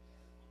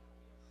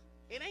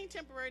 It ain't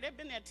temporary. They've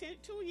been there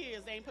 2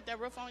 years. They ain't put that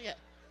roof on yet.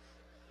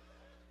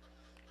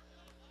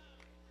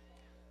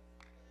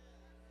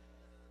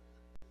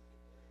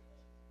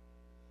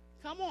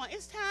 Come on.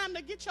 It's time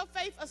to get your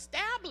faith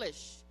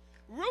established,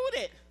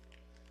 rooted,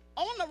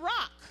 on the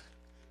rock,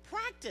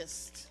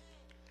 practiced,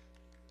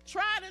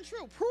 tried and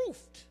true,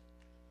 proofed.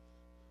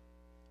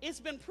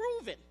 It's been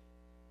proven.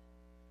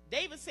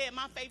 David said,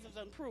 my faith is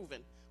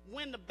unproven.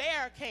 When the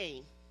bear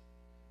came,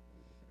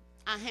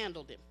 I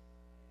handled him.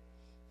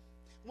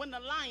 When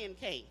the lion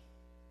came,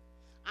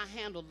 I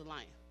handled the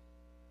lion.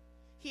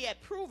 He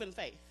had proven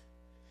faith.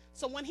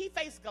 So when he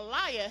faced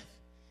Goliath,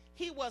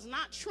 he was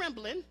not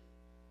trembling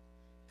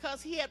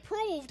because he had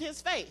proved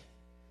his faith.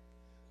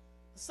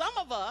 Some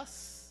of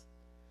us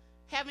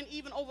haven't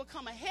even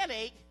overcome a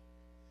headache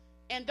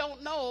and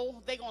don't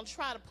know they're going to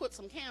try to put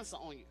some cancer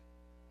on you.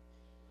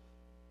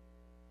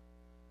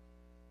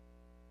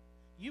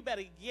 You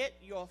better get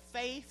your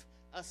faith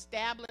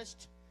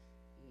established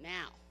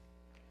now.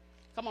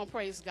 Come on,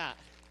 praise God.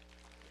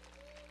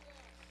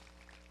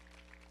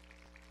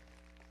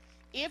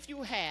 If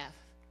you have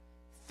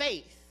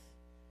faith,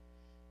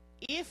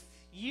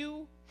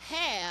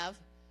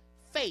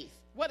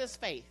 what is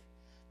faith?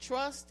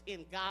 Trust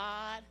in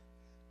God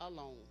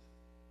alone.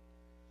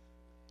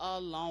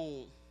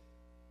 Alone.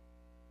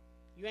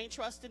 You ain't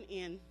trusting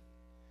in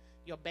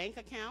your bank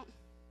account.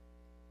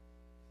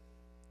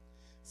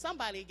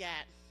 Somebody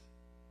got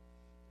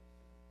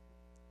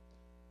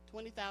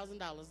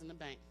 $20,000 in the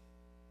bank,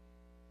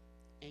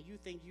 and you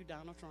think you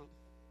Donald Trump.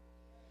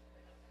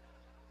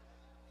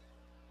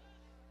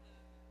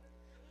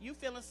 You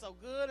feeling so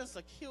good and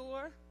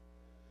secure.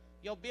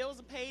 Your bills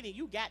are paid, and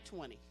you got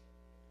 20.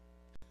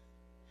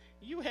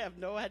 You have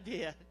no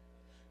idea.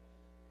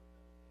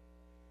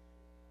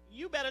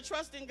 You better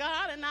trust in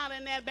God and not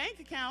in that bank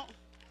account.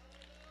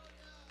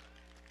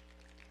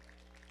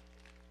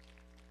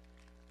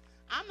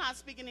 I'm not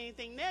speaking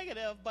anything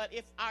negative, but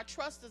if our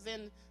trust is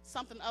in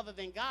something other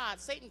than God,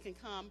 Satan can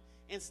come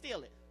and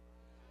steal it.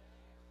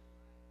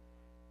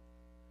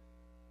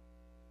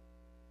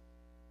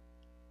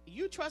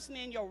 You trusting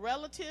in your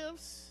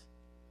relatives,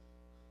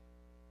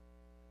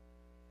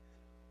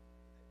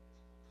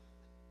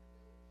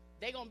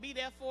 they gonna be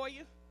there for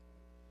you?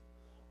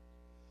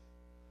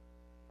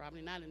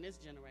 Probably not in this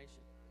generation.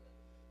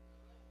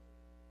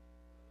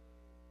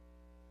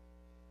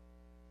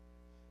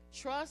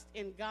 Trust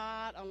in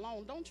God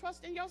alone. Don't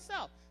trust in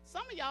yourself.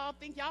 Some of y'all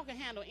think y'all can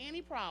handle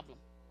any problem.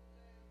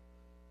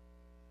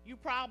 You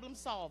problem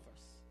solvers.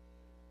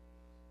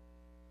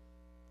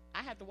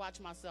 I have to watch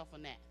myself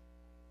on that.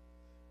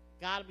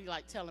 God will be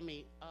like telling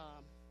me,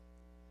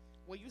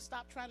 will you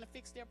stop trying to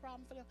fix their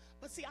problem for them?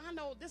 But see, I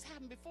know this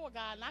happened before,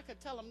 God, and I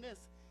could tell him this.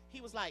 He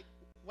was like,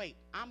 wait,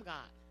 I'm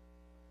God.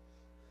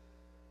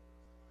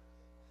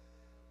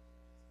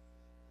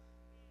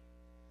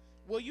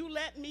 Will you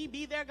let me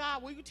be their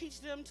God? Will you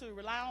teach them to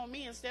rely on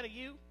me instead of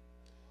you?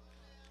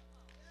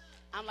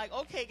 I'm like,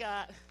 okay,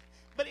 God.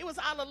 But it was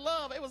out of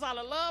love. It was out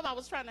of love. I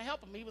was trying to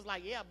help him. He was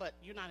like, yeah, but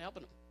you're not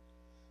helping them.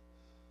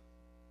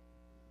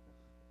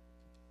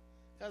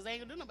 Because they ain't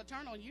going to do nothing but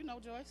turn on you,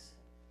 Joyce.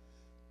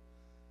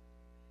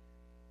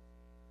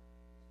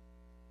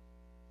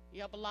 You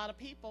help a lot of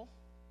people.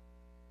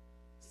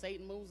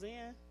 Satan moves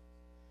in.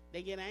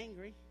 They get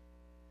angry.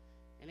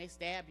 And they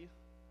stab you.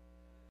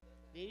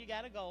 Then you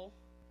got to go.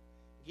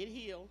 Get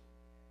healed.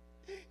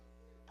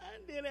 I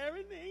did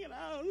everything, and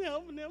I was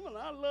helping them, and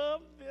I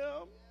loved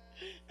them,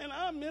 and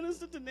I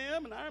ministered to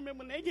them, and I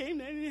remember when they came,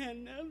 they didn't have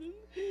nothing,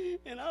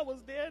 and I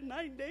was there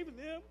night and day for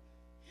them,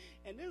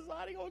 and this is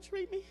how they gonna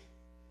treat me?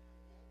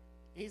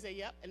 He said,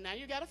 yep, and now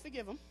you gotta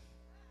forgive them.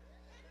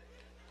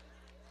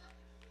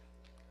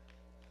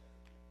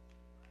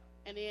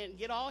 And then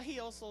get all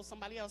healed so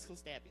somebody else can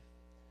stab you.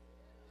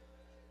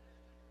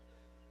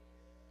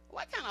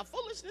 what kind of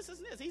foolishness is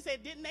this? He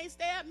said, didn't they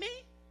stab me?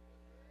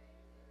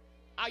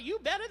 Are you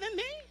better than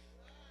me?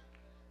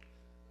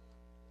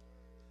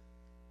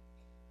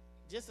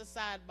 Just a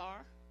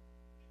sidebar.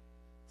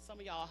 Some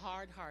of y'all are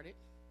hard-hearted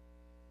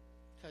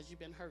because you've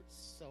been hurt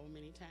so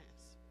many times.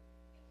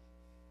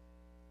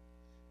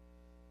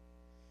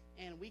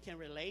 And we can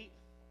relate.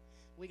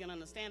 We can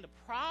understand. The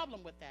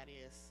problem with that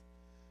is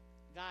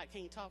God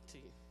can't talk to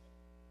you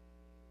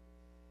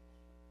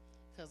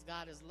because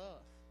God is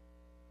love.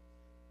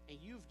 And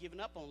you've given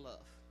up on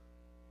love.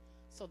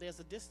 So there's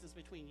a distance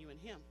between you and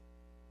him.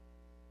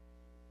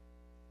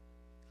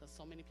 Because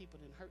so many people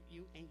didn't hurt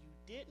you and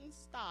you didn't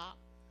stop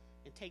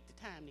and take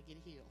the time to get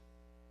healed.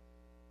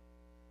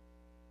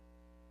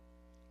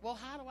 Well,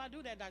 how do I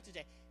do that, Dr.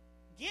 J?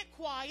 Get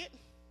quiet.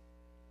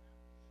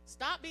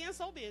 Stop being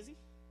so busy.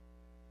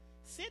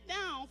 Sit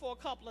down for a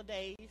couple of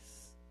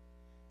days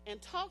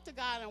and talk to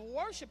God and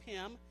worship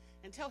him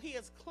until he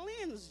has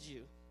cleansed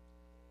you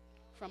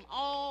from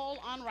all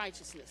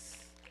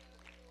unrighteousness.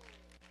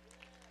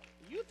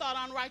 You thought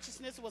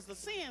unrighteousness was the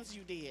sins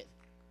you did.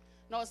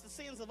 No, it's the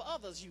sins of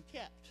others you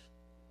kept.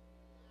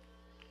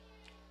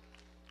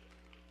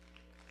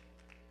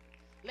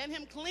 Let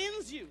him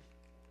cleanse you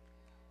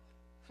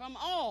from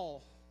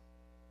all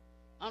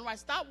unright.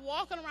 Stop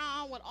walking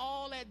around with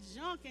all that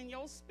junk in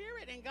your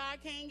spirit and God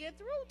can't get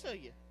through to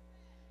you.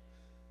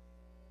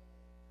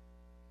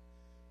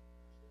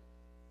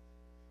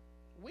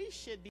 We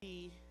should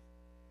be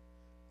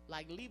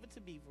like Leave It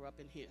to Beaver up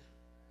in here.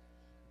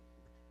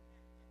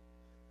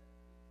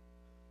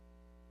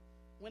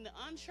 When the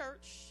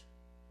unchurched,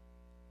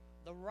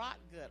 the rot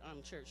gut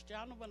unchurched,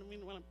 y'all know what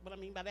I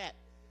mean by that.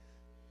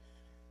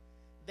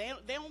 They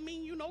don't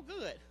mean you no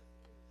good,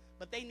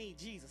 but they need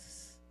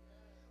Jesus.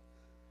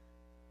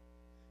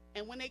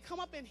 And when they come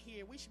up in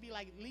here, we should be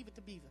like Leave It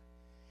to Beaver.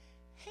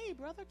 Hey,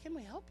 brother, can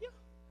we help you?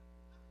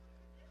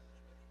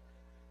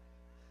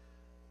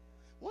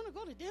 Want to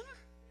go to dinner?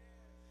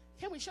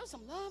 Can we show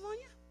some love on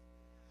you?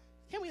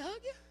 Can we hug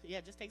you?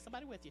 Yeah, just take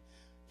somebody with you.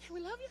 Can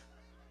we love you?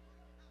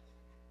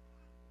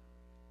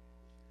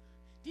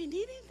 Do you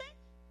need anything?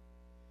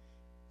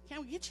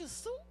 Can we get you a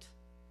suit?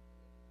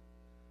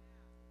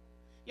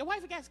 Your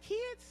wife got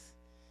kids?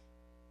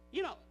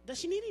 You know, does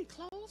she need any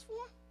clothes for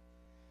them?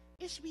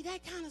 It should be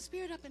that kind of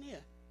spirit up in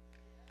here.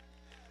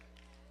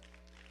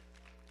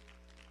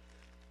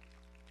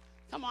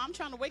 Come on, I'm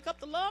trying to wake up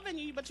the love in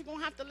you, but you're going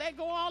to have to let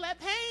go of all that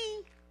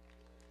pain.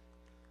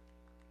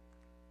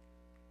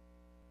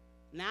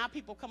 Now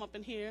people come up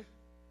in here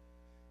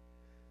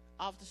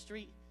off the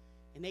street,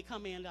 and they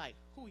come in like,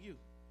 who are you?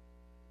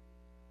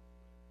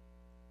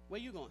 Where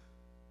you going?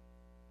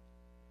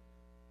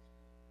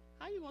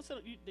 How you going to sit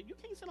on? You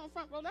can't sit on the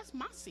front row. That's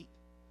my seat.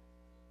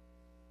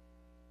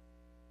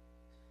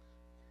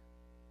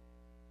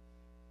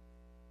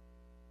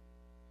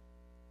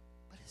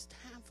 But it's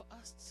time for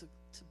us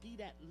to be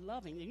that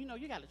loving. You know,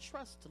 you got to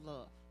trust to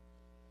love.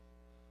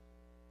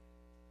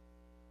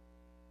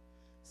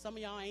 Some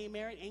of y'all ain't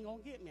married, ain't going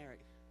to get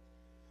married.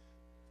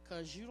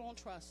 Because you don't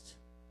trust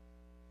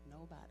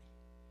nobody.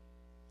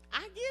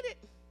 I get it.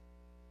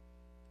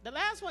 The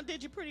last one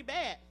did you pretty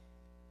bad.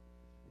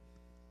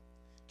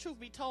 Truth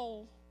be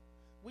told,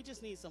 we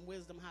just need some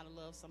wisdom how to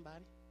love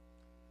somebody.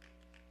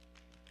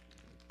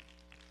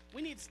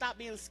 We need to stop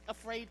being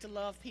afraid to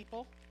love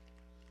people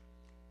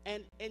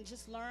and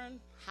just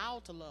learn how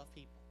to love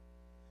people.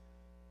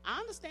 I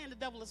understand the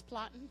devil is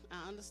plotting.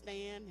 I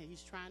understand that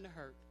he's trying to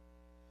hurt.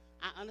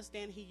 I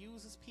understand he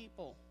uses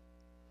people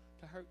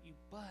to hurt you,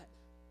 but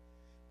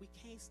we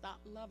can't stop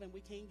loving.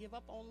 We can't give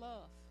up on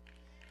love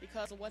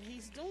because of what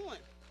he's doing.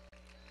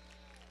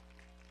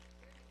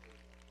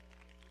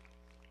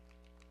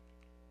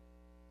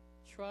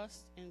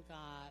 Trust in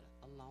God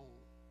alone,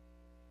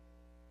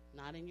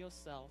 not in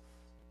yourself.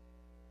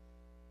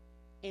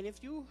 And if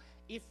you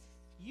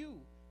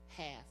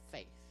have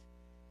faith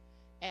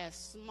as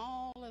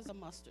small as a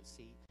mustard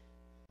seed,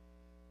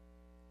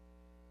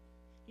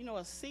 you know,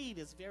 a seed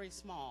is very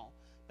small,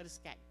 but it's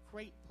got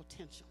great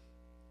potential.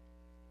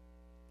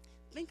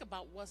 Think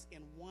about what's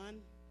in one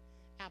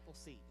apple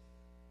seed.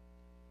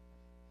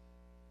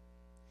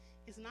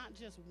 It's not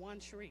just one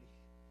tree.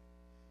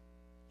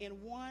 In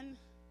one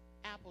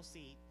apple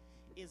seed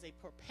is a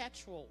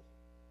perpetual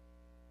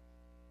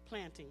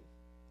planting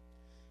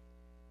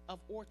of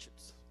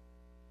orchards.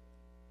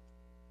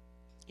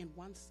 In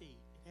one seed,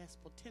 it has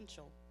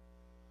potential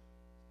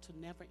to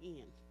never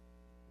end.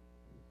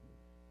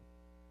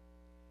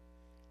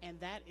 And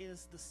that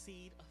is the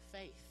seed of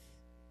faith.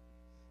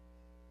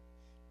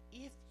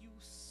 If you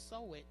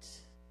sow it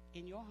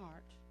in your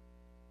heart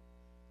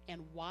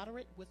and water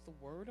it with the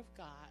word of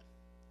God,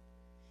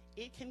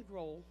 it can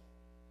grow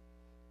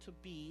to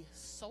be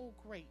so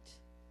great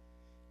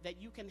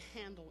that you can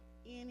handle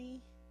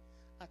any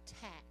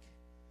attack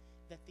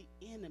that the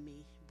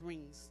enemy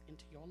brings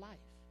into your life.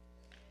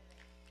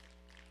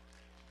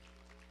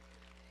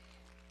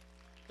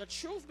 The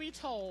truth be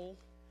told,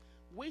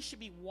 we should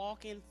be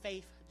walking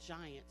faith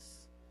giants.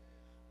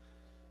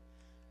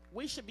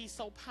 We should be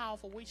so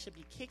powerful, we should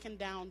be kicking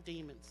down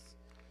demons.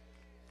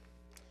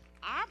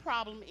 Our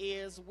problem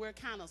is we're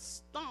kind of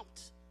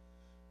stumped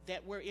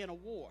that we're in a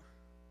war.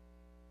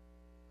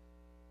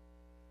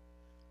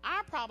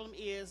 Our problem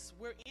is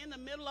we're in the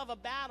middle of a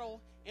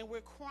battle and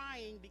we're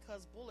crying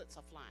because bullets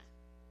are flying.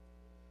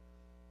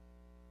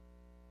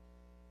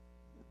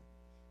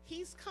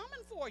 He's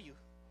coming for you.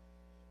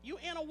 You're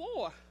in a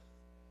war.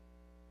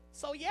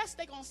 So yes,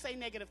 they're going to say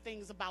negative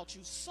things about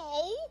you.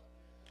 So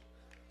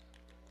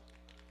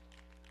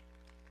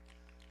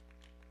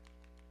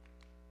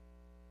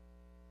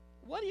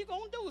what are you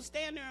going to do?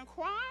 Stand there and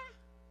cry?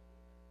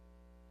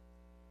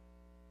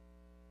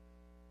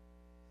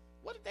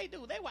 What did they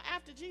do? They were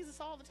after Jesus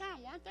all the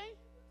time, weren't they?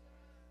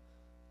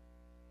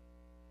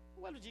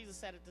 What did Jesus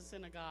say at the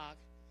synagogue?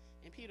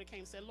 And Peter came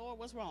and said, Lord,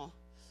 what's wrong?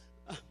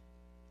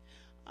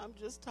 I'm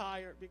just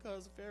tired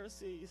because the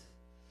Pharisees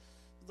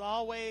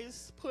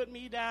always put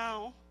me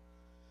down.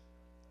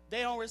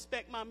 They don't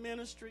respect my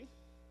ministry.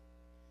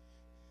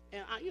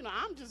 And,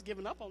 I'm just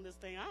giving up on this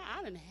thing.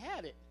 I didn't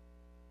have it.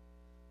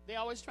 They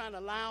always trying to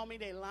lie on me.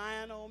 They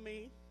lying on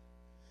me,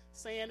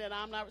 saying that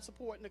I'm not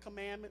supporting the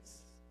commandments.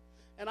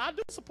 And I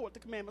do support the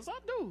commandments. I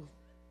do.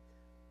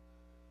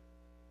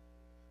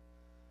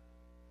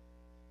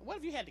 What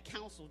if you had to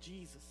counsel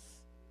Jesus?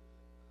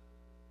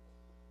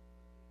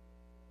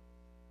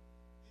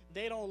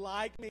 They don't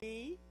like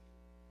me.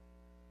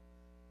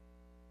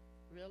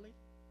 Really?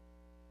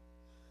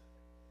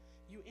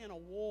 You in a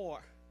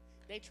war.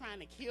 They trying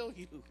to kill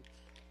you.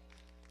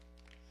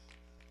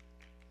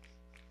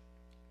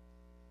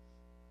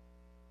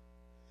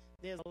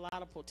 There's a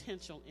lot of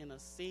potential in a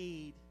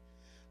seed,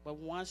 but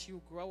once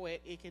you grow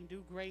it, it can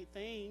do great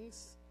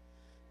things.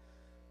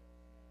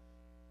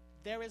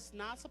 There is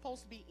not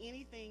supposed to be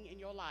anything in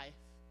your life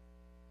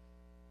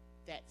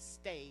that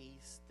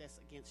stays that's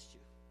against you.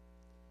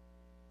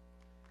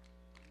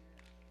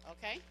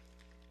 Okay?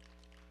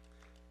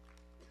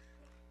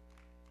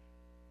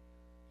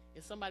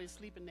 If somebody's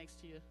sleeping next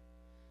to you,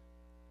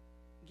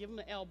 give them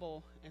an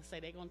elbow and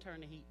say they're going to turn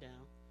the heat down.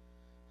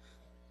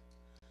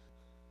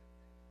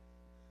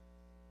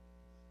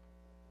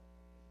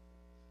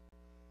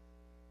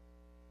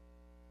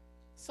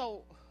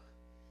 So,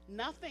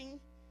 nothing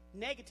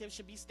negative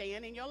should be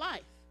staying in your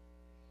life.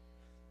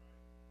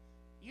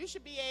 You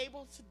should be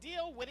able to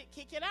deal with it,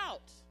 kick it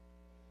out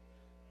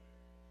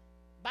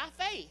by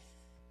faith.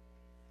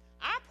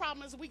 Our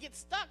problem is we get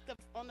stuck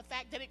on the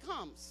fact that it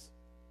comes.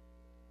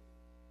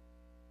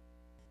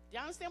 Do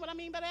you understand what I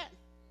mean by that?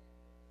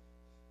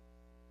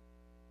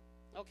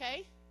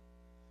 Okay?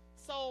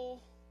 So,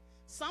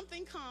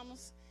 something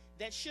comes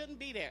that shouldn't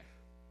be there.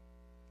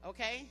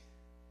 Okay?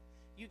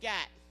 You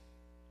got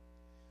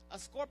a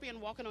scorpion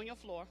walking on your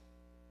floor,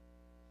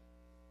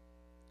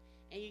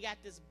 and you got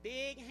this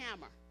big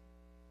hammer,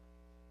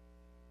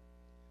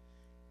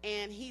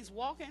 and he's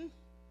walking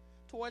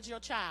towards your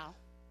child,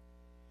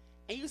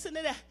 and you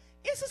sitting there,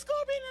 it's a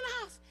scorpion in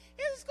the house,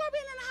 it's a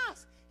scorpion in the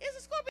house, it's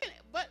a scorpion.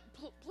 But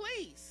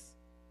please,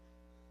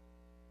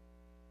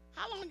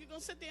 how long are you going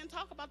to sit there and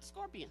talk about the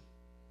scorpion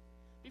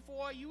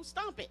before you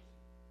stomp it?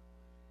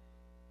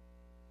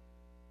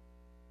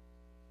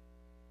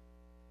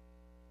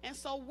 And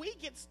so we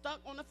get stuck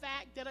on the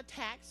fact that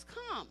attacks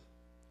come.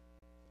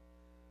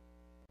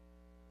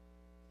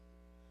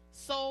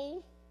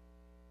 So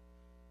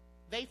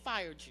they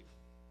fired you.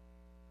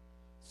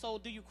 So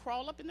do you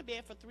crawl up in the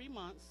bed for 3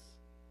 months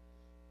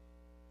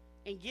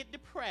and get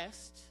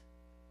depressed?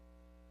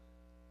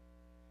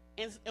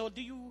 Or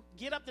do you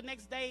get up the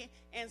next day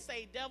and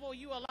say, devil,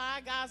 you a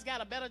lie, God's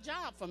got a better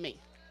job for me,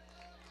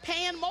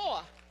 paying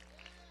more?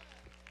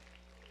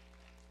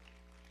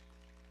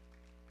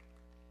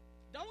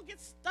 Don't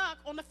get stuck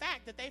on the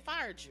fact that they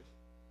fired you.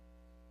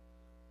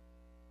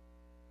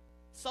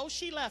 So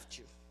she left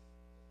you.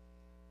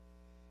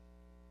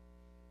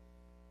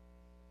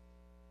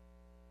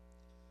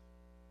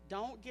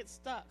 Don't get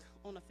stuck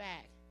on the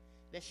fact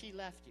that she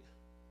left you.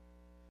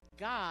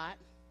 God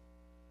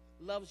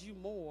loves you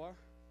more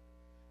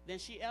than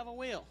she ever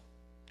will.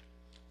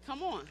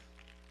 Come on.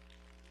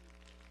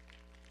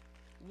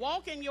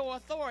 Walk in your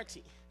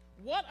authority.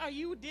 What are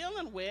you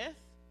dealing with?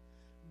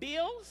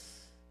 Bills?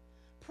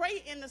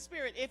 Pray in the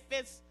Spirit. If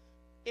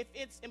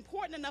it's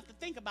important enough to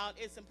think about,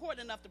 it's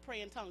important enough to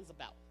pray in tongues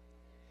about.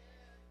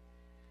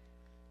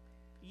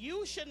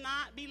 You should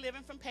not be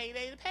living from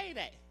payday to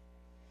payday.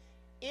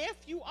 If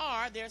you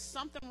are, there's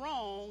something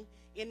wrong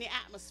in the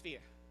atmosphere.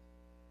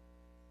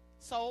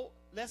 So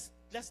let's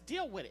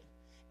deal with it.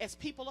 As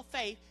people of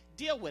faith,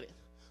 deal with it.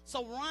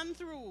 So run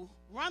through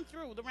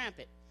the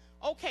rampant.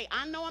 Okay,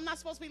 I know I'm not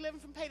supposed to be living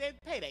from payday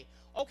to payday.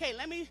 Okay,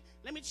 let me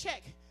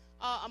check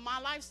my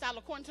lifestyle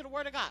according to the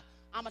Word of God.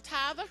 I'm a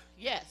tither,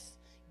 yes.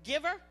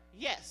 Giver,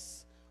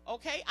 yes.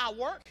 Okay, I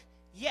work,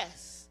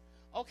 yes.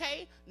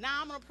 Okay,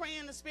 now I'm going to pray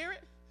in the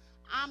Spirit.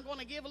 I'm going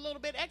to give a little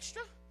bit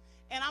extra,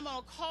 and I'm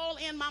going to call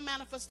in my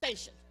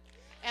manifestation.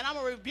 And I'm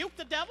going to rebuke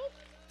the devil,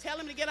 tell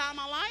him to get out of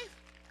my life.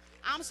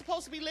 I'm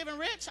supposed to be living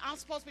rich. I'm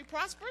supposed to be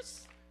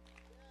prosperous.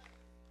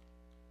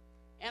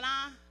 And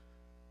I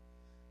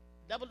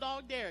double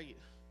dog dare you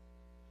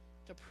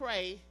to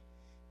pray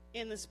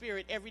in the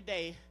Spirit every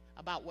day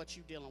about what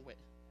you're dealing with.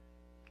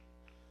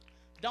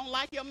 Don't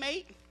like your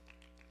mate?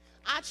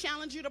 I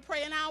challenge you to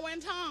pray an hour in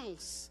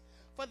tongues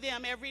for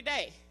them every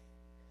day.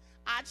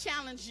 I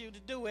challenge you to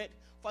do it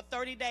for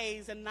 30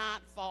 days and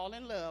not fall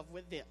in love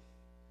with them.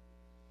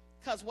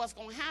 Because what's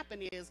going to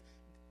happen is,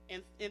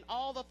 in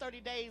all the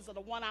 30 days of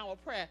the 1 hour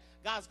prayer,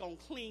 God's going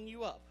to clean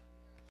you up.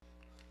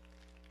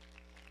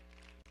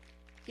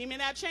 He may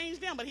not change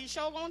them, but he's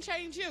sure going to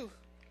change you.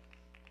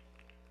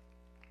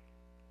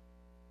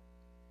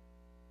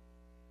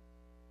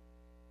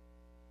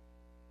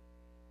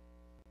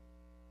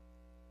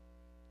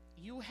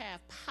 You have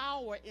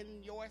power in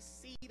your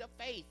seed of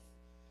faith,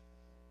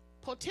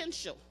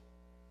 potential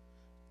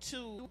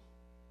to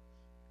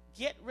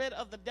get rid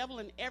of the devil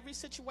in every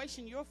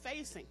situation you're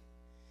facing.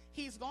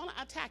 He's going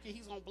to attack you.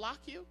 He's going to block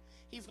you.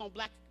 He's going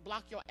to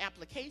block your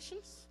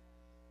applications.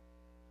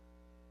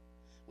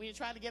 When you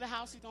try to get a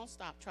house, he's going to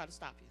try to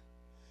stop you.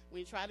 When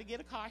you try to get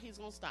a car, he's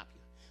going to stop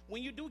you.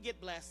 When you do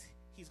get blessed,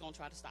 he's going to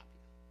try to stop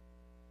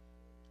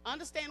you.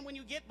 Understand, when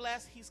you get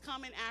blessed, he's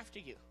coming after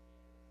you.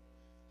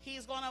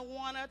 He's going to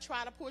want to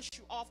try to push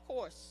you off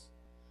course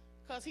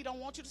because he don't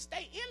want you to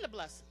stay in the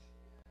blessing.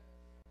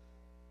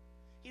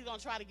 He's going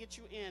to try to get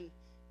you in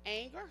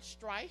anger,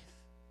 strife,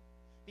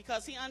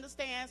 because he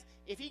understands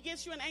if he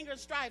gets you in anger and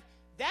strife,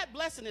 that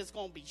blessing is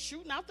going to be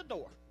shooting out the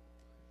door.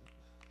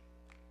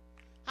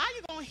 How are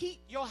you going to heat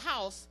your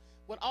house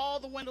with all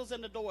the windows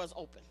and the doors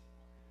open?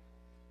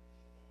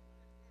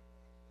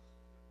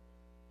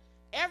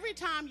 Every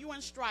time you're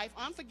in strife,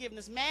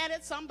 unforgiveness, mad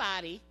at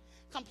somebody,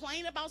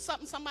 complain about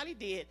something somebody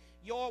did,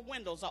 your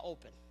windows are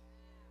open.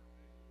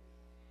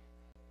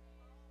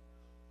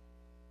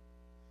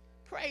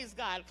 Praise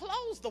God.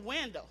 Close the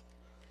window.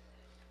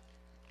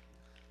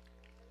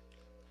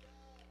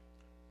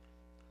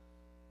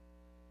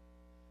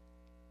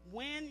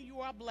 When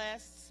you are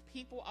blessed,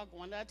 people are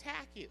going to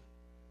attack you.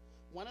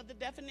 One of the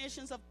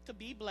definitions of to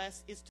be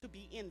blessed is to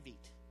be envied.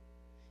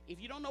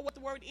 If you don't know what the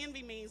word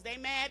envy means, they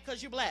mad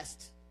because you're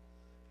blessed.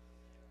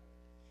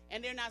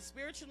 And they're not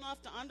spiritual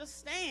enough to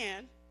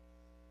understand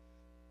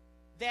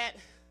that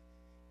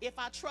if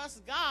I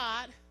trust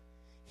God,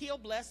 he'll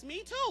bless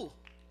me too.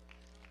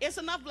 It's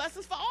enough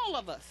blessings for all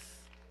of us.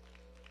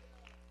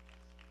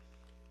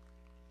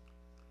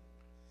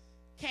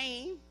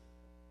 Cain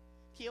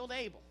killed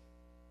Abel.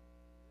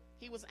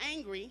 He was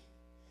angry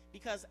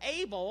because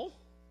Abel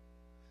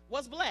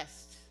was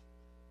blessed.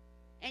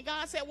 And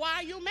God said, why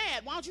are you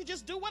mad? Why don't you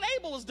just do what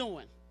Abel was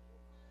doing?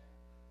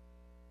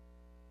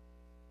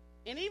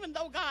 And even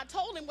though God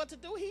told him what to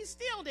do, he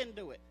still didn't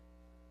do it.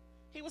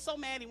 He was so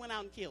mad he went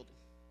out and killed him.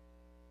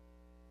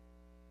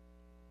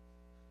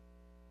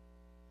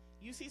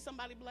 You see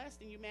somebody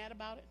blessed and you're mad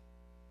about it?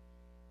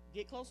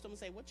 Get close to them and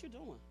say, what you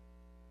doing?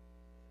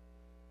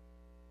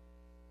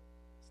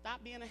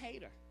 Stop being a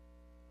hater.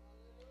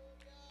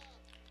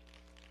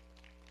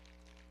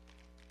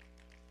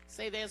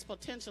 Say, there's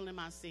potential in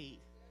my seed.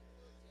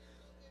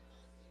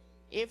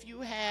 If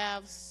you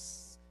have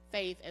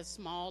faith as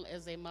small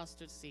as a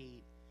mustard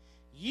seed,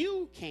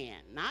 you can,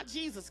 not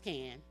Jesus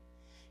can,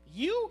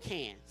 you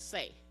can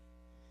say,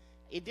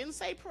 it didn't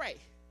say pray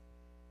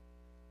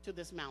to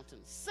this mountain.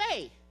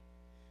 Say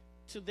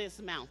to this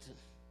mountain.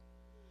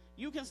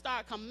 You can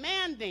start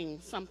commanding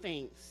some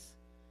things.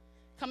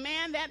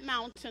 Command that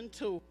mountain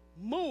to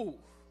move.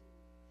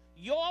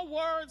 Your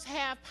words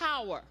have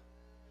power.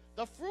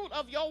 The fruit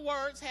of your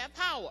words have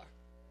power.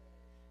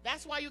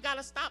 That's why you got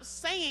to stop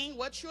saying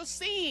what you're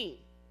seeing.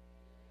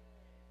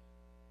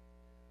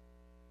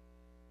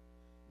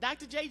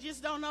 Dr. J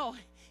just don't know.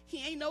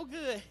 He ain't no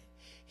good.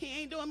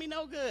 He ain't doing me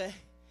no good.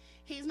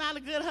 He's not a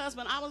good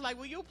husband. I was like,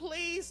 will you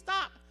please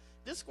stop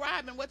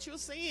describing what you're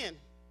seeing?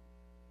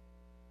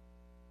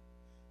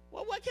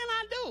 Well, what can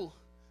I do?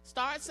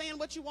 Start saying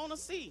what you want to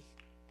see.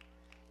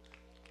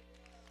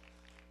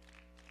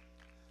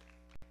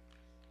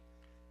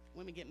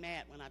 Women get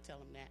mad when I tell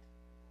them that.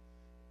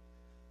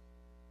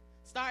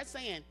 Start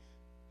saying,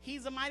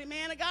 he's a mighty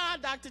man of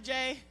God, Dr.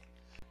 J.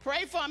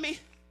 Pray for me.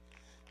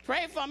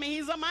 Pray for me.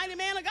 He's a mighty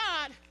man of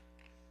God.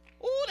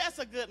 Ooh, that's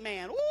a good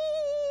man.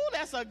 Ooh,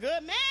 that's a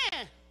good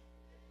man.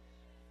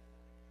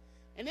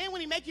 And then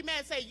when he make you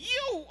mad, say,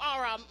 you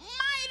are a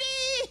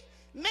mighty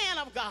man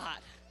of God.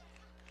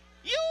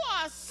 You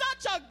are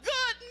such a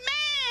good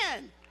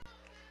man.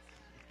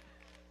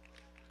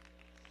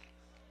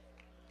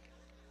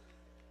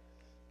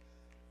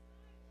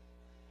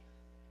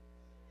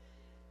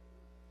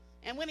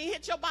 And when he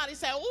hits your body,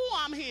 say, ooh,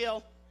 I'm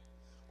healed.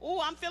 Ooh,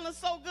 I'm feeling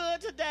so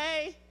good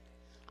today.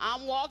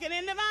 I'm walking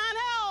in divine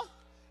health.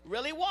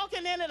 Really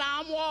walking in it.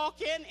 I'm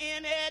walking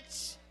in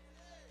it.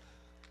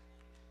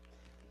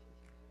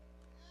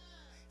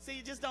 See,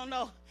 you just don't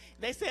know.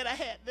 They said I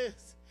had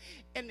this.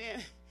 And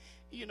then,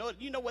 you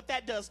know what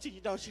that does to you,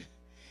 don't you?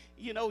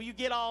 You know, you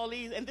get all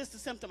these, and this is the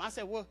symptom. I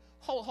said, well,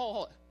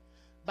 hold.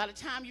 By the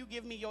time you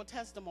give me your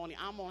testimony,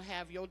 I'm going to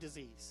have your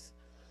disease.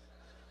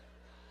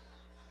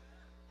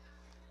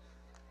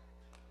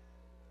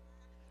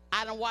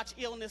 I don't watch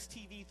illness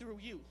TV through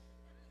you.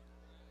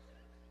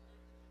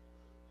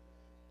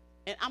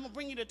 And I'm going to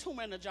bring you the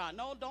tumor in the jar.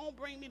 No, don't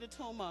bring me the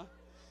tumor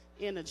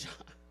in the jar.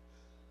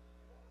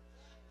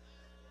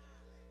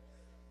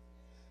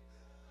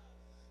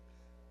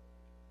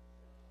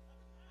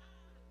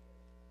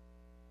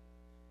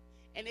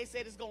 And they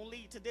said it's going to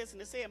lead to this, and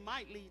they said it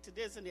might lead to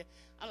this and that.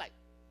 I'm like,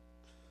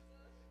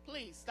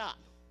 please stop.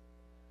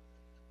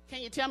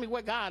 Can you tell me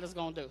what God is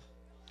going to do?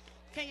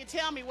 Can you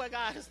tell me what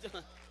God is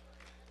doing?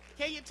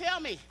 Can you tell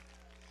me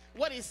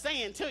what he's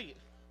saying to you?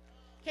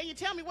 Can you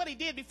tell me what he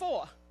did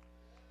before?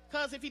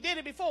 Because if he did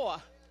it before,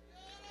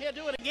 he'll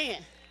do it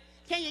again.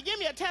 Can you give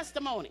me a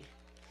testimony?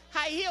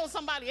 How he healed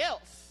somebody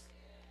else?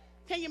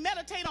 Can you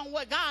meditate on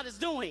what God is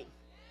doing?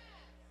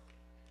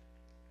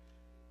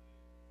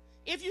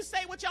 If you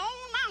say with your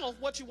own mouth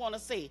what you want to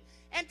say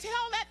and tell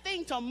that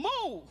thing to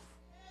move,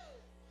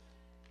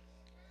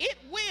 it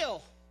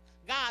will,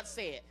 God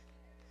said.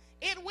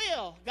 It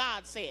will,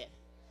 God said.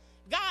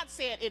 God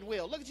said it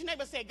will. Look at your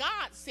neighbor and say,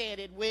 God said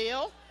it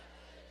will.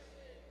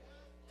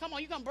 Come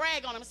on, you can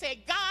brag on him and say,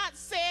 God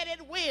said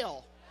it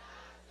will.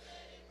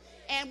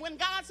 And when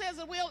God says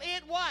it will,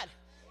 it what?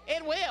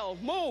 It will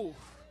move.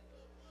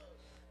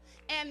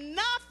 And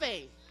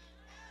nothing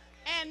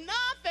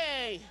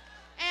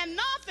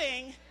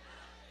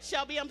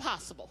shall be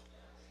impossible.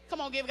 Come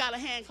on, give God a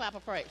hand clap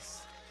of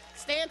praise.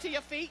 Stand to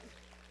your feet.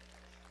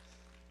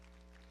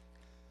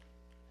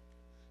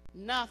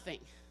 Nothing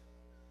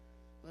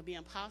will be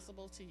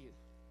impossible to you.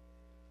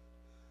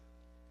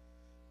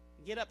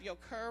 Get up your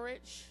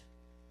courage,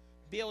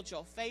 build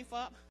your faith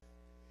up,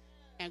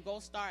 and go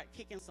start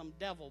kicking some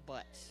devil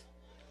butt.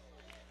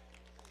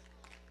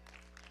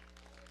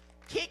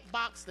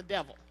 Kickbox the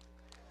devil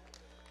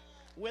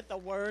with the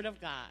word of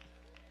God.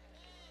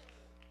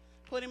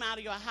 Put him out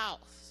of your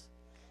house.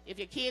 If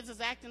your kids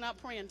is acting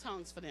up, pray in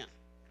tongues for them.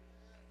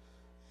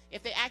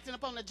 If they're acting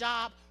up on the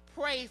job,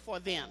 pray for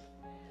them.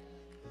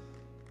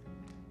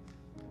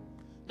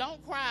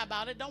 Don't cry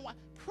about it.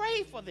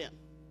 Pray for them.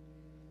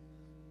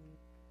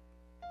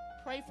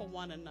 Pray for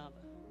one another.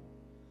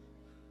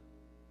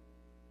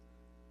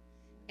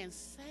 And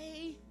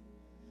say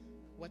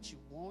what you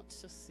want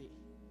to see.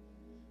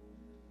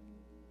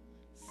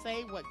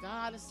 Say what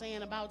God is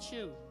saying about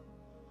you.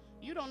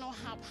 You don't know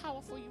how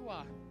powerful you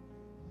are.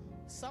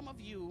 Some of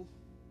you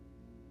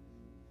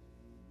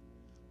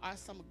are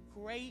some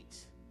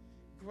great,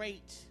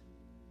 great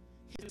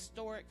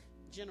historic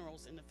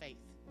generals in the faith.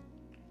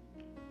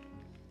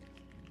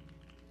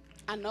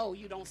 I know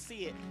you don't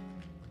see it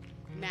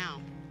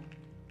now.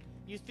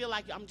 You feel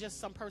like I'm just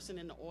some person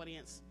in the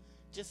audience,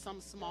 just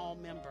some small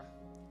member.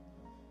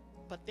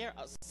 But there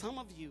are some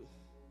of you,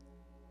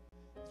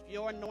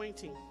 your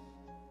anointing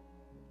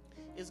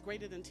is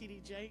greater than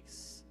T.D.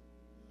 Jakes,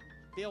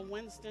 Bill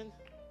Winston.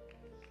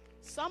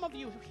 Some of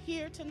you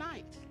here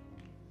tonight,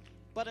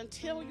 but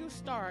until you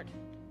start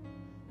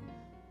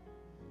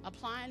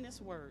applying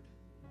this word,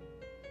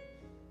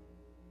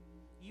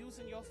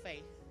 using your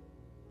faith,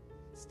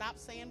 stop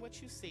saying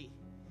what you see,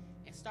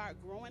 and start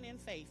growing in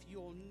faith,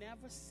 you'll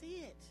never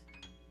see it.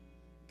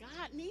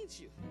 God needs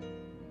you.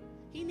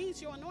 He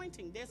needs your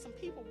anointing. There's some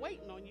people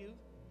waiting on you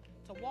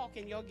to walk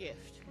in your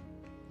gift.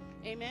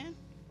 Amen.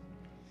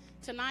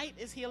 Tonight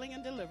is healing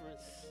and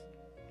deliverance.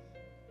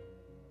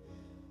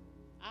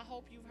 I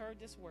hope you've heard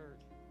this word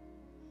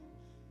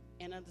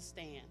and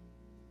understand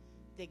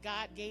that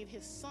God gave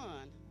his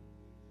son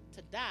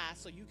to die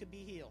so you could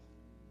be healed.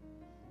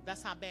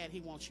 That's how bad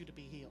he wants you to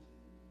be healed.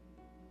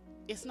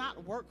 It's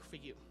not work for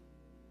you.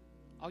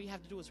 All you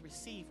have to do is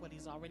receive what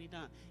he's already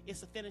done.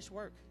 It's a finished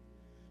work.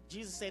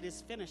 Jesus said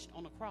it's finished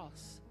on the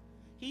cross.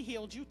 He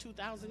healed you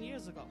 2,000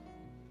 years ago.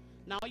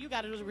 Now all you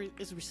got to do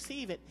is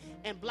receive it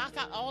and block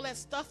out all that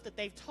stuff that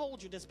they've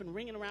told you that's been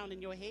ringing around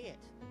in your head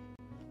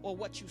or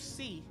what you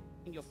see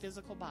in your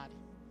physical body,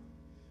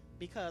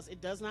 because it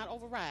does not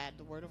override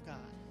the word of God.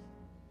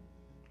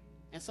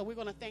 And so we're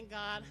going to thank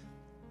God.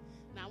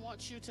 Now I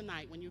want you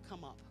tonight, when you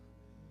come up,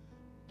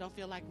 don't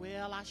feel like,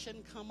 well, I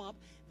shouldn't come up.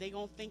 They're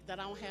going to think that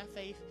I don't have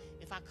faith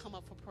if I come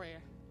up for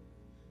prayer.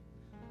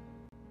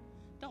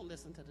 Don't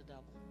listen to the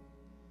devil.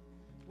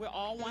 We're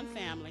all one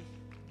family.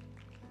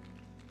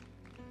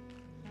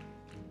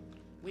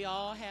 We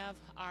all have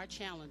our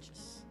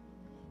challenges.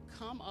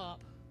 Come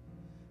up.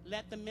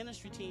 Let the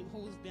ministry team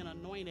who's been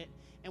anointed,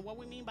 and what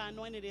we mean by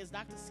anointed is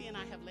Dr. C and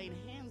I have laid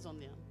hands on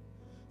them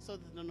so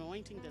that the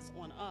anointing that's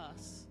on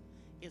us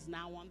is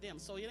now on them.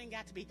 So it ain't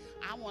got to be,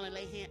 I want to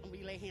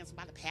lay hands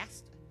by the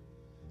pastor.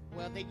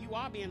 Well, you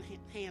are being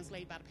hands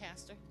laid by the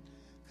pastor,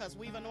 because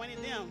we've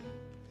anointed them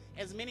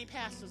as many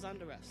pastors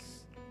under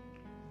us.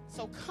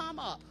 So come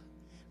up.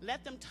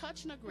 Let them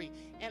touch and agree.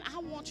 And I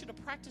want you to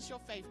practice your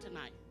faith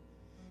tonight.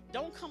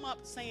 Don't come up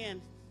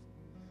saying,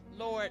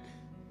 Lord,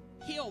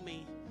 heal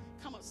me.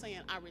 Come up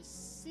saying, I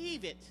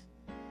receive it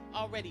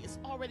already. It's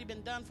already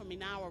been done for me.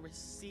 Now I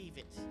receive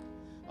it.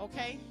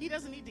 Okay? He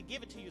doesn't need to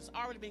give it to you. It's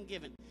already been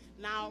given.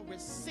 Now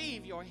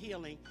receive your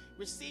healing.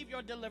 Receive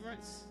your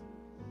deliverance.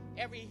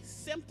 Every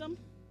symptom,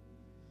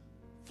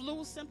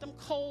 flu symptom,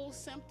 cold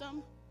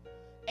symptom,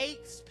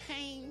 aches,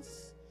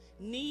 pains,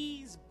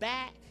 knees,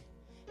 back,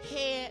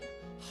 head,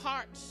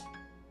 heart,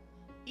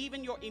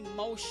 even your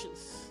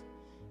emotions.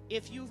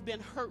 If you've been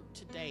hurt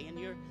today and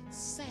you're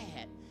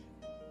sad,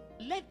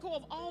 let go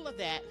of all of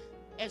that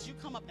as you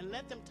come up and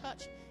let them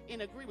touch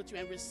and agree with you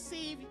and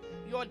receive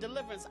your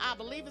deliverance. I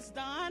believe it's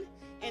done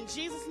in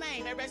Jesus'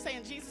 name. Everybody say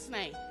in Jesus'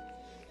 name.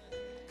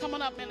 Come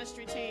on up,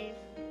 ministry team.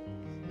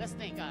 Let's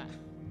thank God.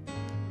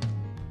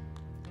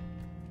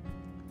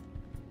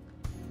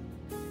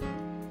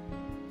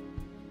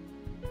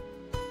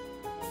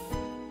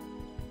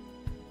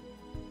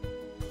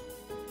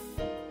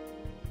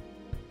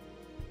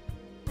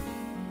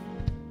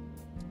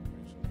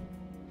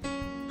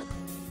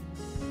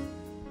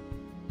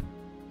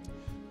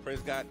 Praise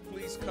God.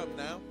 Please come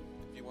now.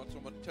 If you want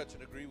someone to touch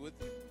and agree with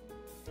you,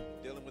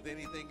 dealing with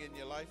anything in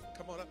your life,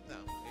 come on up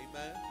now.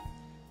 Amen.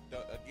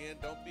 Again,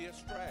 don't be a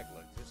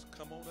straggler. Just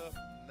come on up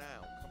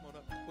now. Come on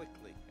up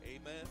quickly.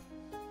 Amen.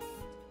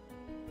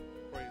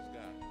 Praise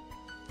God.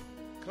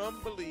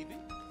 Come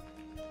believing.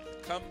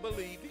 Come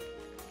believing.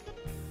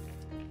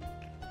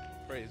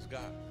 Praise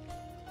God.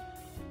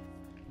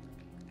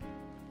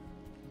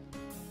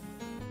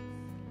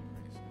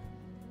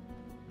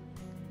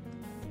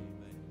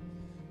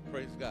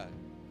 Praise God.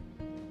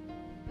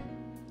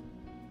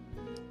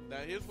 Now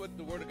here's what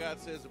the Word of God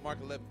says in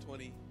Mark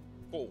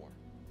 11:24.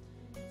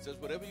 It says,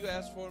 whatever you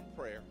ask for in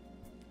prayer,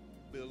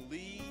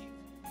 believe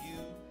you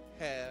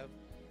have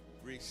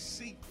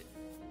received it,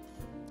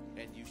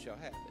 and you shall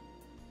have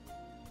it.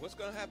 What's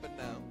going to happen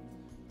now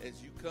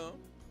as you come?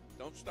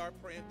 Don't start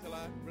praying till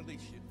I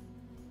release you.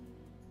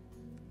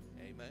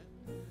 Amen.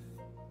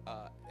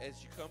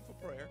 As you come for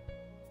prayer,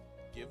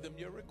 give them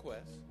your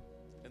request,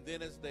 and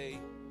then as they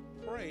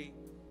pray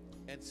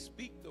and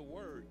speak the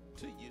word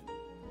to you,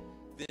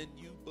 then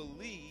you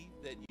believe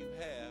that you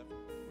have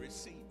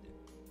received it.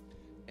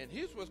 And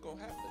here's what's going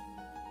to happen.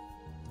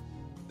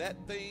 That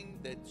thing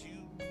that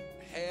you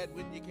had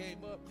when you came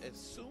up, as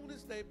soon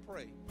as they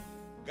pray,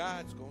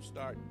 God's going to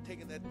start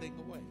taking that thing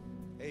away.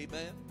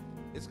 Amen.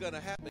 It's going to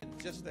happen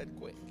just that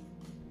quick.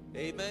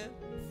 Amen.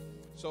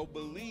 So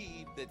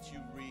believe that you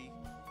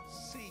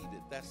receive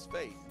it. That's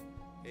faith.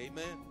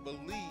 Amen.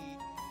 Believe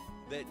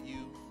that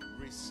you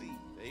receive.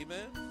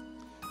 Amen.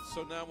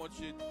 So now I want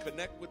you to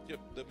connect with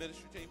the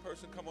ministry team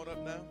person. Come on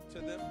up now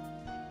to them.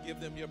 Give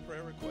them your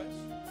prayer request.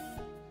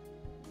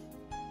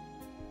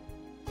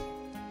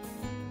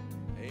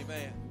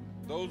 Amen.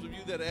 Those of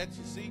you that are at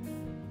your seat,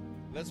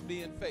 let's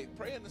be in faith.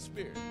 Pray in the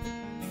Spirit.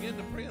 Begin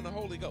to pray in the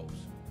Holy Ghost.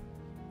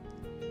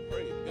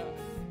 Praise God.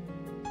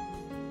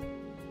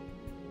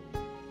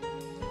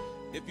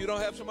 If you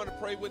don't have someone to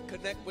pray with,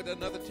 connect with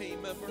another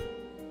team member,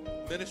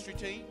 ministry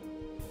team.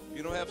 If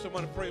you don't have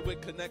someone to pray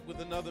with, connect with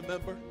another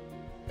member.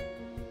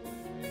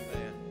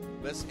 Amen.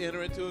 Let's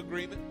enter into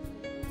agreement.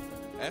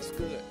 That's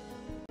good.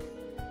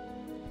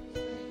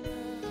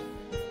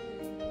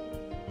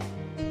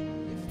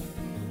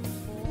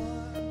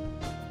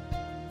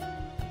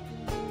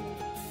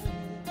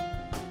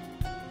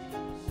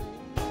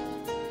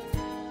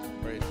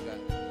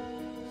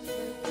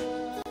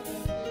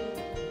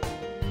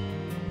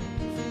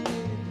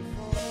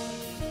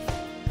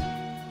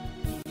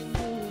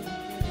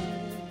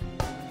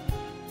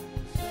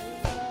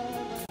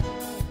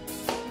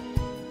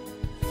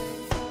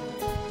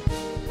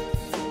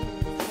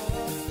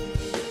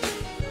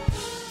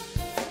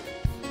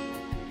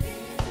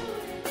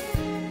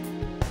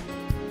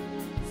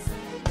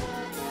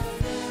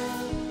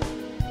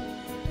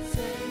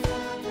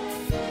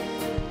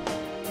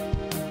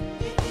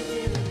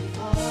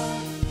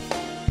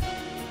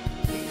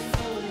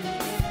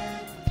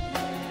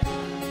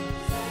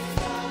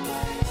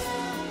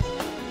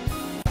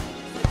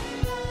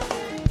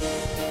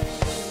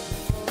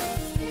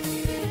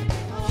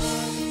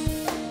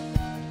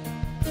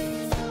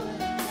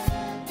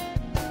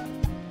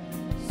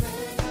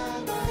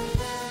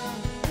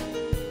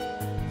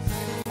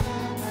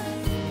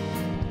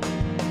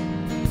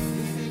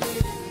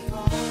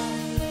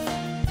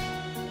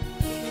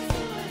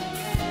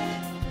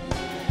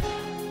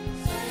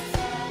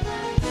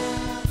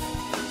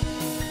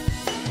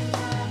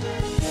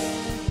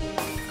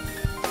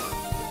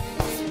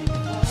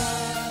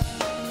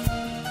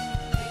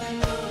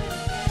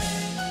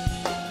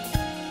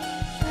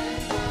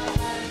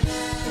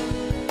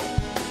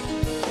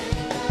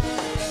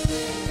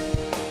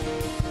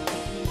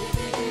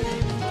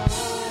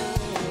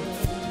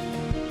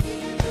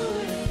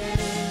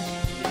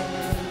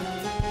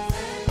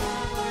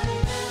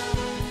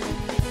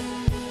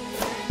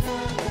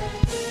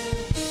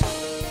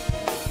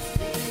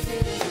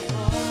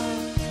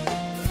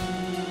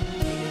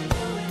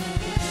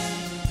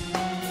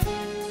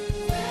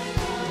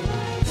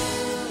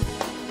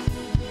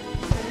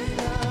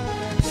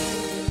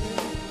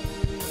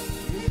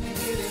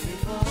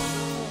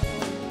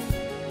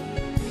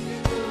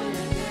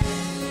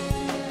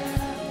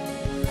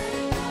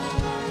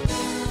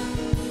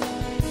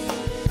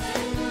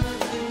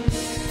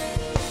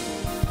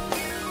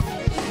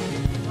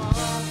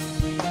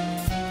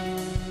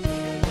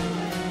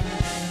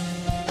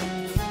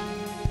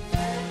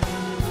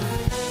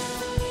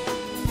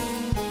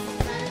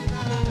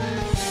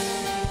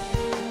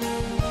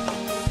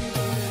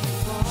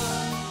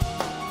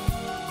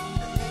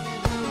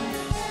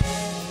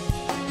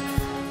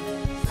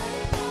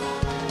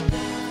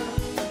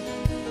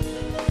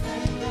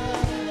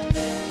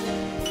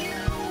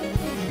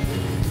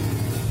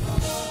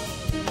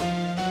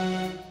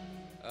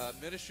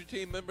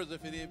 team members,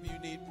 if any of you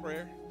need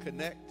prayer,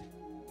 connect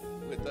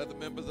with other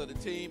members of the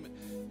team.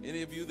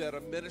 Any of you that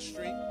are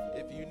ministering,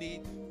 if you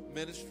need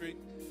ministry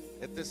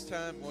at this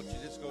time, won't you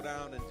just go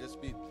down and just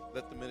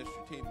let the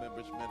ministry team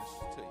members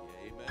minister to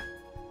you. Amen.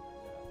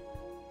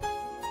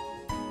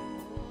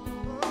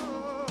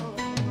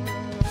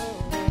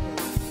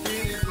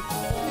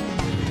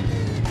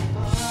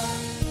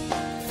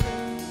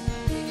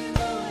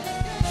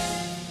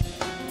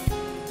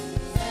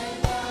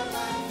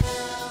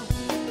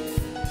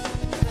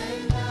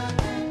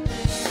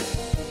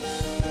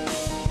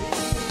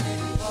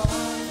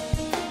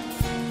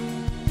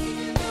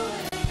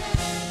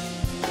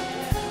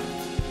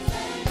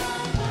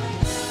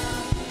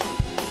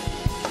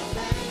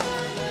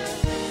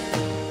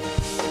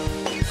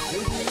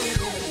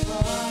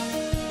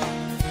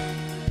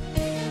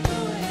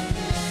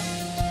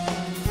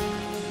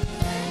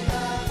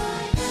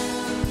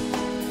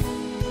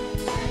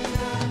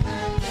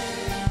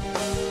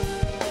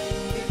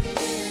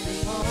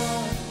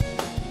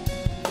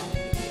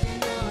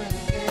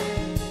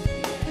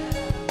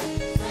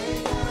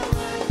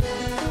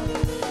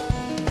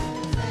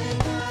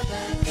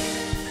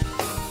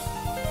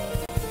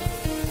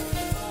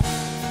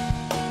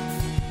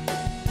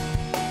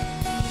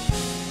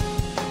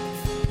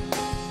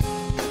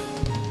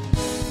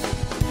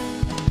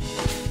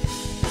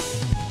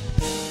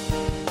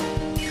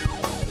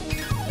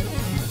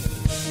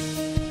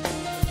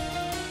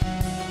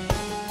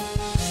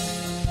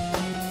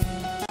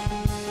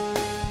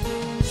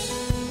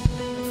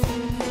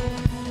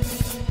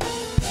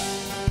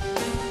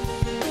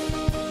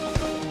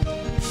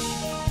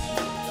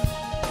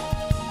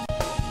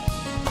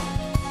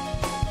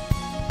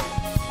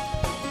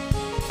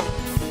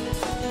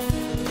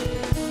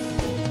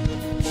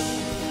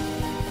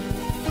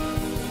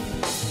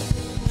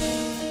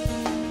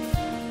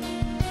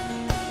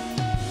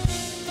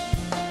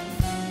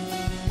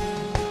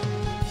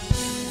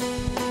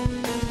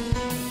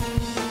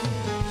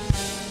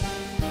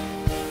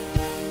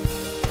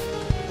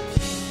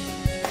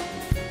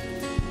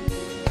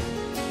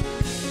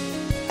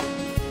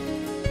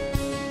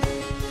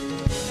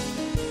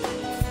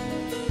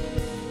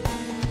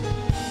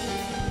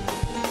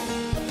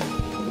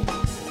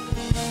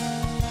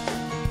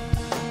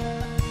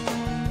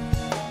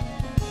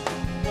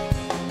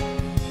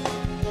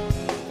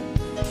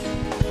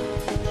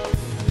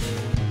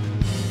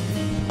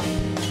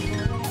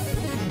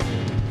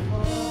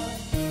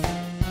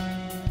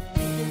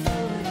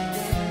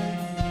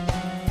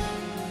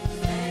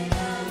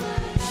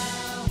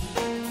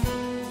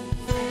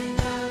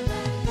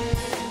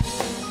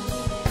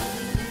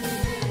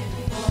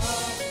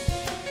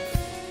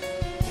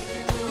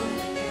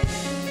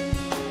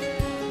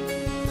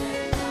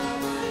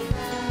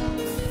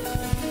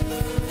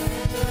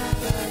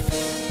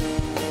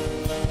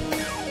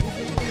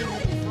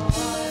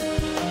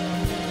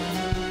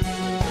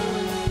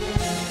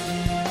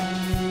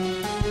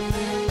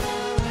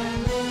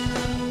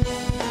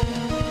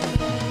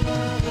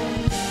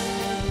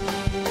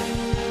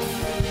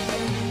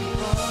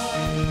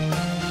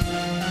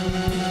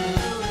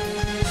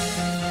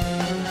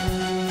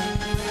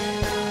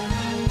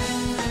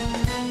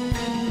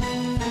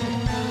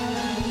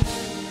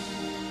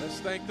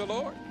 Thank the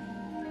Lord.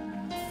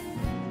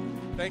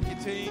 Thank you,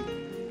 team.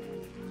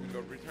 You go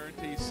return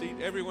to your seat.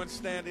 Everyone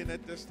standing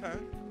at this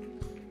time.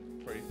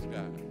 Praise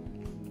God.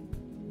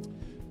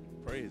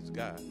 Praise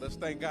God. Let's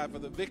thank God for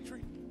the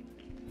victory.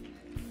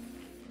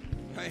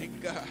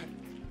 Thank God.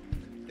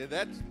 If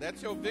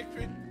that's your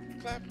victory,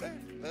 clap that.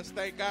 Let's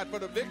thank God for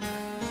the victory.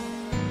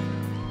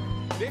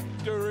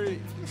 Victory.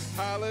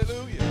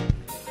 Hallelujah.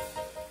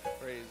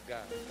 Praise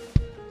God.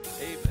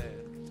 Amen.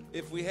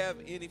 If we have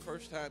any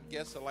first-time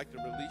guests, I'd like to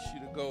release you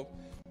to go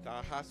to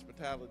our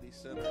hospitality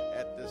center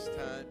at this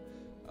time.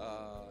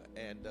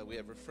 And we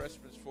have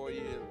refreshments for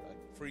you,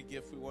 a free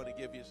gift we want to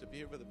give you. So if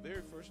you're here for the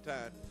very first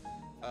time,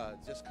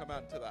 just come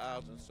out into the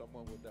aisles and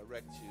someone will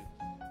direct you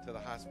to the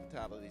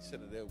hospitality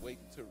center. They're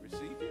waiting to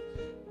receive you.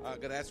 I'm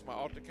going to ask my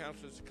altar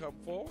counselors to come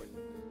forward.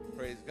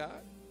 Praise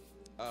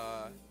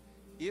God.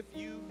 If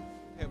you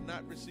have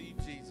not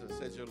received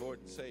Jesus as your Lord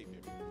and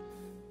Savior,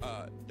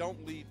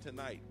 don't leave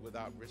tonight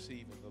without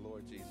receiving the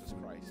Lord Jesus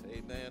Christ.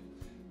 Amen.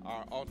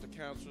 Our altar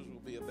counselors will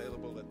be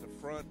available at the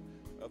front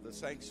of the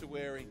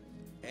sanctuary,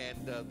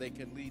 and they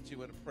can lead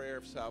you in a prayer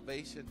of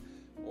salvation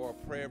or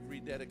a prayer of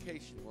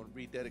rededication. You want to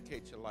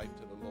rededicate your life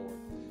to the Lord,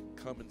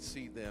 come and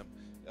see them.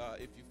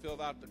 If you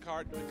filled out the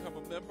card to become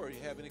a member, or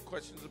you have any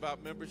questions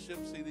about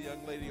membership, see the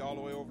young lady all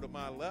the way over to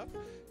my left,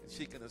 and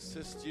she can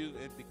assist you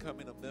in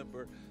becoming a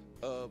member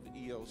of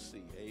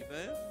EOC.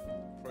 Amen.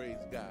 Praise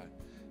God.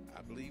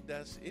 I believe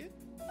that's it.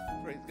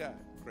 Praise God.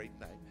 Great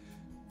night.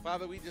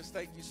 Father, we just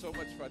thank you so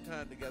much for our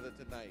time together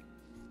tonight.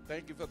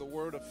 Thank you for the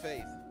word of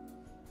faith.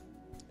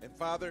 And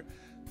Father,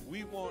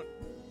 we want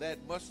that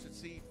mustard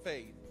seed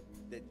faith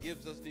that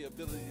gives us the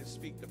ability to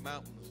speak to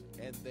mountains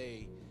and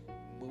they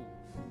move.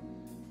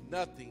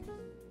 Nothing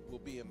will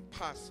be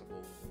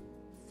impossible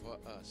for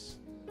us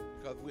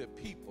because we're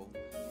people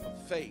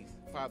of faith.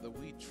 Father,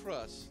 we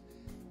trust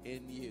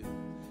in you.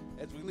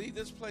 As we leave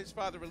this place,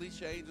 Father,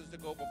 release your angels to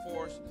go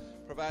before us.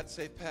 Provide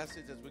safe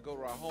passage as we go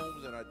to our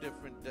homes and our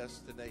different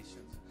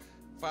destinations.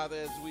 Father,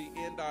 as we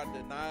end our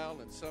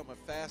denial and some have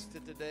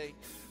fasted today,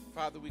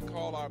 Father, we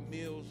call our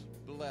meals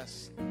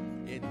blessed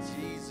in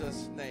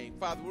Jesus' name.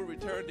 Father, we'll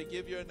return to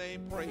give your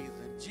name praise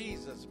in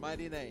Jesus'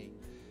 mighty name.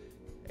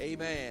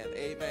 Amen.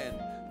 Amen.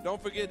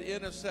 Don't forget,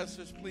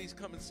 intercessors, please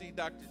come and see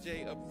Dr.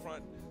 J up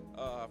front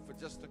for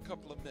just a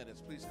couple of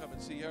minutes. Please come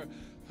and see her.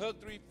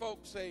 Hug 3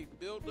 folks, say,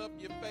 build up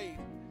your faith.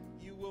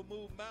 You will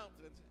move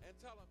mountains. And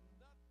tell them.